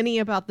Lenny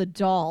about the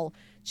doll.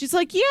 She's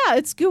like, yeah,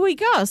 it's Gooey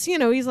Gus. You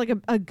know, he's like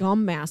a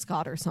gum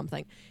mascot or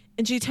something.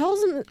 And she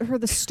tells her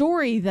the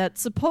story that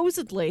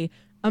supposedly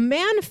a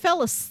man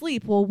fell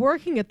asleep while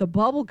working at the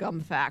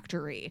bubblegum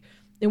factory.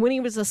 And when he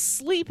was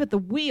asleep at the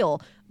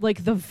wheel,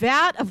 like the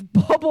vat of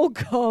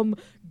bubblegum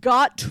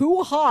got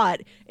too hot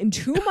and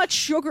too much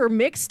sugar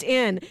mixed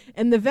in,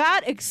 and the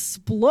vat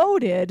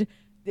exploded,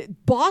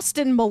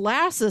 Boston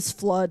molasses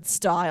flood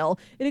style.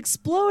 It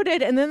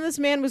exploded, and then this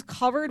man was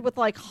covered with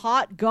like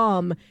hot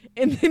gum,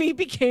 and then he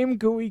became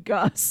Gooey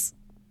Gus.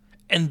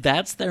 And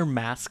that's their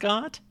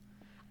mascot?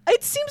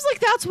 It seems like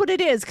that's what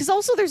it is, because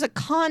also there's a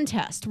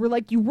contest where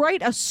like you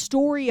write a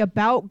story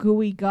about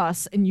Gooey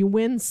Gus and you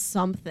win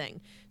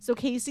something. So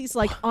Casey's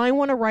like, I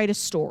want to write a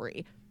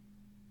story.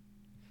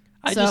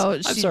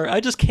 I'm sorry, I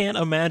just can't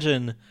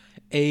imagine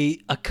a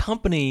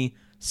company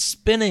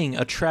spinning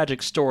a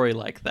tragic story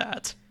like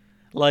that.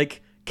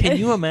 Like, can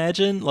you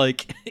imagine,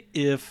 like,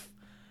 if,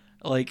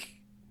 like,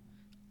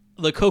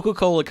 the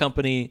Coca-Cola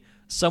company,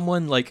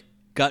 someone, like,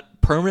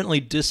 got permanently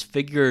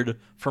disfigured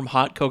from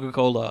hot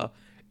Coca-Cola,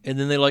 and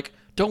then they're like,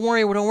 don't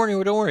worry,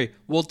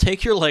 we'll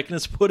take your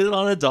likeness, put it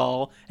on a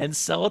doll, and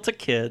sell it to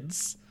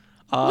kids.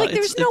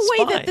 There's no way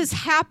fine. that this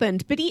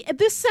happened, but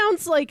this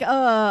sounds like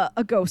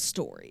a ghost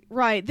story,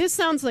 right? This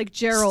sounds like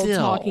Gerald Still.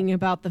 talking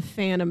about the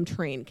Phantom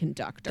train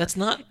conductor. That's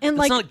not And, that's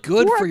like, not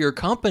good for- for your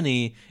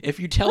company if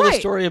you tell a Right.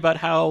 story about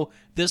how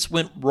this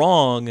went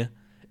wrong,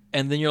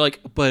 and then you're like,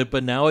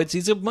 but now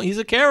he's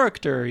a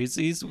character.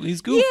 He's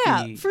goofy.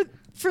 Yeah,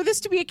 for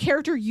this to be a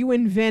character you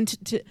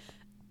invent to.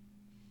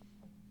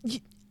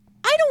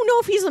 I don't know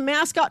if he's a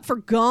mascot for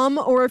gum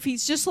or if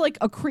he's just like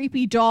a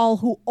creepy doll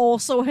who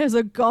also has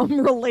a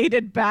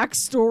gum-related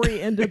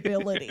backstory and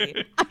ability.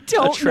 I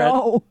don't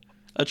know.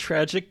 A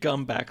tragic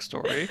gum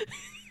backstory.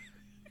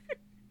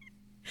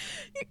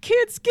 You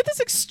kids, get this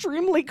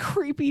extremely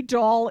creepy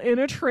doll in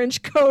a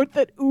trench coat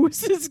that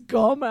oozes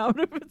gum out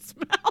of its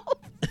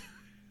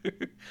mouth.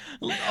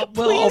 Well, I'll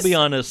Please. be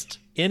honest.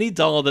 Any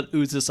doll that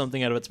oozes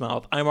something out of its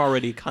mouth, I'm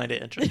already kind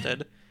of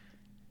interested.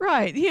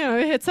 Right,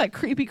 it hits that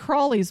creepy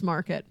crawlies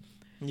market.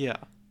 Yeah.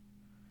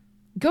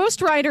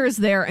 Ghost Rider is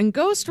there, and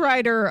Ghost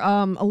Rider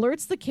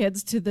alerts the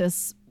kids to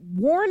this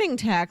warning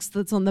text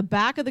that's on the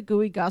back of the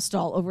Gooey Gus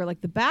doll over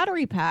like the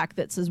battery pack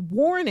that says,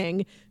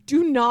 "Warning,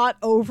 do not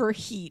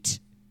overheat."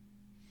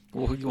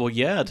 Well,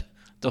 yeah.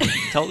 Don't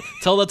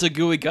tell that to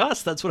Gooey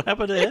Gus. That's what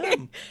happened to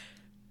him.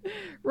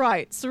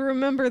 Right, so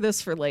remember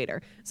this for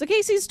later. So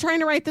Casey's trying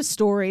to write the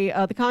story.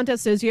 The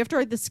contest is you have to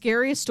write the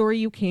scariest story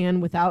you can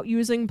without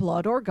using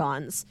blood or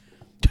guns.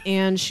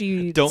 And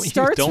she Don't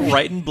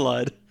write in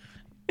blood.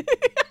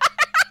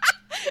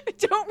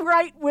 Don't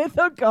write with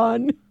a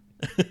gun.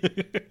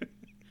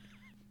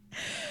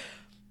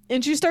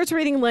 And she starts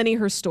reading Lenny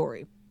her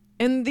story.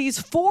 And these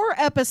 4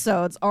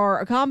 episodes are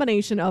a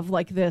combination of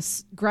like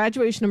this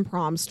graduation and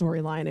prom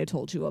storyline I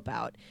told you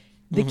about.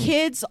 The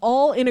kids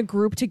all in a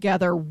group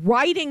together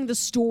writing the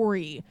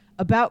story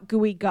about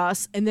Gooey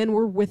Gus, and then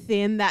we're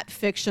within that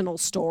fictional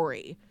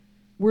story.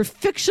 Where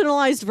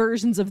fictionalized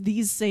versions of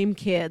these same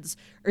kids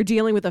are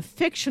dealing with a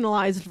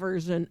fictionalized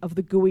version of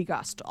the Gooey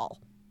Gus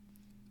doll.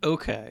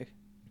 Okay.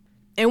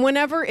 And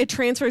whenever it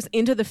transfers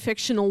into the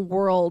fictional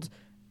world,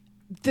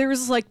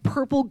 there's like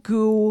purple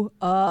goo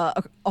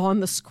on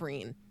the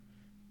screen.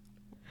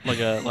 Like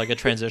a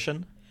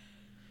transition?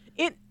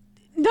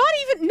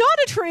 Not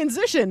a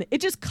transition. It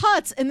just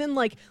cuts, and then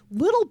like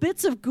little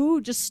bits of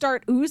goo just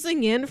start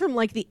oozing in from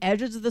like the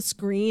edges of the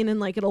screen, and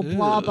like it'll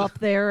blob up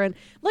there, and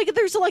like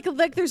there's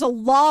a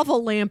lava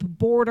lamp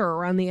border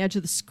around the edge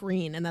of the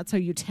screen, and that's how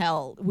you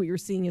tell what you're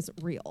seeing isn't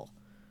real.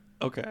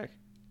 Okay.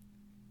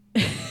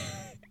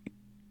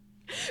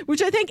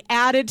 Which I think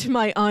added to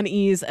my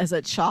unease as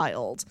a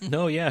child.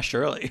 No, yeah,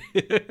 surely.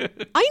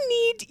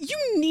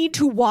 You need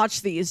to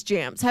watch these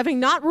jams, having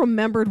not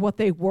remembered what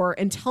they were,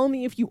 and tell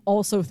me if you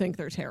also think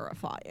they're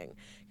terrifying.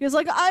 Because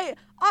like I'm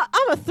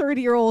a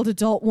 30-year-old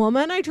adult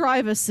woman. I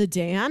drive a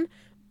sedan,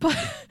 but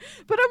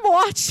I'm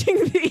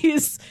watching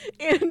these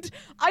and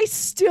I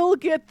still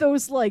get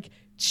those like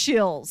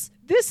chills.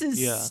 This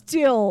is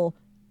still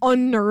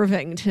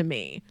unnerving to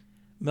me.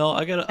 Mel,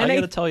 I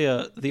gotta tell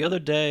you, the other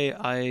day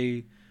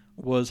I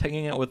was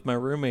hanging out with my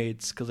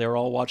roommates because they were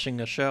all watching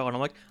a show, and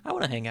I'm like, I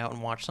want to hang out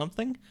and watch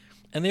something.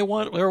 And they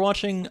were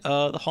watching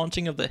The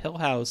Haunting of the Hill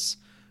House,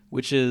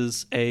 which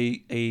is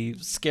a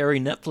scary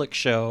Netflix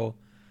show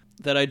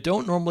that I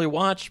don't normally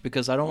watch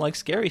because I don't like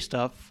scary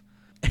stuff.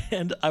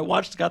 And I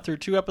got through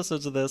 2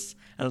 episodes of this,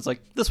 and I was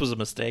like, this was a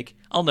mistake.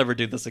 I'll never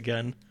do this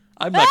again.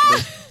 I'm not going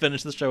to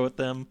finish the show with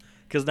them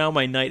because now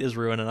my night is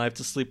ruined and I have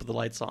to sleep with the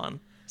lights on.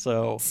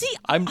 So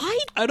I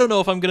don't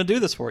know if I'm going to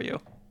do this for you.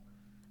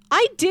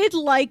 I did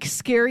like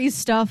scary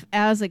stuff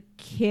as a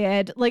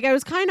kid. Like, I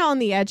was kind of on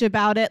the edge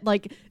about it.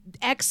 Like,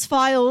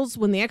 X-Files,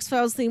 when the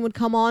X-Files theme would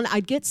come on,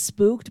 I'd get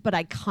spooked, but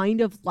I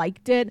kind of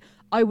liked it.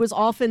 I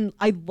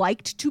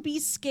liked to be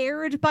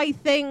scared by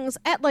things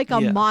at like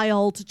a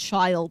mild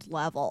child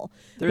level.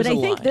 There's but I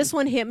a think line. this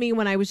one hit me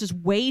when I was just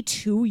way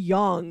too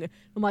young.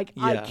 I'm like,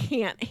 I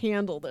can't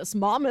handle this.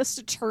 Mom has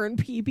to turn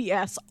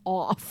PBS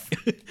off.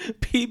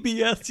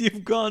 PBS,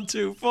 you've gone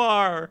too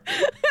far.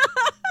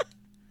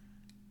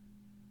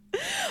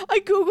 I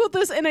Googled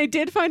this and I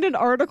did find an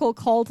article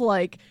called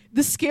like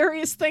the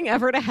scariest thing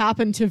ever to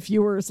happen to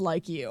viewers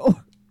like you.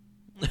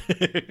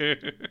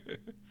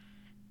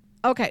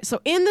 Okay, so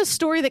in the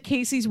story that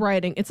Casey's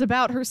writing, it's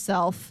about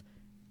herself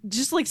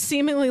just like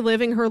seemingly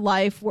living her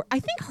life where I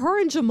think her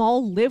and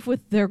Jamal live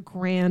with their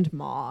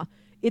grandma.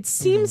 It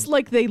seems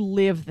like they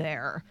live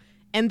there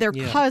and they're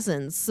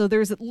cousins. So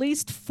there's at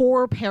least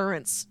 4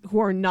 parents who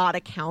are not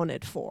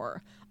accounted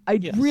for. I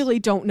really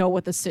don't know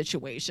what the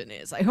situation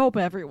is. I hope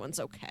everyone's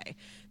okay.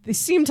 They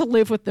seem to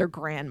live with their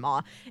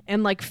grandma.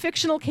 And like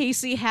fictional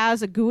Casey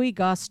has a Gooey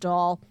Gus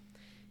doll,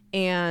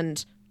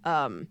 and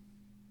it's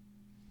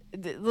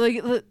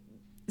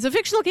a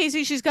fictional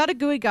Casey. She's got a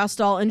Gooey Gus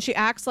doll, and she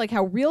acts like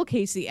how real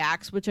Casey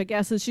acts, which I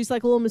guess is she's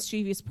like a little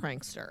mischievous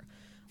prankster.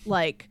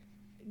 Like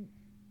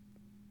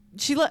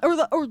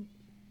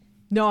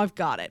no, I've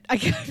got it.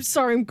 I'm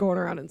sorry, I'm going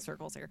around in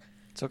circles here.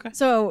 It's okay.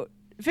 So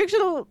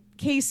fictional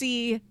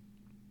Casey's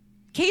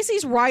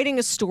writing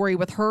a story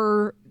with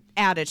her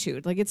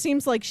attitude. Like, it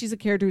seems like she's a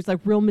character who's like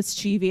real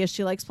mischievous.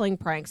 She likes playing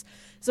pranks.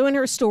 So in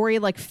her story,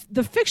 like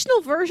the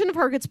fictional version of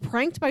her gets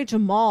pranked by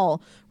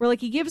Jamal, where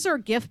like he gives her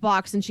a gift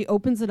box and she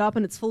opens it up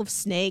and it's full of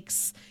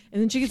snakes.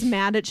 And then she gets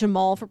mad at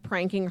Jamal for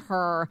pranking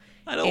her.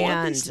 I don't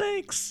want these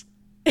snakes.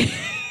 I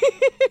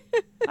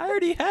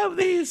already have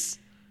these.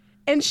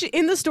 And she,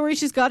 in the story,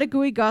 she's got a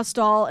Gooey Gus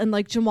doll, and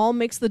like Jamal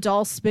makes the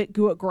doll spit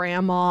goo at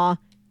Grandma,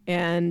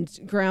 and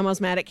Grandma's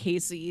mad at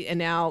Casey, and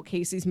now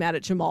Casey's mad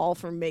at Jamal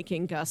for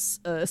making Gus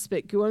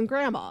spit goo on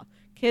Grandma.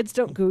 Kids,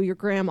 don't goo your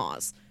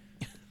grandmas.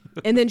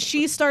 And then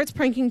she starts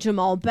pranking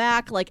Jamal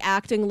back, like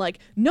acting like,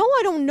 no,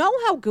 I don't know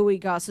how Gooey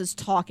Gus is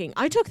talking.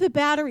 I took the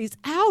batteries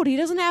out. He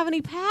doesn't have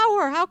any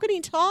power. How can he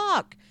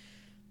talk?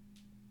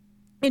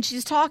 And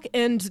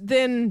and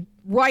then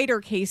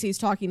writer Casey's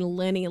talking to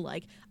Lenny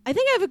like, I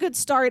think I have a good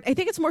start. I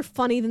think it's more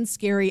funny than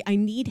scary. I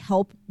need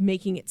help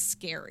making it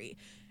scary.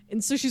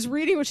 And so she's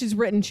reading what she's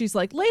written. She's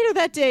like, later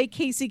that day,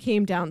 Casey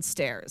came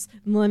downstairs.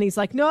 And Lenny's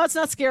like, no, it's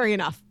not scary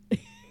enough.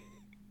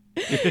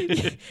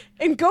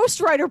 And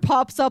Ghostwriter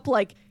pops up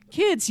like,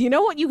 kids, you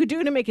know what you could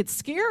do to make it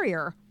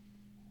scarier?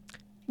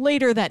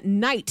 Later that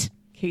night,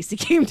 Casey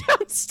came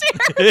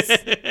downstairs.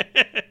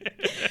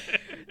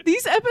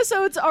 These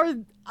episodes are...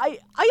 I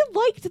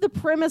liked the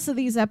premise of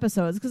these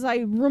episodes because I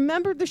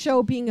remembered the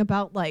show being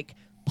about like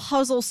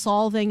puzzle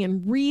solving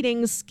and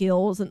reading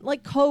skills and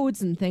like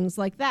codes and things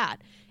like that.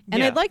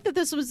 And I like that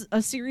this was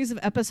a series of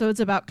episodes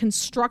about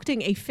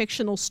constructing a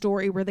fictional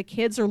story where the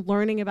kids are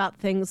learning about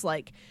things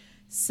like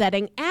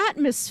setting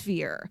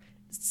atmosphere,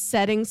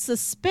 setting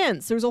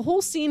suspense. There's a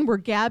whole scene where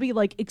Gabby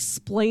like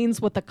explains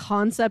what the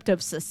concept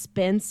of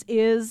suspense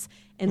is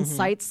and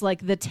cites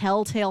like The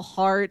Telltale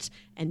Heart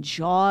and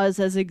Jaws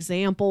as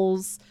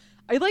examples.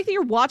 I like that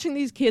you're watching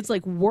these kids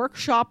like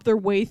workshop their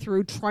way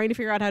through trying to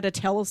figure out how to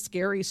tell a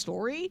scary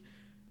story.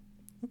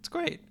 That's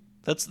great.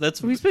 That's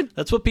what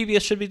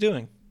PBS should be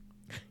doing.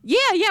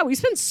 Yeah. We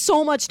spend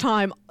so much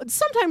time,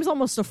 sometimes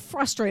almost a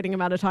frustrating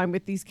amount of time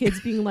with these kids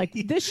being like,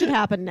 this should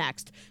happen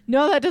next.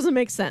 No, that doesn't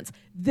make sense.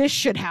 This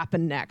should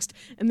happen next.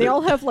 And they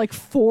all have like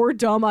 4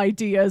 dumb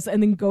ideas.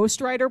 And then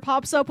Ghostwriter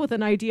pops up with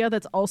an idea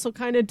that's also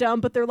kind of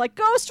dumb, but they're like,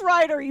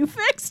 Ghostwriter, you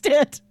fixed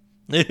it.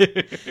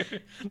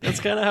 That's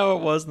kind of how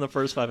it was in the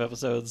first 5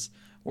 episodes,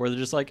 where they're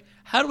just like,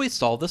 how do we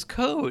solve this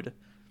code?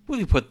 Well,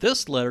 we put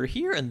this letter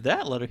here and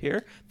that letter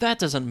here. That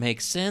doesn't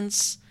make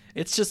sense.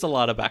 It's just a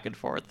lot of back and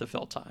forth to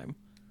fill time.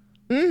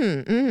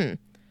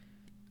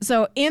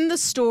 So in the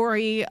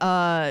story,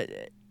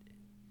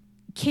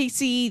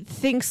 Casey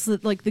thinks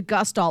that like the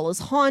Gus doll is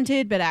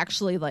haunted, but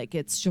actually like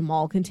it's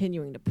Jamal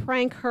continuing to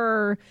prank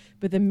her.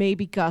 But then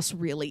maybe Gus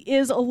really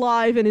is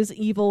alive and is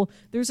evil.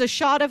 There's a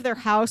shot of their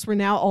house where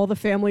now all the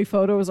family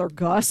photos are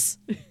Gus,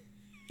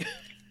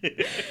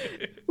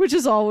 which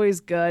is always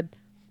good.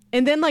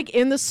 And then like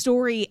in the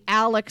story,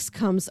 Alex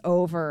comes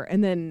over,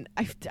 and then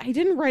I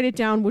didn't write it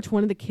down which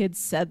one of the kids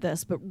said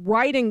this, but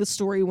writing the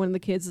story, one of the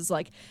kids is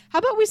like, how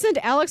about we send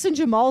Alex and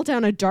Jamal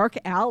down a dark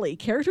alley?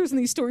 Characters in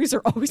these stories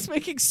are always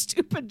making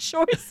stupid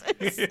choices.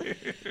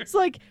 It's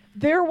like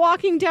they're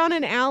walking down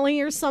an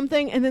alley or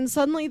something, and then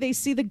suddenly they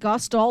see the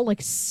Gus doll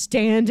like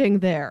standing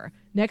there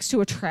next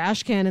to a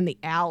trash can in the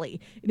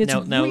alley. And it's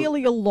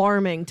really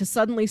alarming to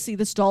suddenly see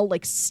this doll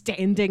like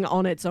standing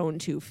on its own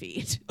 2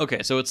 feet.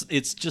 Okay, so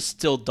it's just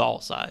still doll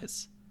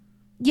size.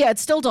 Yeah,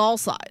 it's still doll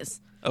size.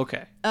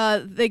 Okay.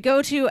 They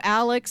go to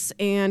Alex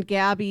and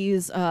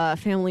Gabby's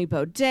family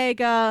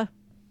bodega,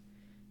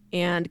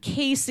 and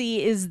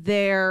Casey is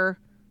there.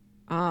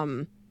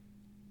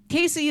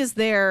 Casey is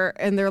there,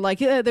 and they're like,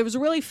 yeah, it was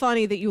really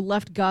funny that you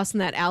left Gus in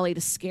that alley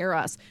to scare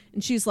us.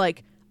 And she's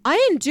like, I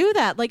didn't do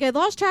that. Like, I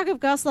lost track of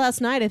Gus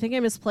last night. I think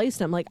I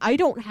misplaced him. Like, I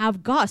don't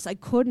have Gus. I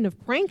couldn't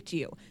have pranked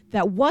you.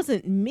 That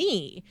wasn't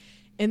me.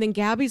 And then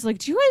Gabby's like,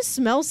 do you guys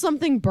smell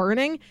something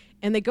burning?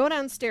 And they go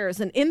downstairs,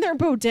 and in their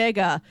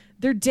bodega,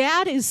 their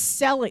dad is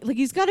selling, like,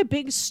 he's got a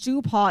big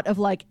stew pot of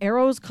like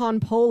Arrows con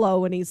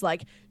Polo, and he's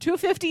like,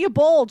 $2.50 a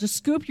bowl, just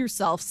scoop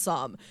yourself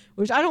some.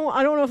 Which I don't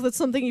know if that's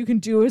something you can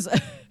do as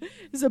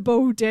a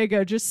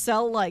bodega. Just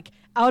sell like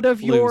out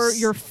of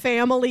your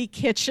family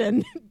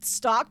kitchen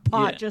stock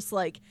pot. Yeah. Just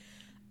like,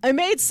 I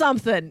made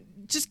something.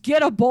 Just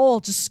get a bowl.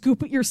 Just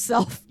scoop it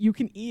yourself. You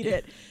can eat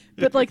it.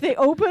 But like they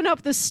open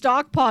up the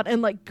stock pot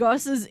and like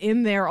Gus is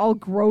in there all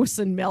gross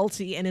and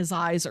melty and his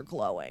eyes are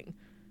glowing.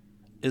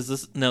 This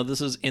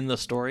is in the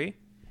story?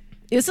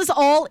 This is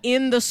all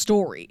in the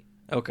story.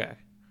 Okay.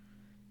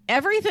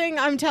 Everything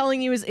I'm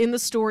telling you is in the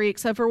story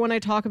except for when I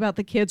talk about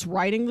the kids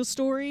writing the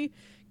story.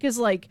 Because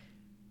like,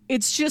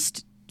 it's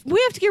just,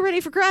 we have to get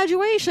ready for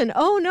graduation.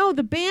 Oh no,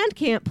 the band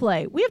can't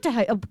play. We have to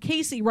have a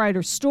Casey write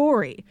her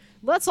story.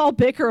 Let's all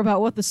bicker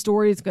about what the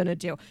story is going to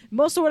do.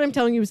 Most of what I'm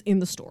telling you is in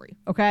the story,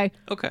 okay?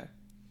 Okay.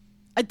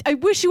 I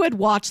wish you had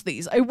watched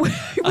these. I wish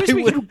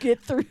we could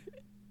get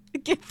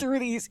through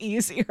these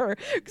easier.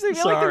 Because I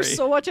feel like there's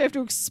so much I have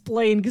to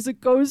explain because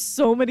it goes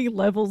so many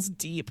levels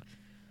deep.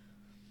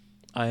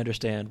 I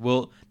understand.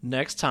 Well,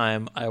 next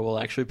time I will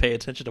actually pay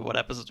attention to what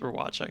episodes we're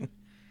watching.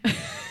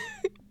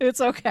 It's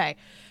okay.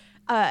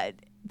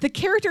 the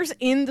characters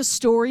in the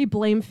story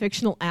blame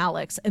fictional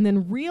Alex, and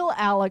then real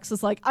Alex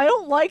is like, I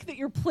don't like that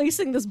you're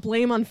placing this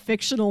blame on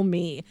fictional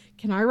me.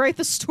 Can I write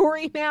the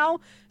story now?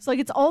 It's like,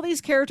 it's all these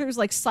characters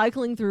like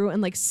cycling through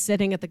and like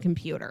sitting at the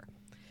computer.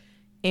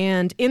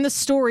 And in the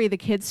story, the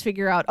kids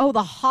figure out, oh,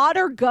 the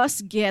hotter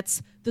Gus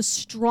gets, the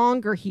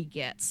stronger he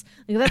gets.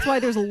 Like, that's why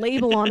there's a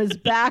label on his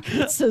back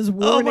that says,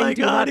 warning, oh my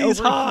do God, not he's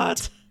overheat.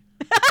 hot.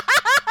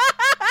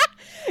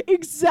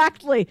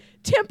 Exactly.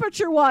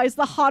 Temperature-wise,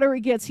 the hotter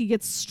he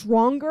gets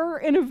stronger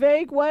in a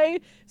vague way.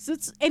 So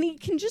and he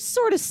can just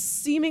sort of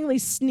seemingly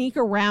sneak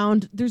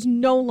around. There's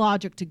no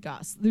logic to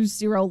Gus. There's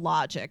zero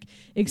logic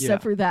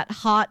except for that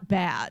hot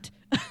bad.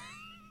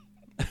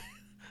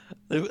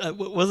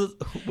 Was it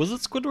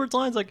Squidward's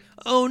lines like,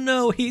 "Oh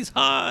no, he's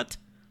hot"?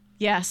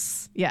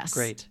 Yes.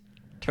 Great.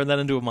 Turn that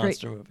into a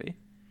monster movie.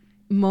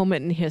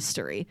 Moment in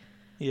history.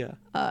 Yeah.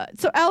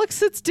 So Alex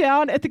sits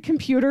down at the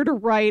computer to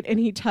write, and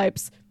he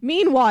types,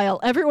 "Meanwhile,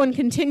 everyone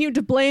continued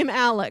to blame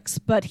Alex,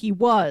 but he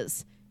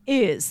was,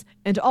 is,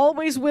 and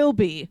always will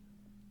be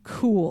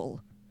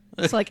cool."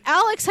 It's like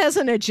Alex has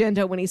an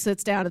agenda when he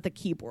sits down at the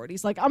keyboard.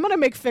 He's like, I'm going to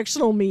make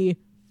fictional me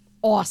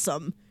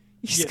awesome.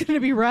 He's going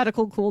to be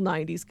radical, cool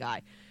 90s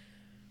guy.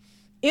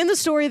 In the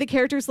story, the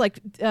characters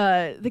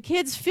the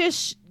kids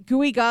fish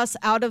Gooey Gus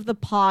out of the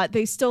pot.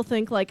 They still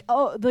think like,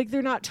 oh, like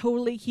they're not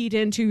totally keyed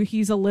into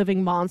he's a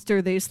living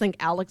monster. They just think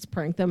Alex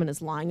pranked them and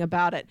is lying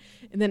about it.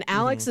 And then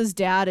Alex's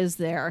dad is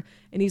there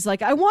and he's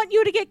like, I want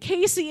you to get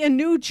Casey a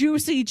new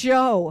Juicy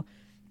Joe.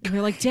 And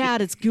they're like,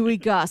 Dad, it's Gooey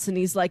Gus. And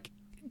he's like,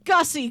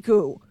 Gussie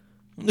Goo.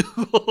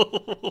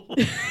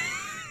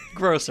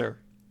 Grosser.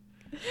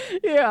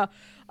 Yeah.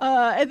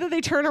 And then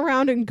they turn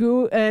around and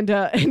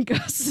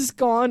Gus is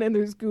gone and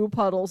there's goo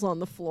puddles on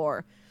the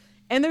floor.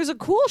 And there's a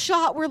cool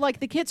shot where like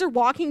the kids are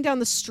walking down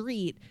the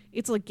street.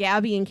 It's like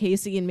Gabby and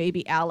Casey and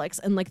maybe Alex,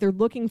 and like they're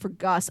looking for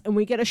Gus, and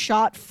we get a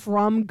shot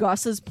from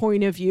Gus's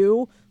point of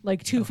view,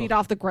 like 2 feet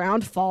off the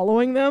ground,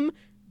 following them.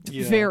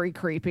 Yeah. Very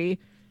creepy.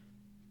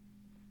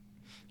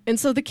 And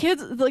so the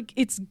kids, like,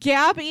 it's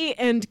Gabby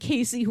and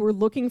Casey who are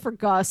looking for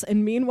Gus,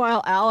 and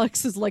meanwhile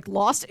Alex is like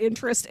lost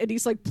interest and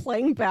he's like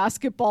playing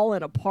basketball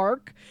in a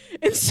park.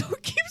 And so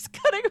it keeps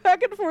cutting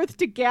back and forth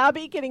to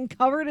Gabby getting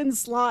covered in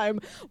slime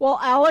while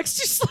Alex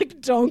just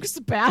like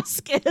dunks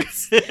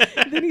baskets.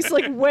 And then he's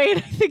like, wait, I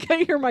think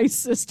I hear my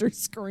sister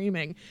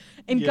screaming.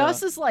 And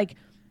Gus is like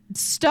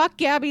stuck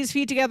Gabby's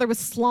feet together with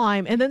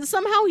slime, and then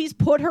somehow he's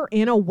put her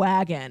in a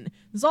wagon.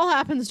 This all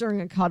happens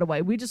during a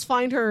cutaway. We just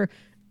find her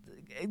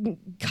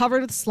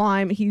covered with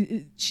slime.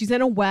 She's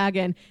in a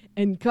wagon,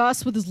 and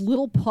Gus with his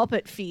little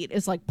puppet feet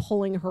is like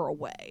pulling her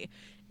away.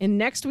 And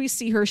next we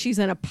see her, she's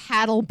in a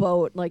paddle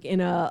boat, like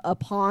in a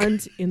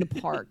pond in the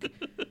park.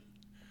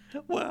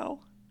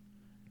 Wow.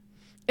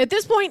 At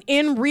this point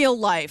in real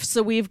life,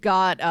 so we've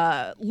got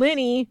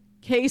Lenny,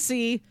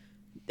 Casey,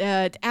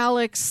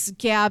 Alex,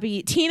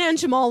 Gabby, Tina, and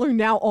Jamal are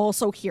now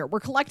also here. We're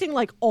collecting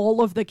like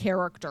all of the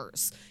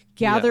characters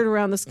gathered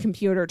around this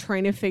computer,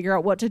 trying to figure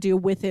out what to do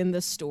within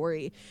this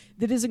story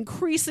that is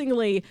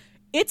increasingly,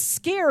 it's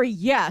scary,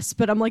 yes,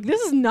 but I'm like,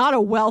 this is not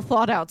a well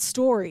thought out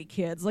story,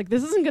 kids. Like,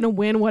 this isn't going to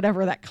win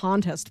whatever that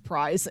contest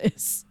prize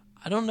is.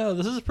 I don't know.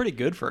 This is pretty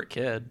good for a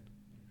kid.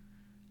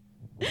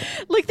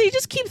 Like, they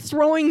just keep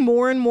throwing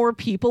more and more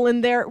people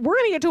in there. We're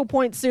going to get to a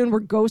point soon where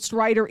Ghost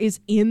Rider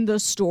is in the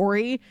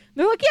story.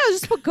 They're like, yeah,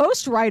 just put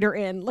Ghost Rider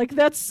in. Like,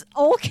 that's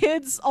all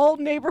kids, all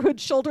neighborhood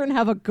children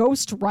have a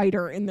Ghost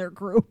Rider in their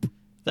group.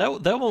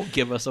 That won't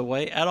give us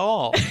away at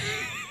all.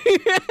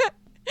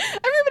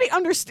 Everybody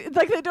understands.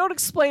 Like, they don't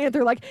explain it.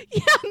 They're like,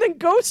 yeah, and then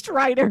Ghost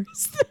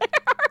Rider's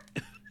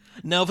there.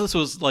 Now, if this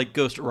was like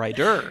Ghost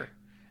Rider,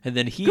 and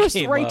then he Ghost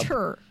came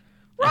Rider. up,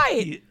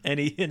 Right. and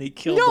he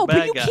killed No, the bad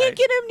but you guy. can't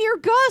get him near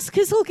Gus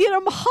because he'll get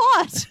him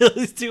hot.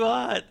 He's too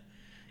hot.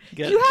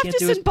 You have can't to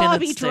do his send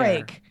Bobby penance there.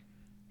 Drake.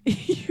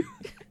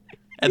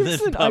 And You then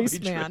send Bobby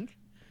Iceman. Drake.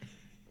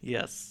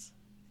 Yes.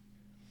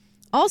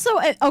 Also,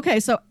 okay,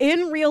 so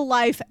in real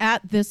life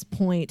at this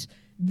point,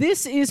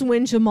 this is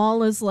when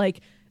Jamal is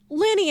like,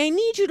 Lenny, I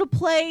need you to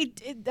play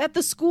at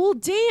the school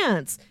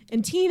dance.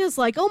 And Tina's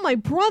like, oh, my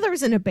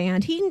brother's in a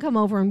band. He can come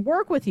over and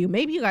work with you.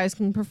 Maybe you guys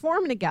can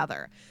perform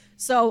together.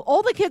 So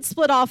all the kids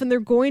split off and they're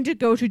going to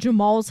go to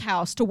Jamal's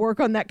house to work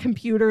on that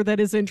computer that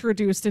is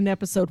introduced in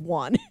episode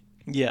 1.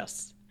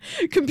 Yes.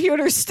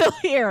 Computer's still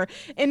here.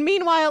 And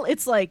meanwhile,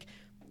 it's like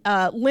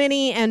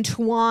Lenny and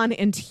Tuan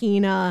and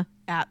Tina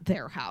at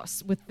their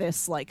house with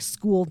this like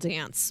school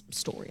dance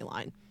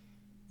storyline.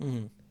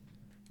 Mm-hmm.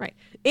 Right.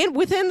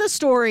 Within the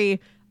story,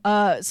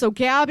 so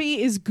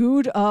Gabby is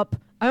gooed up.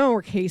 I don't know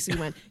where Casey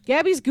went.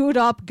 Gabby's gooed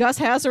up. Gus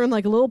has her in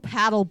like a little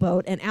paddle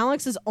boat, and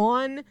Alex is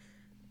on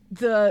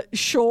the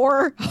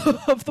shore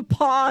of the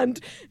pond,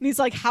 and he's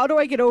like, how do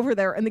I get over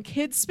there? And the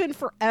kids spend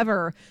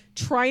forever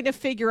trying to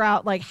figure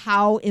out like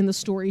how in the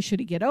story should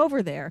he get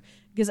over there,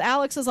 because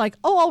Alex is like,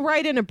 oh, I'll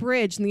ride in a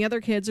bridge, and the other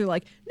kids are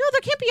like, no,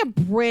 there can't be a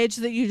bridge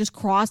that you just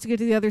cross to get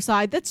to the other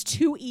side. That's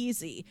too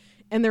easy.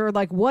 And they're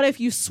like, what if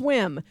you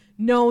swim?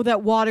 No,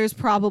 that water's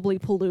probably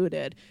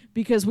polluted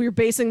because we're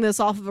basing this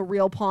off of a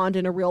real pond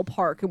in a real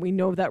park, and we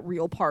know that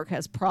real park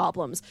has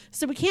problems.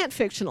 So we can't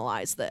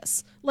fictionalize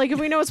this. Like, if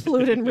we know it's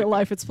polluted in real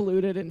life, it's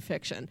polluted in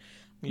fiction.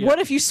 Yeah. What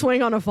if you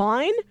swing on a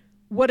vine?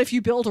 What if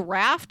you build a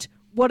raft?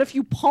 What if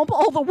you pump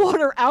all the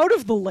water out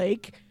of the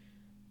lake?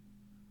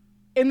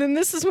 And then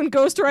this is when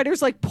Ghost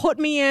Rider's like, put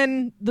me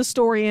in the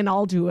story and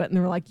I'll do it. And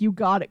they're like, you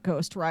got it,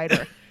 Ghost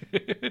Rider.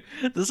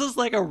 This is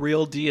like a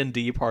real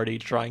D&D party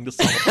trying to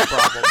solve the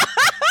problem,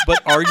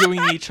 but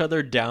arguing each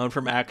other down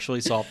from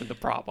actually solving the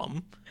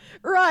problem.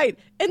 Right.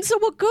 And so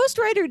what Ghost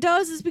Rider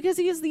does is, because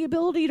he has the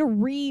ability to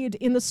read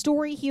in the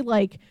story, he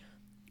like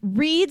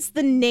reads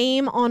the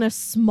name on a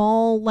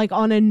small, like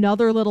on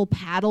another little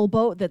paddle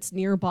boat that's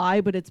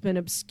nearby, but it's been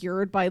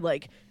obscured by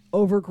like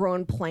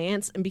overgrown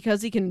plants. And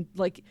because he can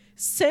like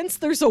sense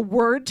there's a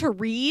word to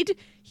read,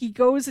 he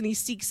goes and he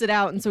seeks it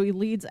out. And so he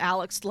leads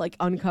Alex to like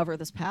uncover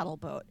this paddle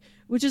boat,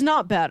 which is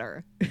not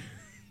better.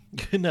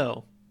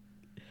 No.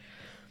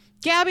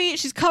 Gabby,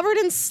 she's covered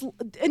in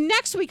and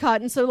next we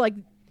cut, and so like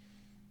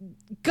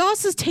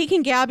Gus is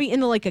taking Gabby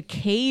into like a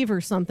cave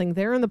or something.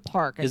 They're in the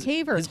park, a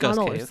cave or a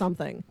tunnel or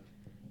something.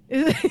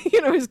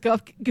 You know, his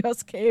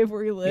Gus cave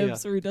where he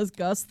lives, where he does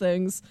Gus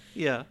things.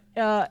 Yeah.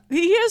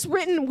 He has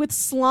written with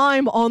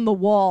slime on the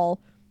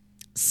wall.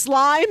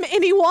 Slime,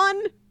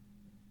 anyone?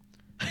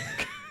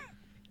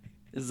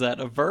 Is that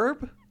a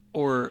verb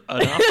or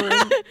an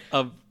offering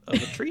of a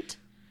treat?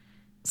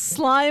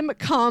 Slime,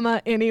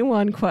 comma,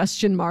 anyone,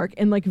 question mark,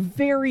 in like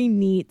very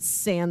neat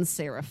sans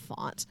serif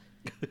font.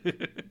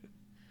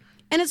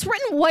 And it's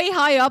written way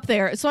high up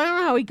there, so I don't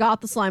know how he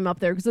got the slime up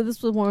there, because at this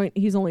point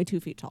he's only 2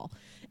 feet tall.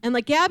 And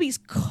like Gabby's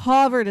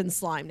covered in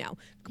slime now,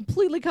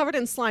 completely covered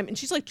in slime, and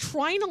she's like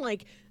trying to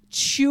like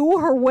chew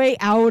her way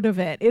out of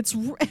it. It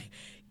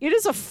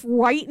is a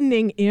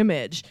frightening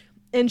image.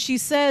 And she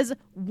says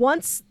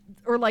once,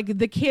 or like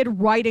the kid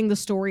writing the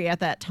story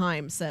at that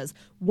time says,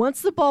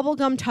 once the bubble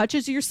gum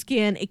touches your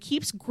skin, it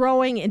keeps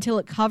growing until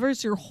it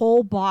covers your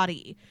whole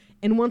body.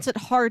 And once it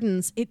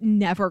hardens, it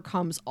never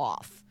comes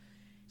off.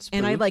 Spooky.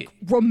 And I like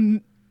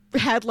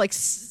had like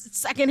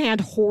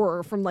secondhand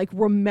horror from like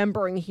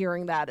remembering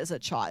hearing that as a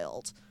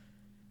child.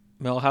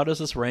 Mel, how does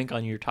this rank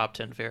on your top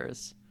 10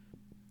 fears?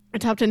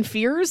 Top 10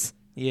 fears?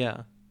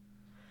 Yeah.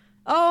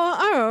 Oh,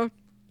 I don't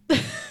know.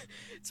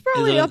 It's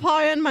probably up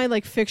high on my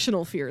like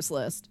fictional fears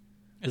list.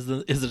 Is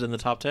it in the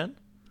top 10?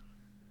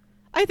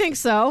 I think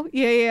so.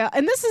 Yeah.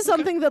 And this is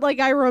something that like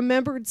I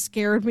remembered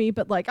scared me,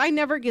 but like I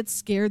never get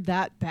scared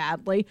that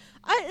badly.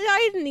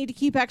 I didn't need to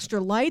keep extra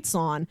lights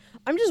on.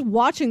 I'm just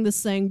watching this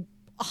saying,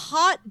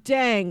 hot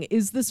dang,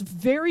 is this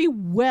very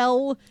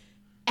well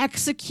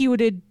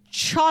executed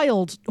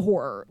child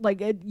horror,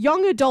 like a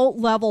young adult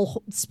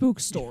level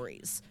spook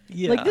stories.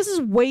 Yeah. Like this is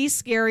way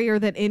scarier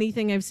than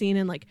anything I've seen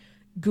in like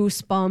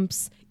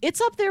Goosebumps.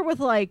 It's up there with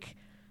like,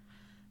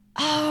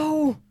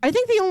 I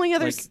think the only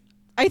other, like,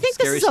 I think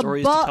scary this is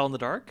stories to tell in the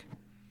dark.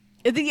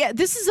 Yeah,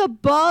 this is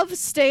above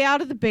Stay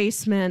Out of the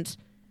Basement,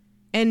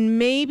 and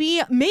maybe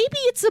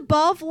it's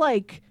above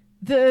like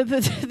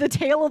the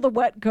Tale of the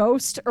Wet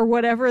Ghost or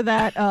whatever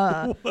that.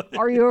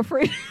 Are You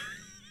Afraid?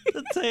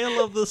 The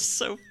Tale of the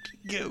Soaked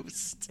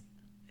Ghost.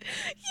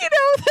 You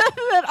know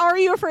that Are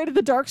You Afraid of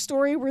the Dark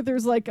story where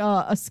there's like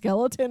a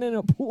skeleton in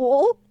a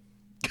pool?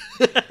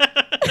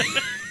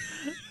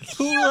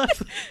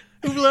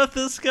 Who left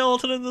this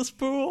skeleton in this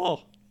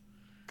pool?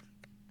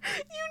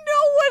 You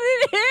know what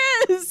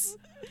it is.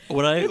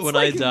 When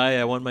I die,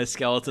 I want my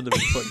skeleton to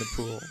be put in a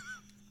pool.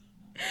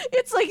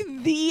 It's like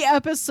the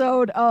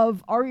episode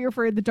of Are You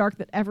Afraid of the Dark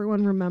that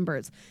everyone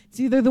remembers. It's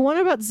either the one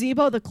about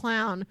Zeebo the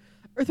clown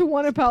or the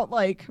one about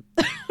like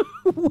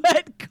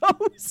Wet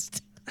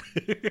Ghost.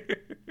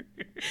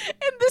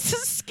 And this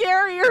is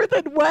scarier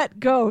than Wet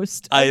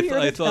Ghost. I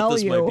thought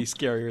this might be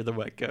scarier than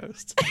Wet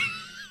Ghost.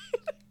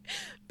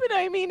 But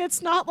I mean,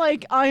 it's not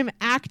like I'm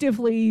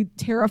actively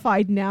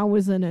terrified now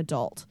as an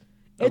adult.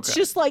 It's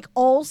just like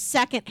all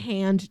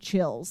secondhand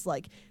chills.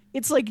 Like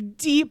it's like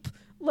deep,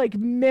 like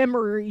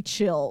memory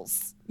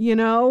chills, you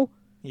know?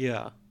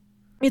 Yeah.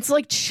 It's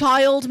like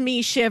child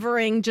me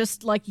shivering,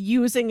 just like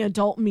using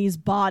adult me's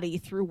body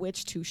through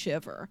which to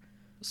shiver.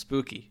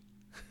 Spooky.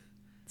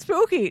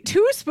 Spooky.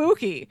 Too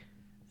spooky.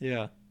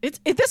 Yeah.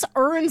 This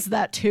earns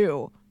that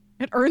too.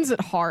 It earns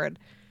it hard.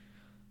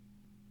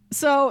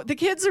 So the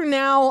kids are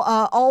now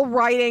all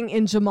writing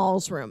in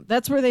Jamal's room.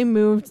 That's where they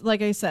moved.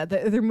 Like I said,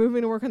 they're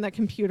moving to work on that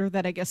computer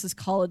that I guess his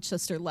college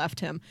sister left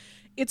him.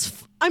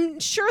 I'm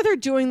sure they're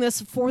doing this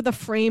for the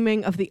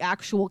framing of the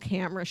actual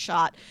camera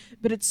shot,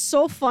 but it's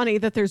so funny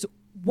that there's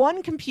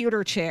one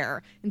computer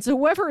chair, and so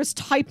whoever is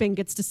typing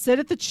gets to sit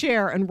at the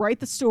chair and write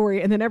the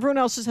story, and then everyone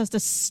else just has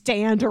to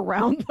stand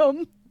around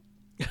them.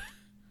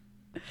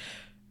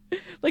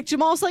 Like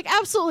Jamal's like,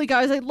 absolutely,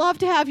 guys, I'd love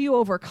to have you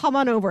over. Come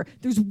on over.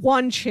 There's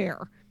one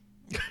chair.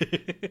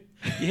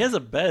 He has a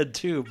bed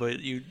too, but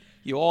you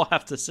all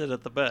have to sit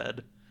at the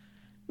bed.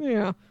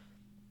 Yeah.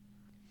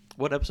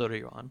 What episode are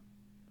you on?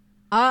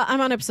 I'm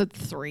on episode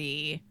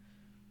 3.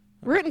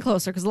 We're getting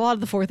closer because a lot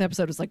of the fourth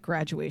episode is like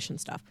graduation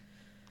stuff.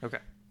 Okay.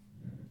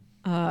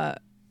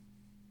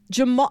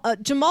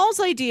 Jamal's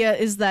idea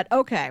is that,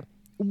 okay,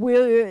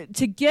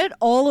 to get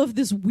all of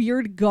this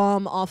weird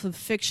gum off of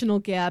fictional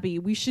Gabby,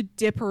 we should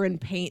dip her in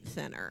paint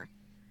thinner.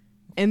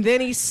 And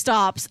then he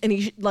stops and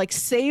he like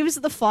saves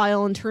the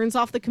file and turns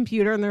off the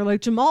computer. And they're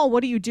like, Jamal,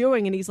 what are you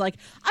doing? And he's like,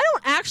 I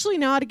don't actually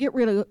know how to get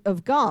rid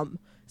of gum.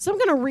 So I'm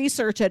going to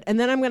research it and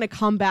then I'm going to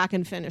come back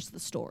and finish the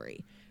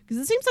story. Because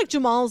it seems like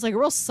Jamal is like a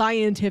real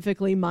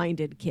scientifically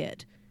minded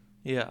kid.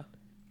 Yeah.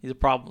 He's a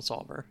problem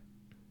solver.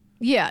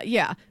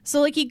 Yeah. So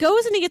like he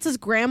goes and he gets his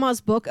grandma's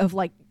book of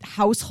like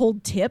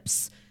household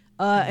tips.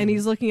 And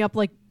he's looking up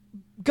like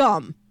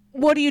gum.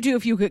 What do you do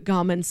if you get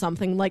gum in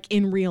something like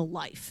in real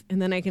life?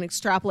 And then I can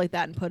extrapolate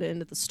that and put it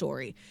into the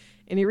story.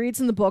 And he reads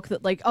in the book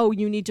that like, oh,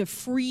 you need to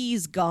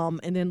freeze gum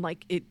and then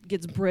like it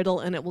gets brittle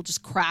and it will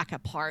just crack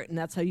apart. And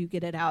that's how you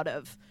get it out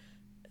of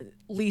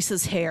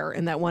Lisa's hair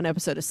in that one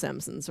episode of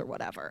Simpsons or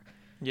whatever.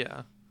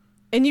 Yeah.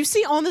 And you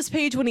see on this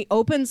page when he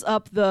opens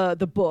up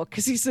the book,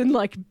 because he's in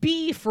like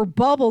B for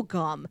bubble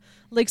gum,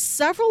 like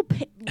several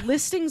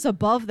listings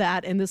above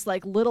that in this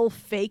like little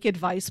fake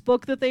advice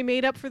book that they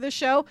made up for the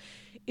show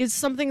is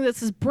something that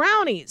says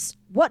brownies.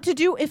 What to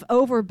do if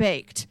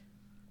overbaked.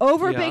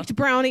 Overbaked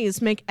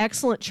brownies make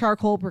excellent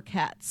charcoal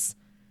briquettes,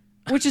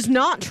 which is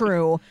not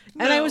true.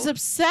 No. And I was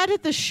upset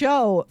at the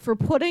show for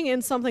putting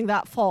in something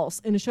that false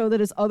in a show that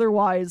is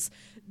otherwise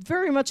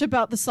very much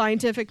about the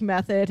scientific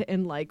method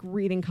and like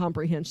reading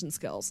comprehension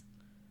skills.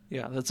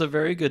 Yeah, that's a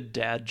very good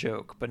dad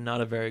joke, but not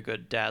a very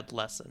good dad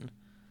lesson.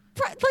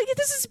 Like,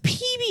 this is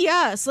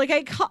PBS. Like,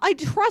 I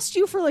trust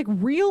you for like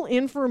real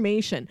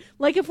information.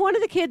 Like, if one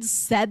of the kids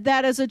said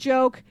that as a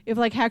joke, if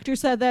like Hector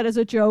said that as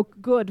a joke,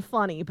 good,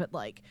 funny, but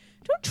like,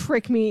 don't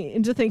trick me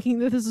into thinking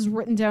that this is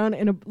written down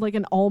in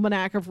an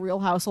almanac of real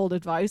household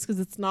advice, because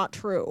it's not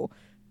true.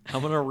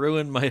 I'm gonna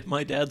ruin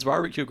my dad's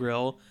barbecue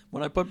grill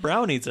when I put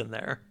brownies in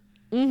there.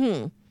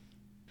 Mm-hmm.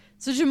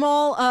 So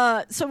Jamal,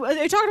 so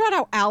they talked about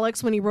how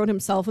Alex, when he wrote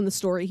himself in the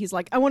story, he's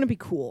like, I want to be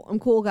cool. I'm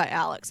cool guy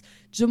Alex.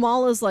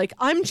 Jamal is like,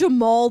 I'm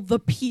Jamal the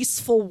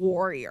peaceful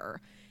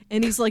warrior.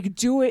 And he's like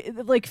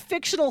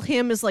fictional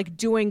him is like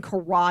doing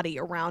karate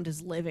around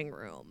his living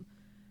room.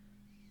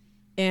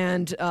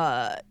 And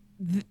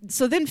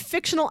so then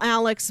fictional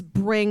Alex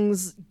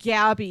brings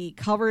Gabby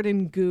covered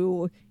in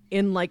goo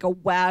in like a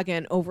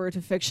wagon over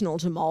to fictional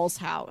Jamal's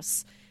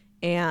house.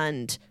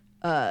 And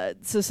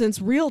so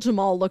since real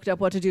Jamal looked up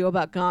what to do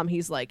about gum,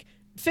 he's like,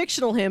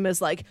 fictional him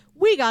is like,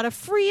 we gotta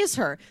freeze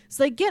her.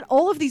 So they get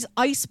all of these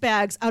ice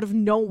bags out of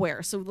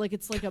nowhere. So like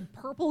it's like a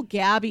purple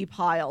Gabby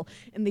pile,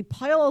 and they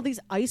pile all these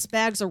ice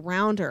bags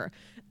around her.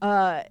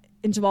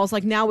 And Jamal's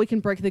like, now we can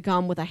break the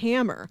gum with a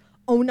hammer.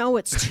 Oh no,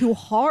 it's too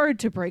hard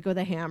to break with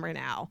a hammer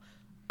now.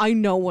 I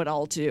know what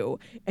I'll do.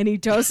 And he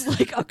does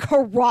like a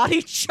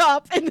karate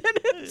chop, and then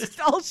it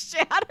just all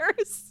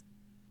shatters.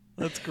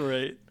 That's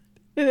great.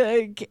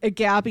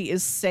 Gabby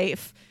is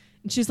safe.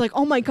 And she's like,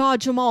 oh my God,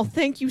 Jamal,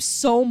 thank you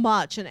so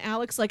much. And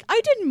Alex like,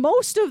 I did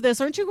most of this.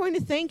 Aren't you going to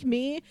thank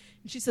me?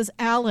 And she says,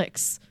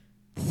 Alex,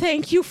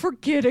 thank you for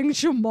getting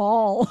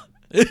Jamal.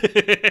 That's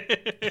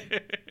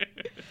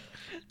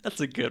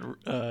a good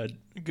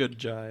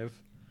jive.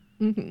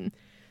 Mm-hmm.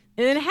 And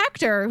then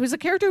Hector, who's a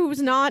character who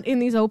was not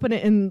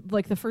in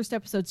like the first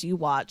episodes you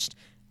watched,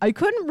 I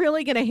couldn't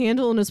really get a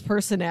handle on his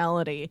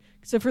personality,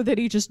 except for that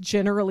he just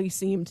generally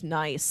seemed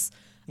nice.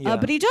 Yeah.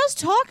 But he does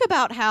talk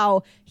about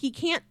how he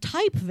can't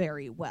type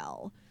very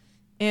well.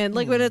 And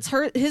like when it's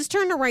his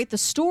turn to write the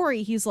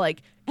story, he's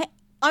like, hey,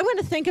 I'm going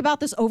to think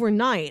about this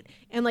overnight.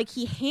 And like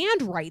he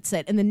hand writes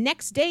it. And the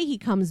next day he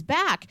comes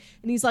back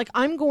and he's like,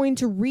 I'm going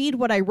to read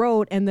what I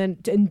wrote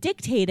and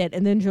dictate it.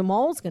 And then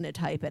Jamal's going to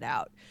type it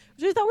out.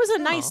 Which I thought was a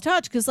nice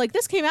touch, because like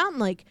this came out in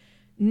like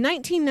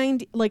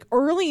 1990, like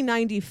early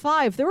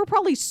 95. There were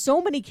probably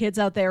so many kids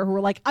out there who were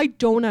like, I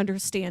don't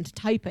understand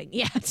typing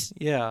yet.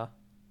 Yeah.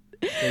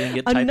 They didn't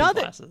get typing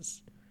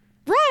classes.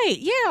 Right,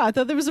 yeah. I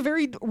thought there was a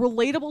very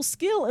relatable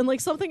skill and like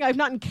something I've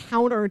not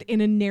encountered in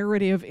a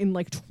narrative in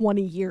like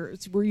 20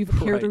 years, where you've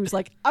a character who's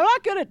like, I'm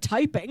not good at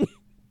typing.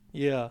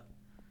 Yeah.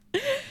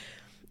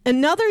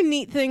 Another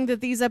neat thing that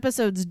these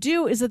episodes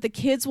do is that the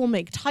kids will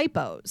make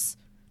typos,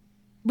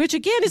 which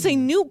again is a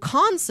new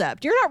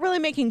concept. You're not really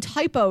making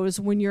typos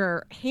when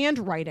you're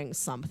handwriting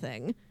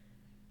something.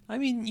 I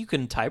mean, you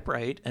can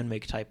typewrite and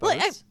make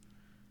typos.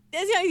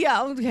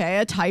 Yeah, okay,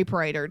 a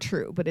typewriter,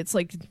 true, but it's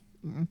like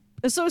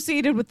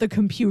associated with the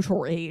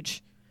computer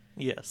age.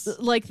 Yes.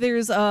 Like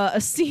there's a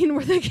scene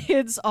where the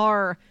kids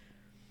are,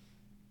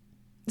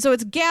 so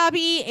it's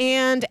Gabby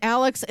and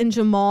Alex and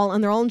Jamal,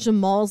 and they're all in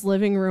Jamal's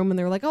living room, and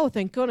they're like, oh,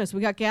 thank goodness, we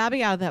got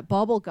Gabby out of that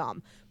bubble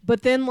gum.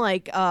 But then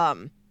like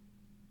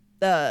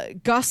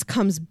Gus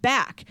comes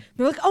back.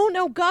 They're like, oh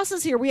no, Gus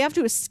is here. We have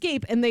to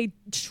escape. And they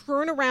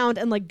turn around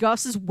and like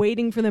Gus is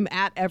waiting for them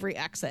at every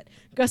exit.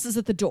 Gus is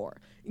at the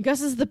door.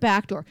 Gus is at the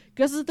back door.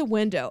 Gus is at the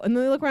window. And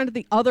then they look around at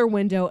the other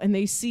window and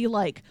they see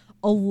like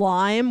a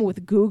lime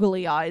with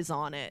googly eyes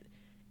on it.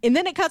 And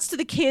then it cuts to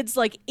the kids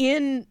like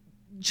in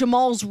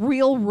Jamal's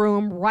real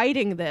room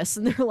writing this,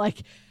 and they're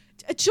like,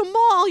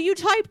 Jamal, you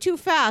typed too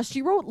fast.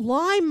 You wrote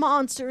lime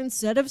monster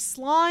instead of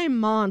slime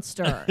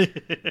monster.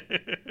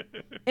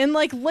 And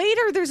like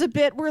later there's a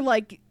bit where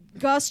like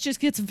Gus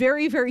just gets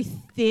very, very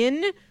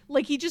thin.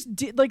 Like he just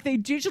like they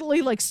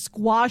digitally like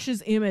squash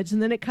his image,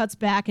 and then it cuts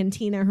back and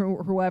Tina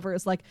or whoever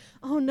is like,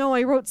 oh no,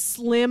 I wrote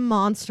slim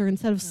monster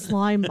instead of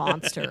slime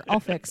monster. I'll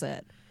fix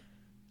it.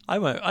 I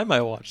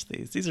might watch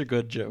these. These are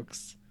good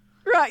jokes.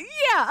 Right.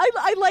 Yeah,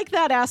 I like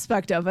that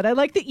aspect of it. I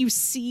like that you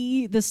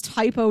see this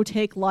typo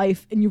take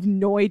life and you have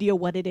no idea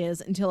what it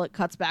is until it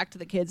cuts back to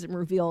the kids and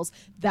reveals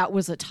that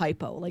was a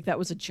typo. Like that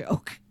was a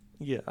joke.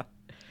 Yeah.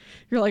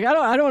 You're like,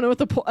 I don't know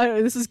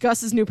what this is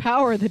Gus's new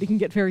power that he can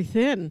get very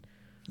thin.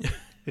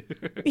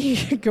 He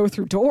can go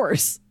through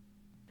doors.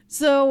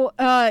 So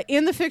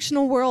in the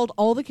fictional world,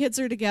 all the kids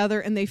are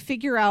together and they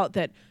figure out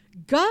that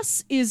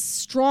Gus is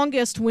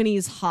strongest when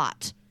he's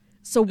hot.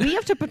 So we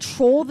have to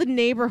patrol the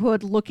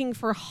neighborhood looking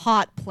for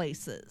hot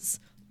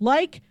places,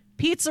 like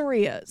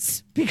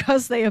pizzerias,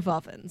 because they have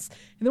ovens.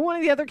 And then one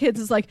of the other kids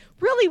is like,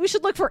 really, we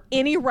should look for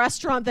any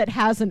restaurant that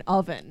has an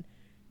oven.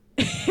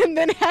 And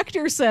then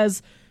Hector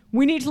says,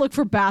 we need to look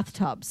for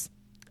bathtubs.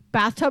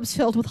 Bathtubs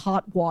filled with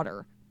hot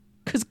water,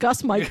 because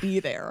Gus might be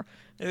there.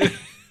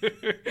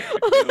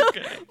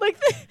 Okay.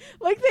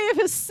 like they have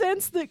a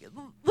sense that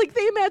like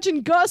they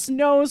imagine Gus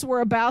knows where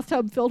a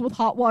bathtub filled with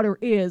hot water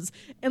is,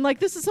 and like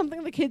this is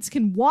something the kids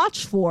can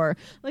watch for.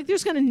 Like they're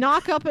just gonna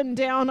knock up and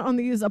down on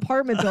these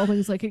apartment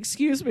buildings like,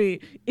 excuse me,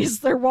 is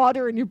there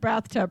water in your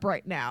bathtub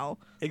right now?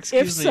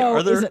 Excuse if me, so,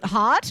 are there, is it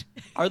hot?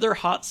 Are there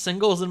hot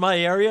singles in my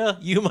area?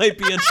 You might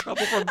be in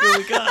trouble from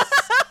Gooey Gus.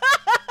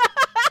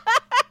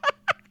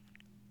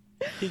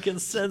 He can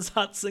sense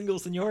hot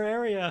singles in your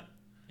area.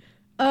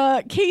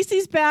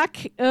 Casey's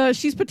back.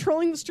 She's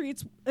patrolling the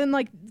streets, and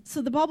like,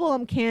 so the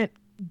bubble can't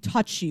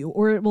touch you,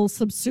 or it will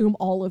subsume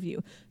all of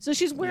you. So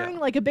she's wearing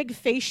like a big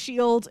face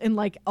shield and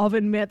like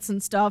oven mitts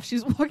and stuff.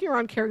 She's walking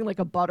around carrying like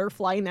a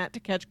butterfly net to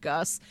catch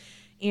Gus,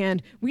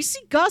 and we see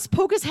Gus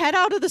poke his head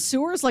out of the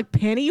sewers like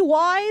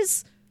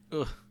Pennywise.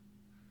 Ugh.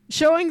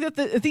 Showing that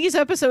these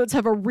episodes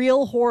have a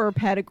real horror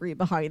pedigree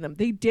behind them.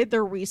 They did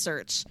their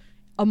research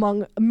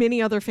among many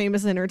other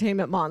famous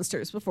entertainment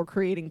monsters before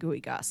creating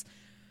Gooey Gus.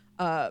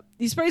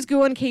 He sprays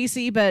goo on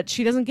Casey, but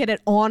she doesn't get it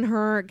on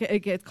her. It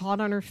gets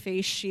caught on her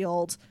face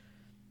shield.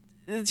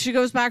 She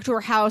goes back to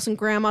her house and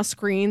Grandma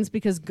screams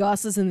because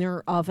Gus is in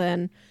their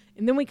oven.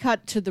 And then we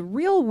cut to the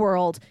real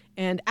world,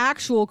 and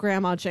actual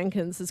Grandma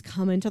Jenkins has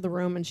come into the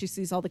room, and she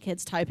sees all the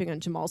kids typing on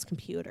Jamal's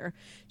computer.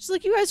 She's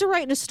like, you guys are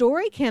writing a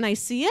story? Can I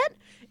see it?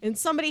 And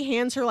somebody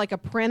hands her like a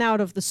printout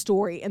of the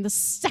story, and the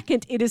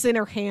second it is in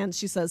her hands,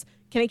 she says,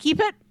 can I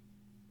keep it?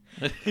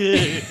 And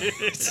then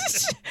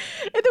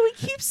we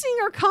keep seeing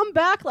her come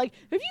back like,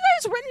 have you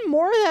guys written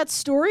more of that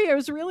story? I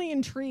was really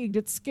intrigued.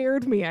 It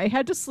scared me. I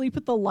had to sleep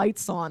with the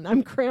lights on.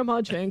 I'm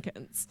Grandma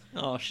Jenkins.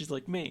 Oh, she's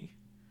like me.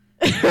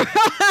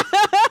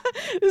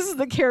 This is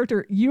the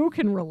character you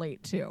can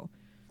relate to.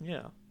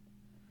 Yeah.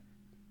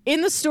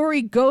 In the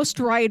story, Ghost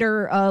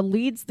Rider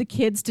leads the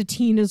kids to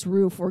Tina's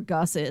roof where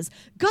Gus is.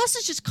 Gus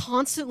is just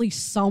constantly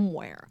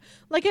somewhere.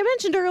 Like I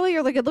mentioned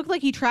earlier, like it looked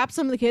like he trapped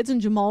some of the kids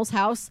in Jamal's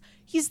house.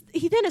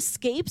 He then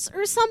escapes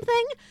or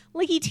something.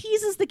 Like he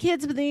teases the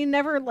kids, but then he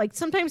never, like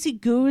sometimes he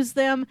goos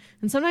them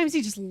and sometimes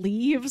he just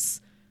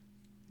leaves.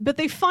 But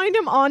they find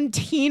him on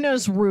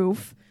Tina's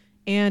roof.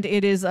 And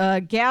it is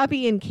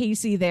Gabby and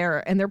Casey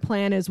there, and their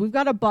plan is, we've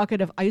got a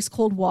bucket of ice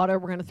cold water.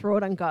 We're going to throw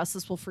it on Gus.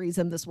 This will freeze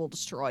him. This will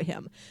destroy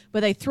him. But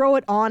they throw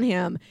it on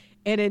him,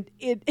 and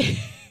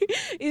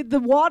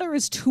the water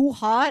is too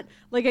hot.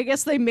 Like, I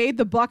guess they made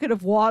the bucket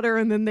of water,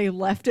 and then they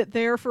left it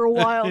there for a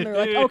while. And they're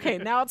like, okay,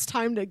 now it's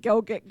time to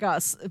go get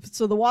Gus.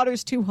 So the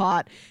water's too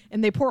hot,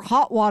 and they pour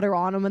hot water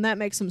on him, and that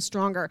makes him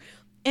stronger.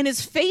 And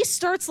his face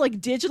starts, like,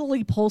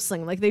 digitally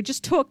pulsing. Like, they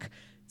just took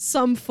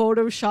some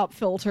Photoshop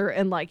filter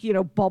and like, you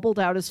know, bubbled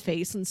out his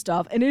face and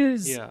stuff. And it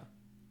is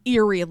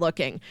eerie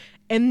looking.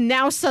 And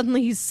now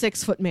suddenly he's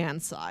 6 foot man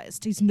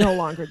sized. He's no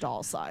longer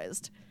doll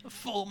sized. A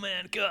full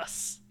man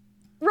Gus.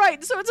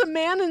 Right. So it's a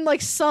man in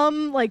like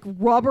some like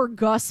rubber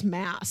Gus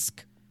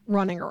mask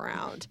running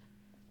around.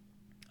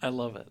 I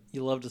love it.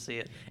 You love to see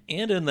it.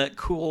 And in that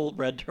cool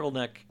red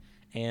turtleneck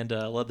and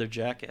leather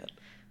jacket.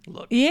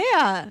 Look.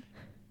 Yeah.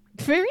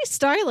 Very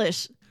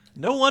stylish.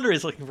 No wonder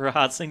he's looking for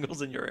hot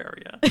singles in your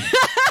area.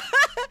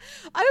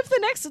 I hope the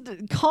next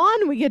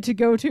con we get to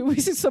go to, we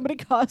see somebody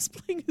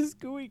cosplaying as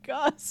Gooey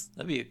Gus.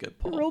 That'd be a good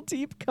pull. A real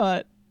deep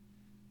cut.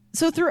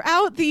 So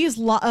throughout these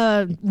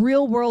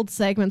real world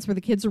segments where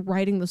the kids are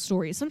writing the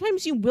story,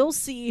 sometimes you will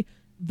see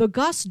the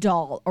Gus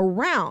doll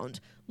around.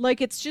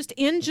 Like it's just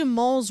in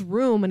Jamal's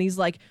room and he's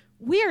like,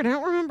 weird, I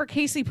don't remember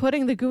Casey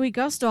putting the Gooey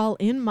Gus doll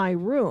in my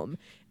room.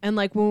 And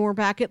like when we're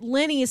back at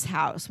Lenny's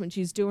house, when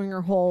she's doing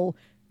her whole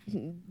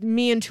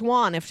me and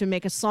Tuan have to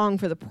make a song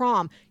for the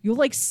prom, you'll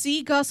like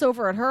see Gus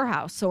over at her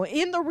house. So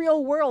in the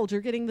real world,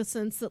 you're getting the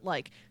sense that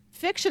like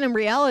fiction and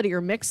reality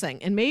are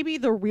mixing, and maybe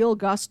the real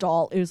Gus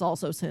doll is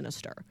also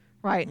sinister,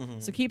 right?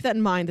 Mm-hmm. So keep that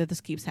in mind that this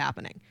keeps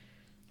happening.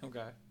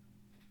 Okay.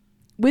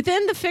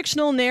 Within the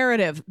fictional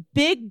narrative,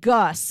 Big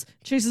Gus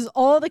chases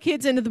all the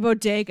kids into the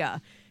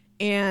bodega.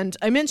 And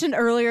I mentioned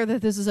earlier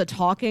that this is a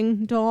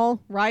talking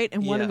doll, right?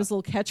 And one of his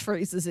little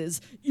catchphrases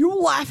is, "You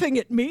laughing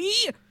at me?"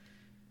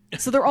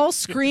 So they're all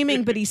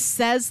screaming, but he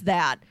says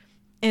that.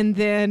 And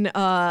then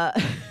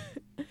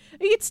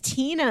it's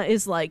Tina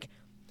is like,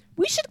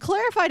 "We should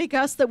clarify to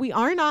Gus that we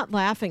are not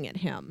laughing at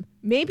him.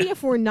 Maybe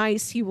if we're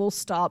nice, he will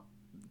stop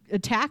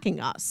attacking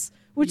us,"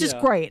 which is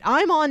great.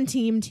 I'm on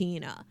Team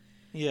Tina.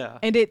 Yeah.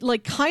 And it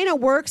like kind of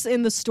works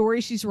in the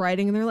story she's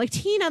writing. And they're like,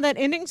 "Tina, that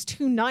ending's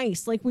too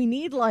nice. Like we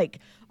need like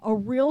a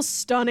real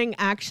stunning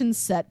action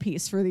set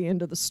piece for the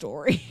end of the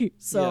story.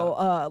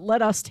 So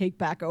let us take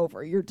back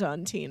over. You're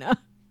done, Tina."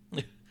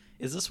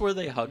 Is this where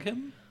they hug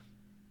him?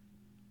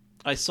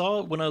 I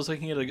saw when I was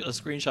looking at a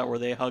screenshot where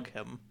they hug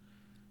him.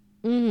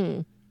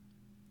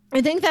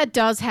 I think that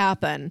does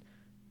happen.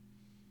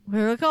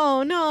 We're like,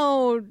 "Oh,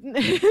 no,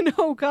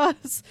 no,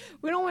 Gus,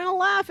 we don't want to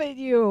laugh at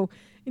you."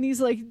 And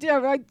he's like,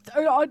 "Yeah,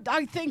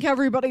 I think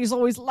everybody's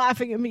always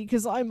laughing at me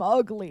because I'm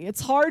ugly.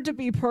 It's hard to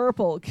be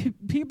purple.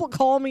 People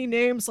call me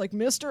names like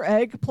Mr.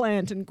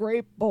 Eggplant and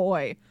Grape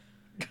Boy."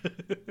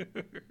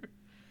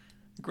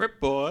 Grip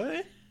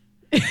boy.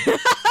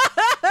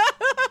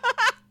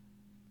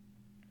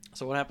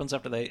 So what happens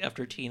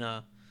after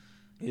Tina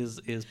is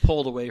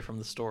pulled away from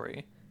the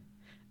story?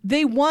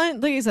 They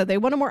want, like I said, they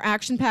want a more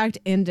action-packed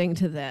ending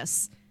to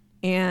this.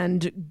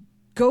 And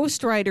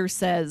Ghost Rider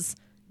says,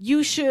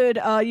 "You should,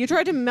 you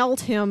tried to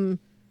melt him."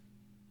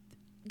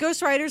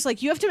 Ghost Rider's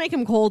like, "You have to make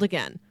him cold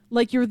again.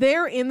 Like, you're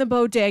there in the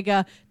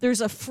bodega.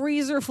 There's a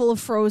freezer full of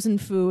frozen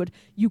food.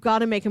 You got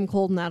to make him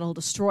cold and that'll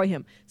destroy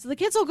him." So the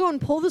kids will go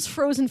and pull this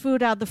frozen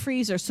food out of the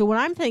freezer. So what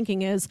I'm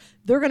thinking is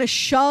they're going to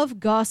shove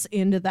Gus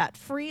into that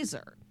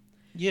freezer.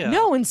 Yeah.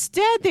 No,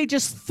 instead they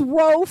just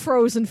throw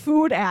frozen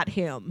food at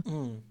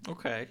him.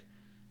 Okay.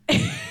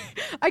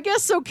 I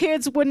guess so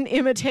kids wouldn't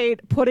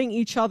imitate putting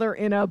each other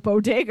in a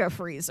bodega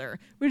freezer,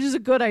 which is a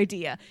good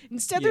idea.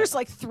 Instead, there's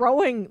like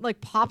throwing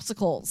like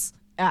popsicles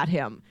at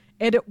him,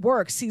 and it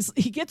works.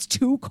 He gets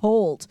too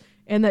cold,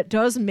 and that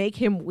does make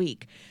him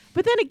weak.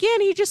 But then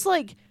again, he just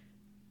like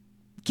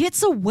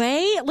gets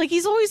away. Like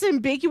he's always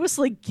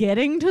ambiguously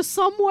getting to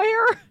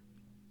somewhere.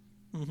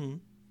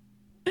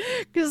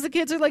 Because the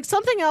kids are like,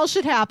 something else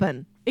should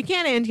happen. It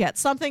can't end yet.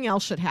 Something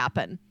else should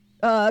happen.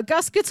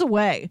 Gus gets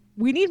away.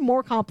 We need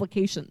more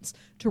complications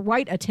to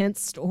write a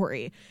tense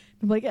story.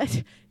 I'm like,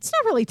 it's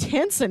not really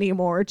tense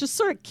anymore. It just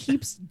sort of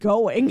keeps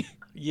going.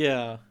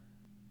 Yeah.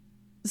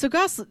 So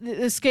Gus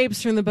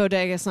escapes from the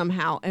bodega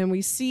somehow, and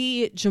we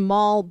see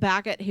Jamal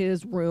back at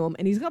his room,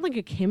 and he's got like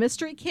a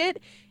chemistry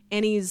kit,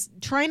 and he's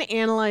trying to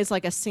analyze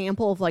like a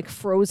sample of like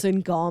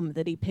frozen gum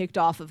that he picked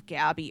off of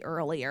Gabby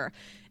earlier.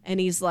 And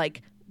he's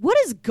like, "What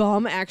is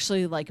gum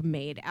actually like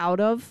made out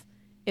of?"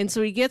 And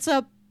so he gets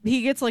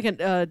like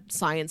a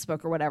science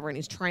book or whatever, and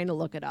he's trying to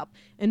look it up.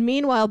 And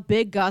meanwhile,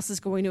 Big Gus is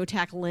going to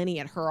attack Lenny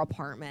at her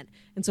apartment.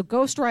 And so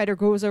Ghost Rider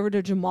goes over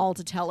to Jamal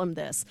to tell him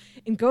this.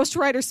 And Ghost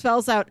Rider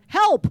spells out,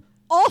 "Help!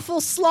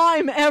 Awful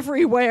slime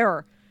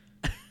everywhere!"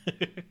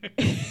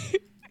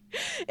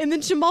 And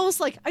then Jamal's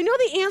like, "I know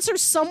the answer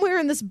somewhere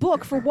in this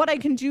book for what I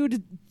can do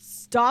to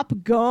stop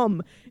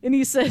gum." And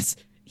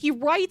he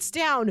writes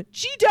down,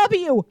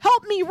 "GW,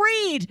 help me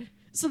read."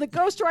 So the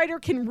Ghost Rider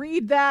can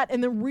read that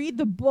and then read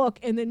the book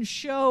and then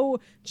show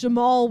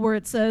Jamal where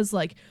it says,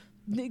 like,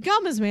 the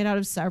gum is made out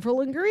of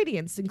several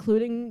ingredients,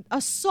 including a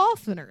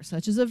softener,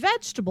 such as a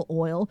vegetable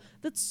oil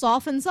that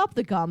softens up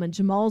the gum. And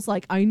Jamal's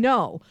like, "I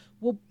know.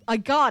 Well, I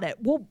got it.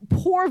 We'll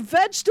pour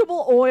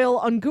vegetable oil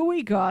on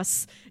Gooey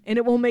Gus, and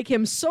it will make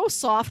him so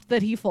soft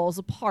that he falls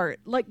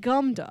apart, like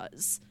gum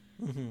does."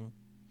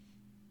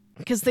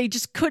 Because they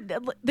just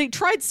they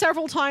tried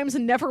several times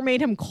and never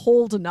made him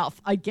cold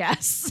enough, I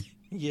guess.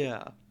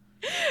 Yeah.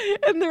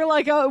 And they're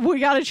like, "Oh, we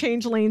got to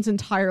change lanes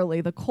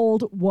entirely." The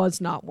cold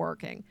was not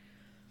working.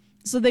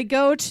 So they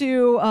go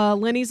to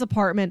Lenny's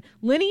apartment.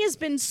 Lenny has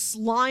been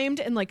slimed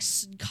and like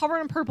covered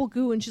in purple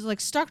goo, and she's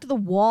like stuck to the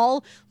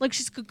wall, like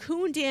she's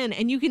cocooned in,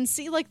 and you can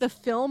see like the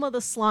film of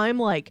the slime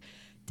like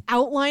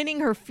outlining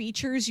her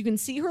features. You can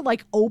see her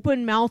like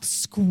open mouth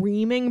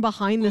screaming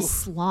behind the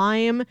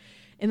slime.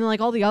 And then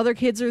like all the other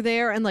kids are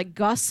there, and like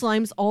Gus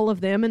slimes all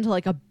of them into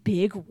like a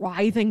big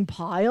writhing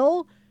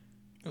pile.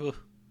 Ugh.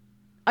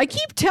 I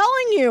keep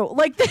telling you,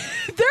 like,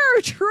 there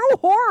are true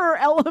horror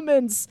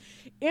elements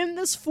in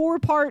this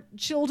 4-part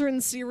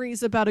children's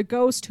series about a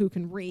ghost who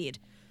can read.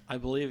 I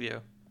believe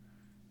you.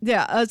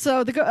 Yeah,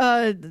 so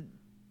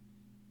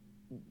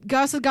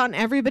Gus has gotten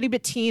everybody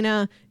but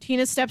Tina.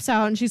 Tina steps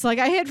out, and she's like,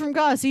 "I hid from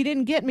Gus. He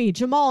didn't get me.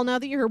 Jamal, now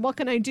that you're here, what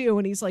can I do?"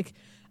 And he's like,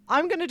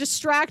 "I'm going to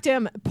distract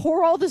him.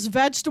 Pour all this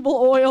vegetable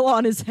oil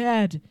on his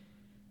head."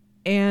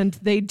 And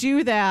they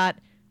do that.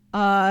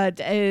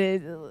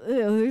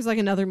 There's like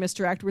another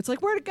misdirect where it's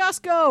like, "Where did Gus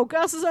go?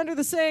 Gus is under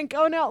the sink.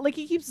 Oh no." Like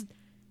he keeps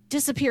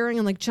disappearing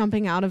and like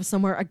jumping out of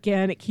somewhere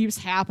again. It keeps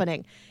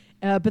happening.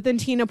 But then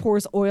Tina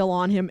pours oil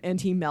on him and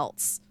he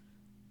melts.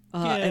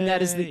 And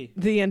that is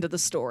the end of the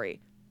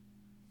story.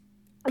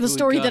 The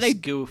story that I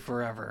go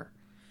forever.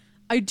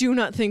 I do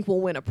not think we'll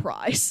win a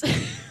prize.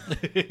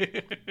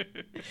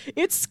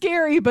 It's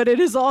scary, but it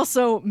is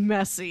also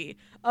messy.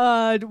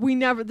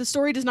 The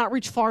story does not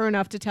reach far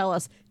enough to tell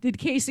us, did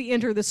Casey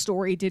enter the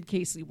story? Did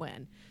Casey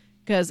win?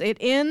 Because it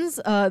ends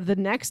the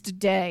next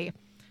day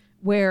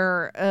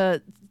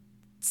where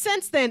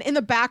since then in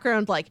the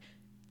background, like,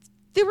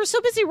 they were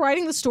so busy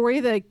writing the story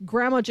that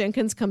Grandma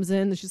Jenkins comes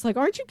in and she's like,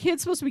 aren't you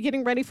kids supposed to be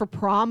getting ready for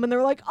prom? And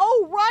they're like,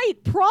 oh, right,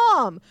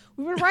 prom.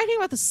 We've been writing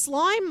about the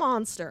slime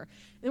monster.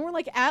 And we're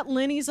like at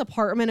Lenny's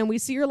apartment and we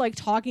see her like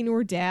talking to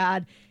her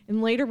dad.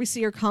 And later we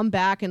see her come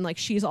back and like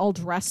she's all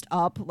dressed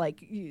up,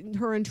 like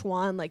her and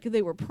Tuan, like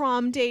they were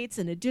prom dates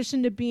in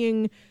addition to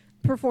being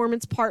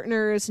performance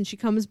partners. And she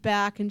comes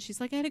back and she's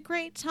like, I had a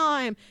great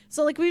time.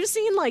 So like we've just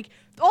seen like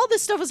all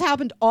this stuff has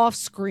happened off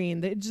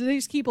screen. They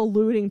just keep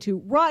alluding to,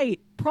 right,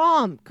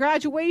 prom,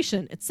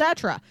 graduation,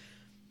 etc.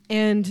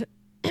 And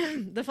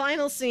the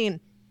final scene,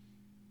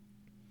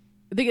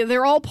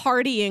 they're all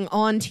partying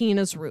on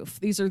Tina's roof.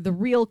 These are the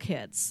real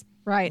kids,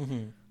 right?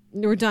 Mm-hmm.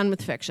 We're done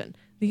with fiction.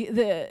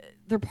 They're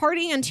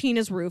partying on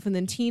Tina's roof, and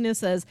then Tina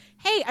says,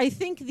 hey, I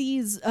think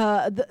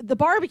the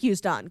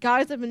barbecue's done.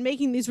 Guys, I've been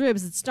making these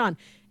ribs. It's done.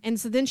 And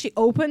so then she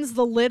opens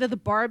the lid of the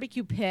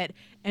barbecue pit,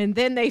 and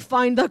then they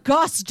find the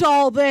Gus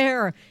doll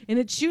there, and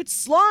it shoots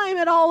slime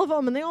at all of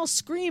them, and they all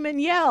scream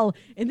and yell.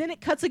 And then it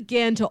cuts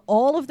again to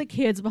all of the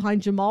kids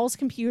behind Jamal's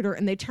computer,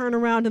 and they turn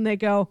around and they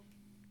go,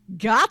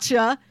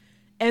 gotcha.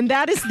 And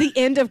that is the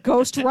end of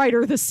Ghost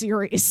Rider, the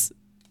series.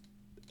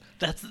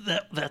 That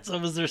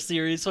was their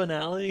series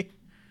finale?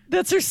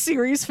 That's their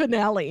series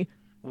finale.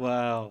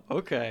 Wow.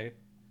 Okay.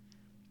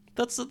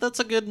 That's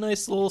a good,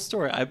 nice little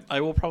story.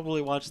 I will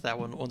probably watch that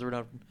one once we're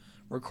done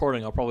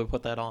recording. I'll probably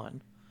put that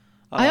on.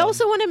 I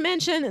also want to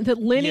mention that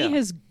Lenny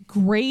has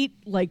great,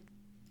 like,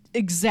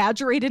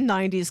 exaggerated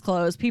 90s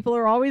clothes. People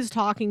are always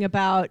talking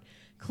about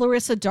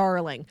Clarissa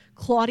Darling,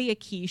 Claudia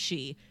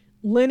Kishi,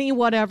 Lenny,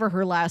 whatever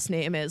her last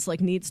name is,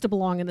 like, needs to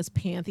belong in this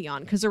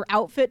pantheon because her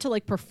outfit to,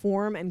 like,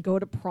 perform and go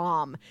to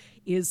prom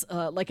is,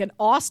 like, an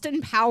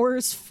Austin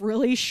Powers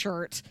frilly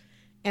shirt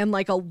and,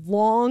 like, a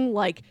long,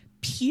 like,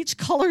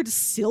 peach-colored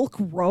silk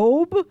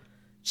robe.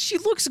 She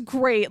looks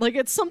great. Like,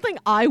 it's something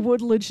I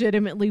would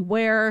legitimately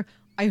wear.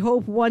 I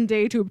hope one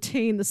day to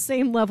obtain the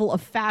same level of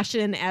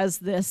fashion as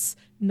this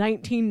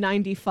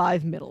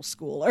 1995 middle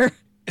schooler.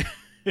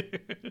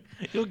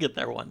 You'll get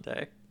there one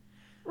day.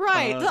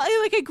 Right.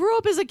 Like, I grew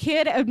up as a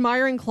kid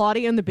admiring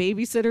Claudia and the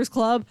Babysitters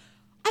Club.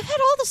 I've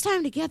had all this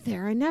time to get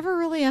there. I never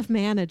really have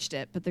managed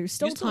it, but there's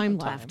still time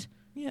left.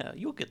 Yeah,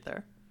 you'll get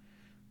there.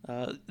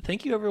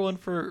 Thank you, everyone,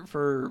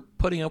 for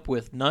putting up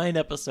with 9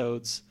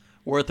 episodes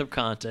worth of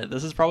content.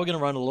 This is probably going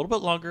to run a little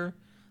bit longer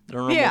than a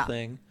normal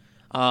thing.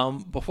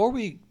 Before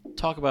we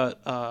talk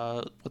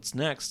about what's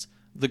next,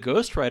 the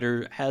Ghost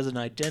Rider has an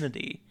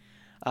identity.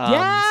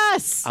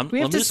 Yes!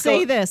 We have to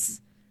say this.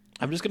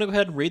 I'm just going to go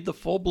ahead and read the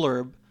full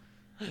blurb.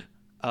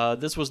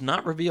 This was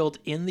not revealed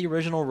in the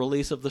original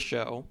release of the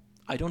show.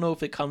 I don't know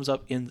if it comes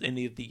up in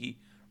any of the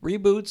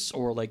reboots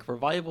or like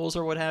revivals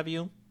or what have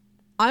you.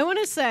 I want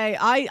to say,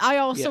 I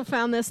also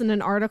found this in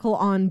an article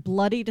on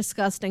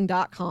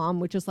bloodydisgusting.com,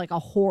 which is like a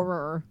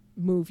horror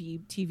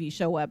movie TV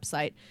show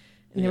website.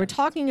 And they were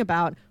talking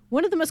about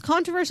one of the most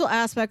controversial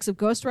aspects of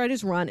Ghost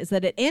Rider's run is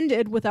that it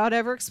ended without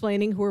ever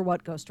explaining who or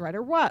what Ghost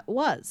Rider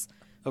was.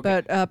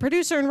 Okay. But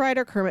producer and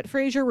writer Kermit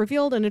Frazier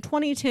revealed in a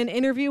 2010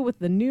 interview with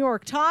the New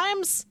York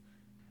Times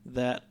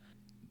that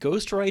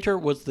Ghost Rider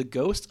was the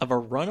ghost of a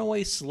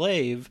runaway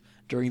slave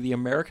during the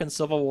American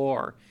Civil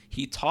War.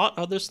 He taught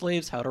other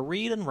slaves how to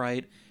read and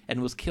write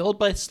and was killed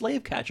by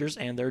slave catchers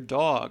and their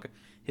dog.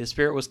 His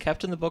spirit was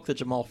kept in the book that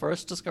Jamal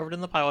first discovered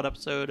in the pilot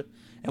episode,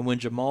 and when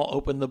Jamal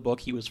opened the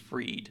book, he was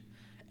freed.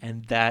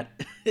 And that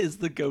is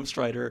the Ghost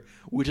Rider,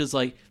 which is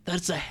like,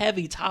 that's a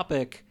heavy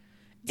topic.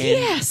 And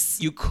yes!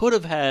 You could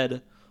have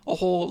had a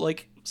whole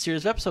like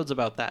series of episodes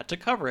about that to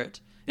cover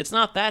it. It's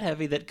not that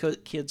heavy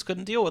that kids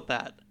couldn't deal with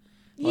that.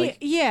 Like,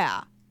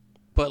 yeah.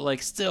 But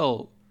like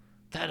still,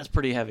 that is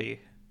pretty heavy.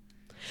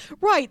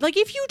 Right. Like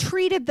if you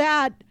treated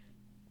that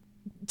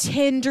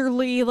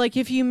tenderly, like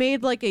if you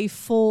made like a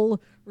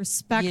full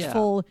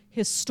respectful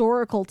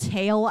historical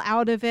tale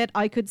out of it,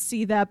 I could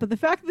see that. But the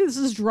fact that this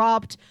is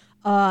dropped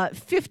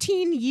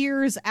 15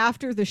 years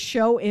after the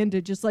show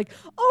ended, just like,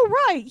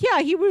 oh, right,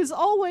 yeah, he was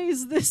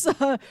always this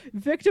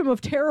victim of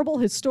terrible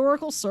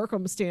historical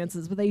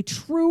circumstances with a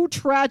true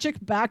tragic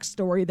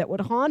backstory that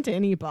would haunt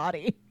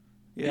anybody.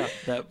 Yeah,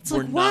 that it's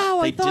like,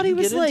 wow, I thought he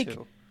was like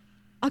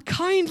a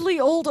kindly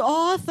old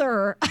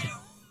author.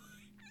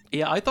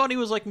 Yeah, I thought he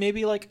was like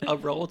maybe like a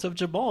relative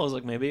Jamal. I was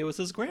like, maybe it was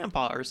his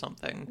grandpa or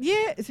something.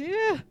 Yeah.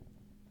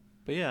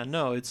 But yeah,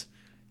 no, it's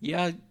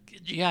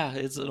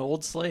it's an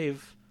old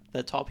slave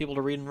that taught people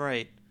to read and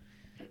write.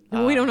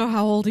 We don't know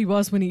how old he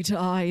was when he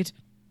died.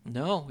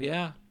 No,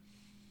 yeah.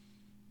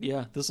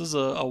 Yeah, this is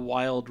a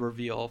wild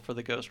reveal for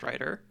the Ghost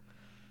Rider.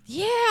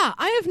 Yeah,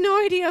 I have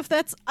no idea if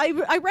that's... I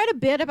read a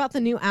bit about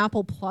the new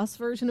Apple Plus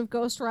version of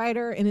Ghost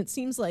Rider, and it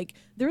seems like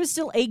there is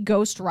still a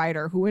Ghost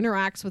Rider who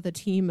interacts with a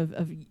team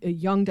of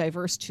young,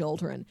 diverse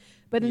children.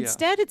 But Yeah.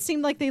 instead, it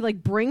seemed like they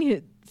like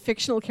bring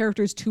fictional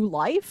characters to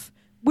life,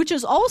 which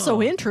is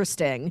also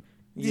interesting.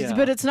 Yeah.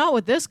 But it's not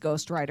what this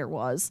Ghost Rider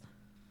was.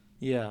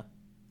 Yeah.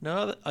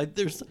 No,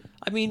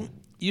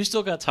 you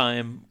still got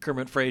time,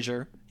 Kermit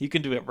Frazier. You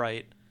can do it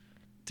right.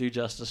 Do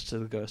justice to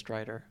the Ghost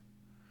Rider.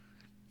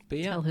 But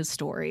yeah, Tell his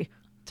story.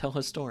 tell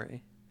his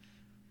story.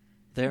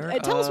 There.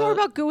 Tell us more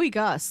about Gooey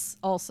Gus.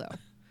 Also,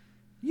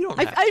 You don't.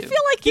 I Have feel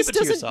to. like Keep this it to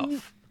doesn't.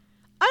 yourself.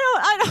 I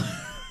don't.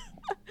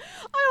 I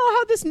don't know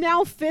how this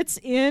now fits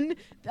in.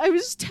 I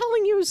was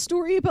telling you a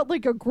story about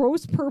like a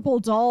gross purple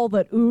doll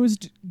that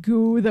oozed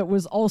goo that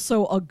was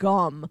also a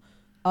gum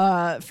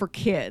for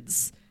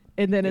kids.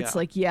 And then it's Yeah.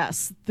 like,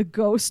 yes, the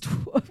ghost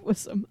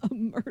was a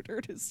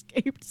murdered,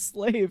 escaped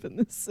slave in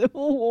the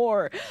Civil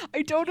War.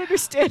 I don't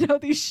understand how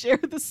these share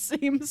the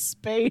same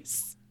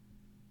space.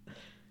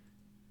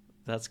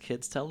 That's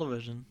kids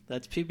television.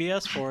 That's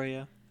PBS for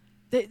you.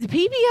 The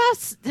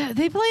PBS,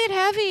 they play it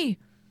heavy.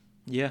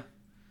 Yeah.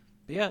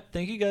 But yeah,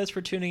 thank you guys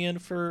for tuning in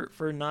for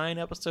 9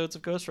 episodes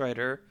of Ghost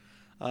Rider.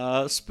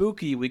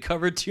 Spooky, we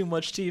covered too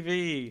much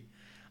TV.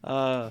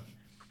 But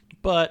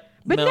But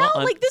Mel, now,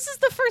 like, this is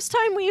the first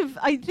time we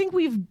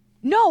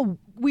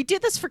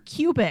did this for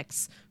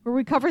Cubics, where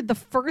we covered the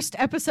first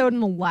episode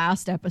and the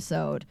last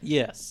episode.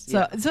 yes.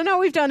 So now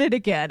we've done it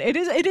again. It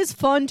is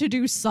fun to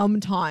do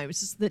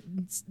sometimes. Just that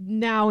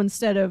now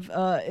instead of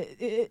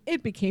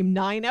it became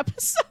 9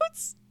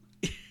 episodes.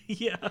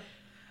 Yeah.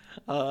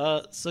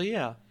 Mel,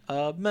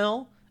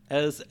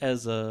 as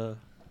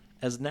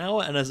now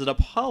and as an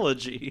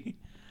apology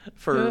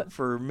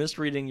for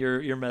misreading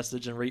your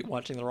message and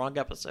watching the wrong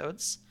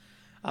episodes,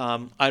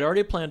 I'd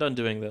already planned on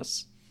doing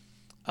this.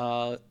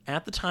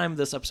 At the time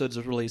this episode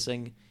is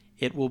releasing,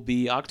 it will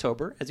be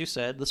October, as you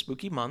said, the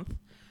spooky month.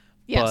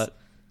 Yes. But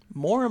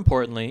more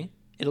importantly,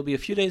 it'll be a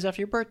few days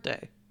after your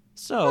birthday.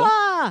 So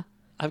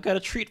I've got a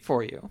treat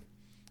for you.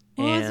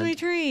 What's my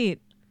treat?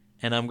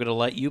 And I'm going to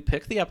let you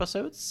pick the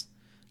episodes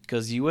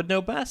because you would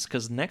know best,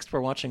 because next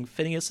we're watching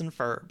Phineas and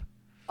Ferb.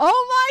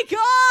 Oh my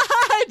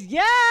God!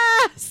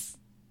 Yes!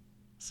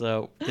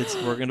 So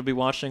we're going to be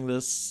watching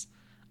this.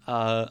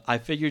 I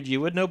figured you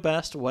would know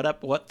best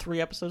what 3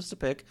 episodes to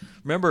pick.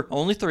 Remember,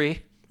 only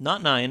 3,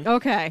 not 9.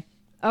 Okay.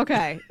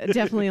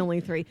 Definitely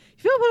only 3. You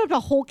feel open up a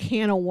whole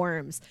can of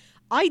worms.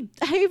 I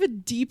have a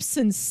deep,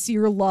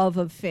 sincere love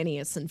of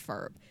Phineas and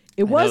Ferb.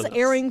 It was know this.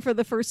 airing for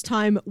the first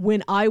time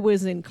when I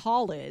was in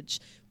college,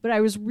 but I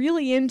was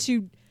really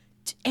into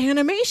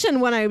animation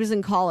when I was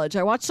in college.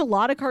 I watched a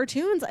lot of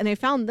cartoons, and I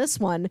found this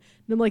one, and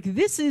I'm like,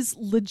 this is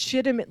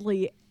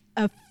legitimately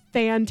a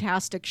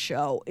fantastic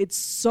show. It's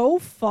so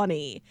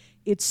funny.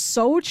 It's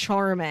so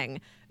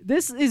charming.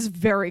 This is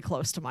very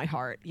close to my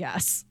heart.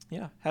 Yes.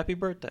 Yeah, happy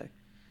birthday.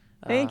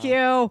 Thank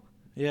you.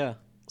 Yeah.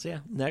 So yeah,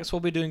 next we'll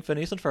be doing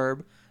Phineas and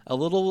Ferb. A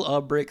little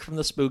break from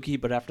the spooky,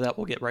 but after that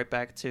we'll get right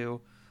back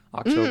to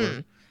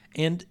October.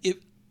 And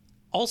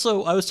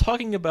also, I was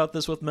talking about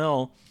this with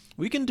Mel.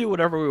 We can do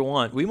whatever we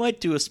want. We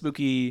might do a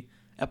spooky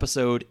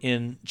episode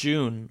in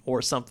June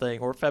or something,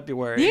 or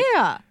February.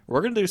 Yeah.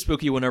 We're going to do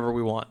spooky whenever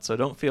we want, so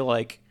don't feel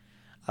like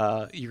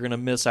you're going to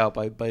miss out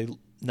by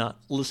not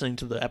listening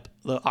to the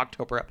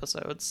October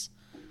episodes.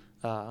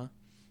 But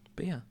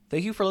yeah,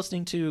 thank you for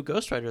listening to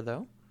Ghost Rider,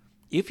 though.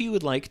 If you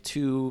would like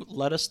to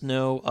let us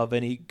know of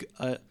any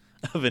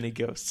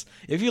ghosts,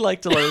 if you'd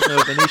like to let us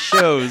know of any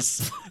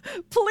shows,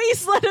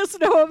 Please let us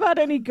know about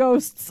any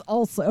ghosts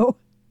also.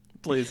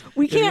 please.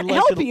 We If you'd can't like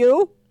help to-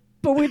 you,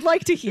 but we'd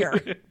like to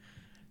hear.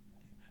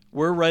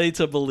 We're ready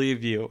to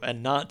believe you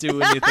and not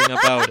do anything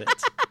about it.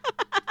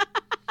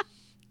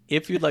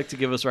 If you'd like to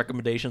give us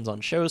recommendations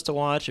on shows to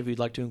watch, if you'd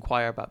like to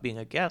inquire about being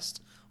a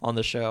guest on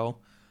the show,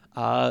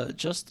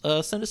 just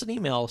send us an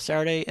email,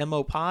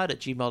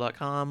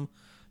 SaturdayMOPod@gmail.com.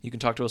 You can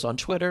talk to us on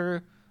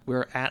Twitter.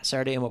 We're at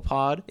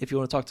SaturdayMOPod. If you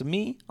want to talk to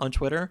me on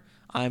Twitter,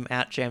 I'm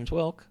at James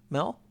Wilk.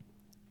 Mel?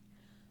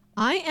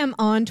 I am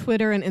on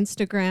Twitter and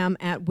Instagram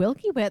at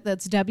WilkyWit.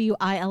 That's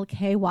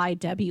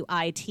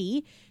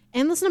WILKYWIT.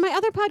 And listen to my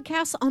other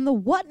podcasts on the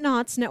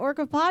Whatnauts network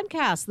of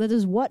podcasts. That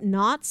is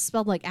Whatnauts,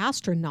 spelled like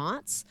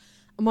astronauts.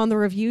 I'm on the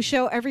Review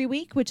Show every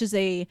week, which is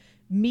a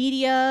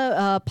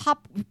media,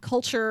 pop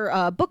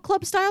culture, book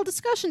club style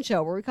discussion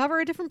show where we cover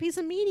a different piece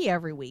of media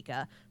every week.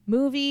 A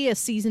movie, a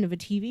season of a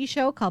TV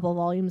show, a couple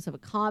volumes of a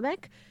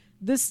comic.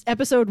 This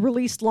episode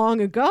released long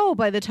ago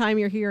by the time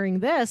you're hearing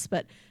this,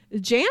 but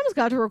Jams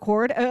got to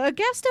record a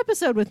guest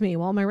episode with me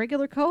while my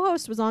regular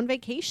co-host was on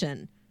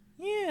vacation.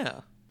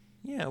 Yeah.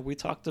 Yeah, we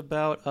talked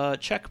about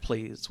Check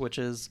Please, which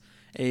is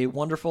a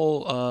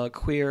wonderful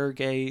queer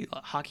gay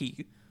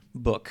hockey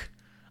book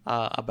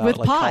about With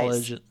like pies.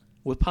 college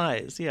with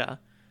pies, yeah.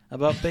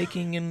 About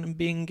baking and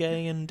being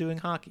gay and doing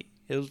hockey.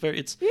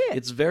 It's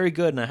very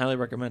good and I highly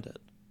recommend it.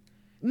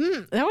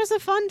 That was a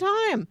fun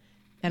time.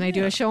 And I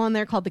do a show on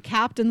there called The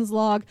Captain's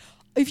Log.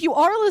 If you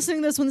are listening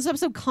to this when this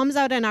episode comes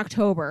out in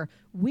October,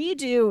 we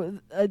do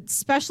a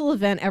special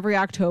event every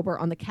October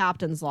on The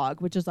Captain's Log,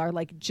 which is our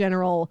like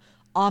general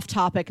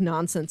off-topic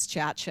nonsense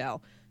chat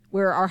show,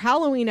 where our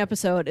Halloween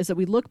episode is that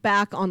we look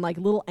back on like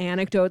little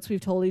anecdotes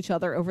we've told each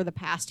other over the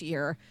past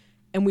year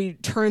and we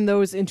turn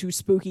those into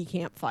spooky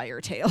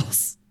campfire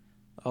tales.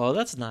 Oh,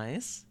 that's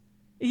nice.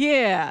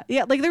 Yeah.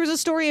 Like there was a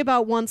story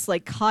about once,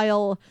 like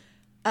Kyle,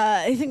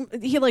 I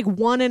think he like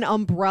won an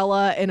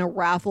umbrella in a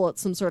raffle at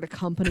some sort of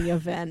company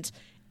event.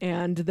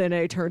 And then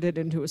I turned it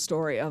into a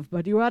story of,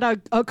 but you had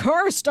a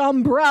cursed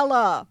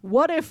umbrella.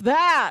 What if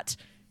that?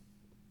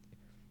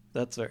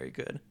 That's very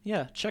good.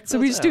 Yeah, check those So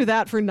we just out. do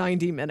that for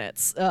 90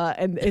 minutes.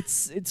 And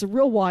it's a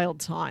real wild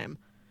time.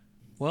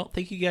 Well,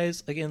 thank you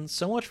guys again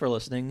so much for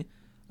listening.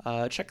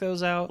 Check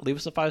those out. Leave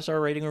us a 5-star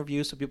rating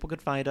review so people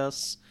could find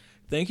us.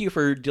 Thank you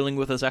for dealing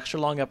with this extra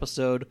long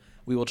episode.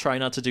 We will try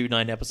not to do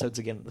 9 episodes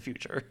again in the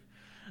future.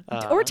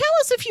 Or tell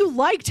us if you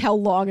liked how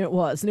long it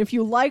was and if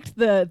you liked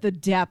the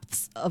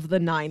depths of the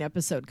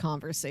 9-episode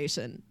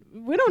conversation.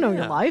 We don't know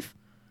your life.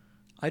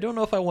 I don't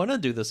know if I want to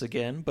do this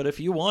again, but if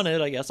you want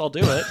it, I guess I'll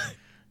do it.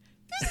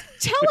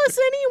 Tell us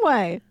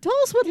anyway. Tell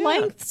us what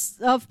lengths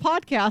of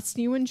podcasts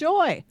you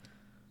enjoy.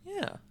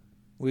 Yeah.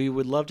 We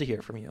would love to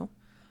hear from you.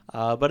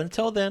 But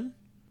until then,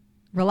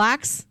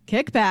 Relax,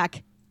 kick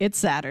back. It's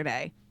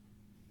Saturday.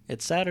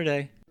 it's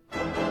Saturday.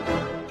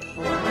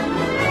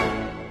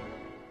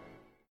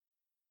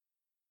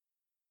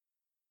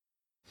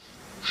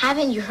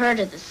 Haven't you heard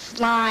of the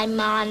slime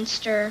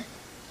monster?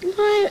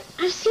 But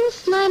I've seen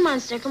slime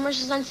monster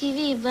commercials on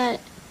TV,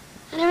 but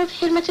I never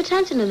paid much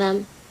attention to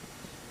them.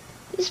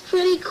 He's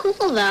pretty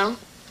cool, though.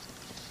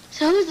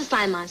 So who's the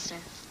slime monster?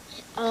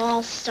 It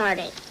all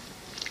started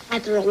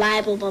at the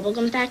Reliable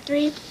Bubblegum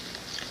Factory.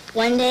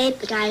 One day,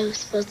 the guy who was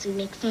supposed to be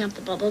mixing up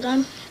the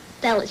bubblegum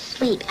fell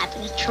asleep at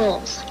the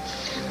controls.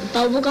 The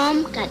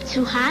bubblegum got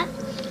too hot,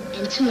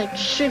 and too much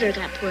sugar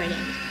got poured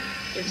in.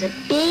 There was a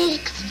big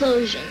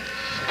explosion,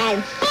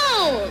 and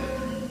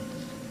boom!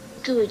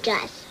 Gooey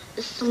Gus,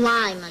 the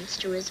slime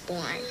monster, was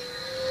born.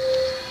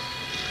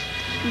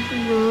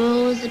 He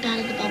rose up out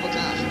of the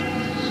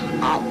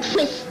bubblegum, all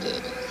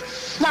twisted,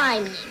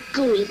 slimy, and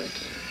gooey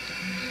looking.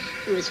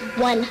 It was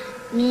one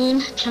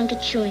mean chunk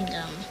of chewing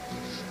gum.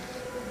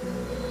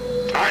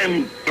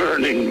 I'm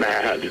burning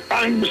mad.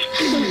 I'm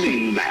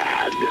steaming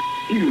mad.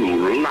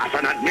 You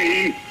laughing at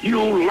me?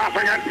 You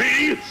laughing at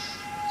me?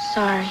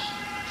 Sorry.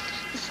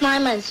 The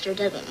slime monster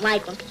doesn't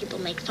like when people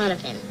make fun of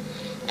him.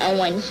 And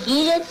when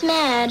he gets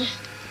mad,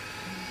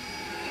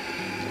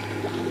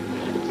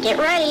 get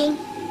ready.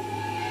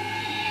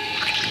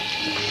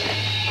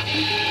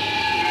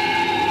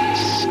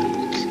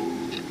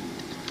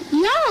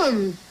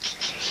 Yum!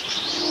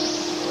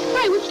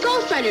 Hey, what's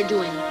Ghost Rider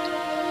doing?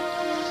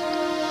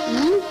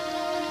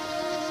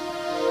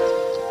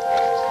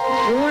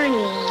 Warning,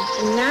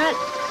 do not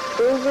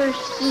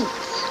overheat.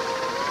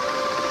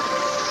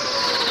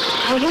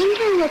 I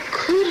wonder what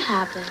could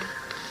happen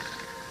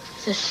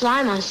if the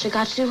slime monster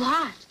got too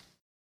hot.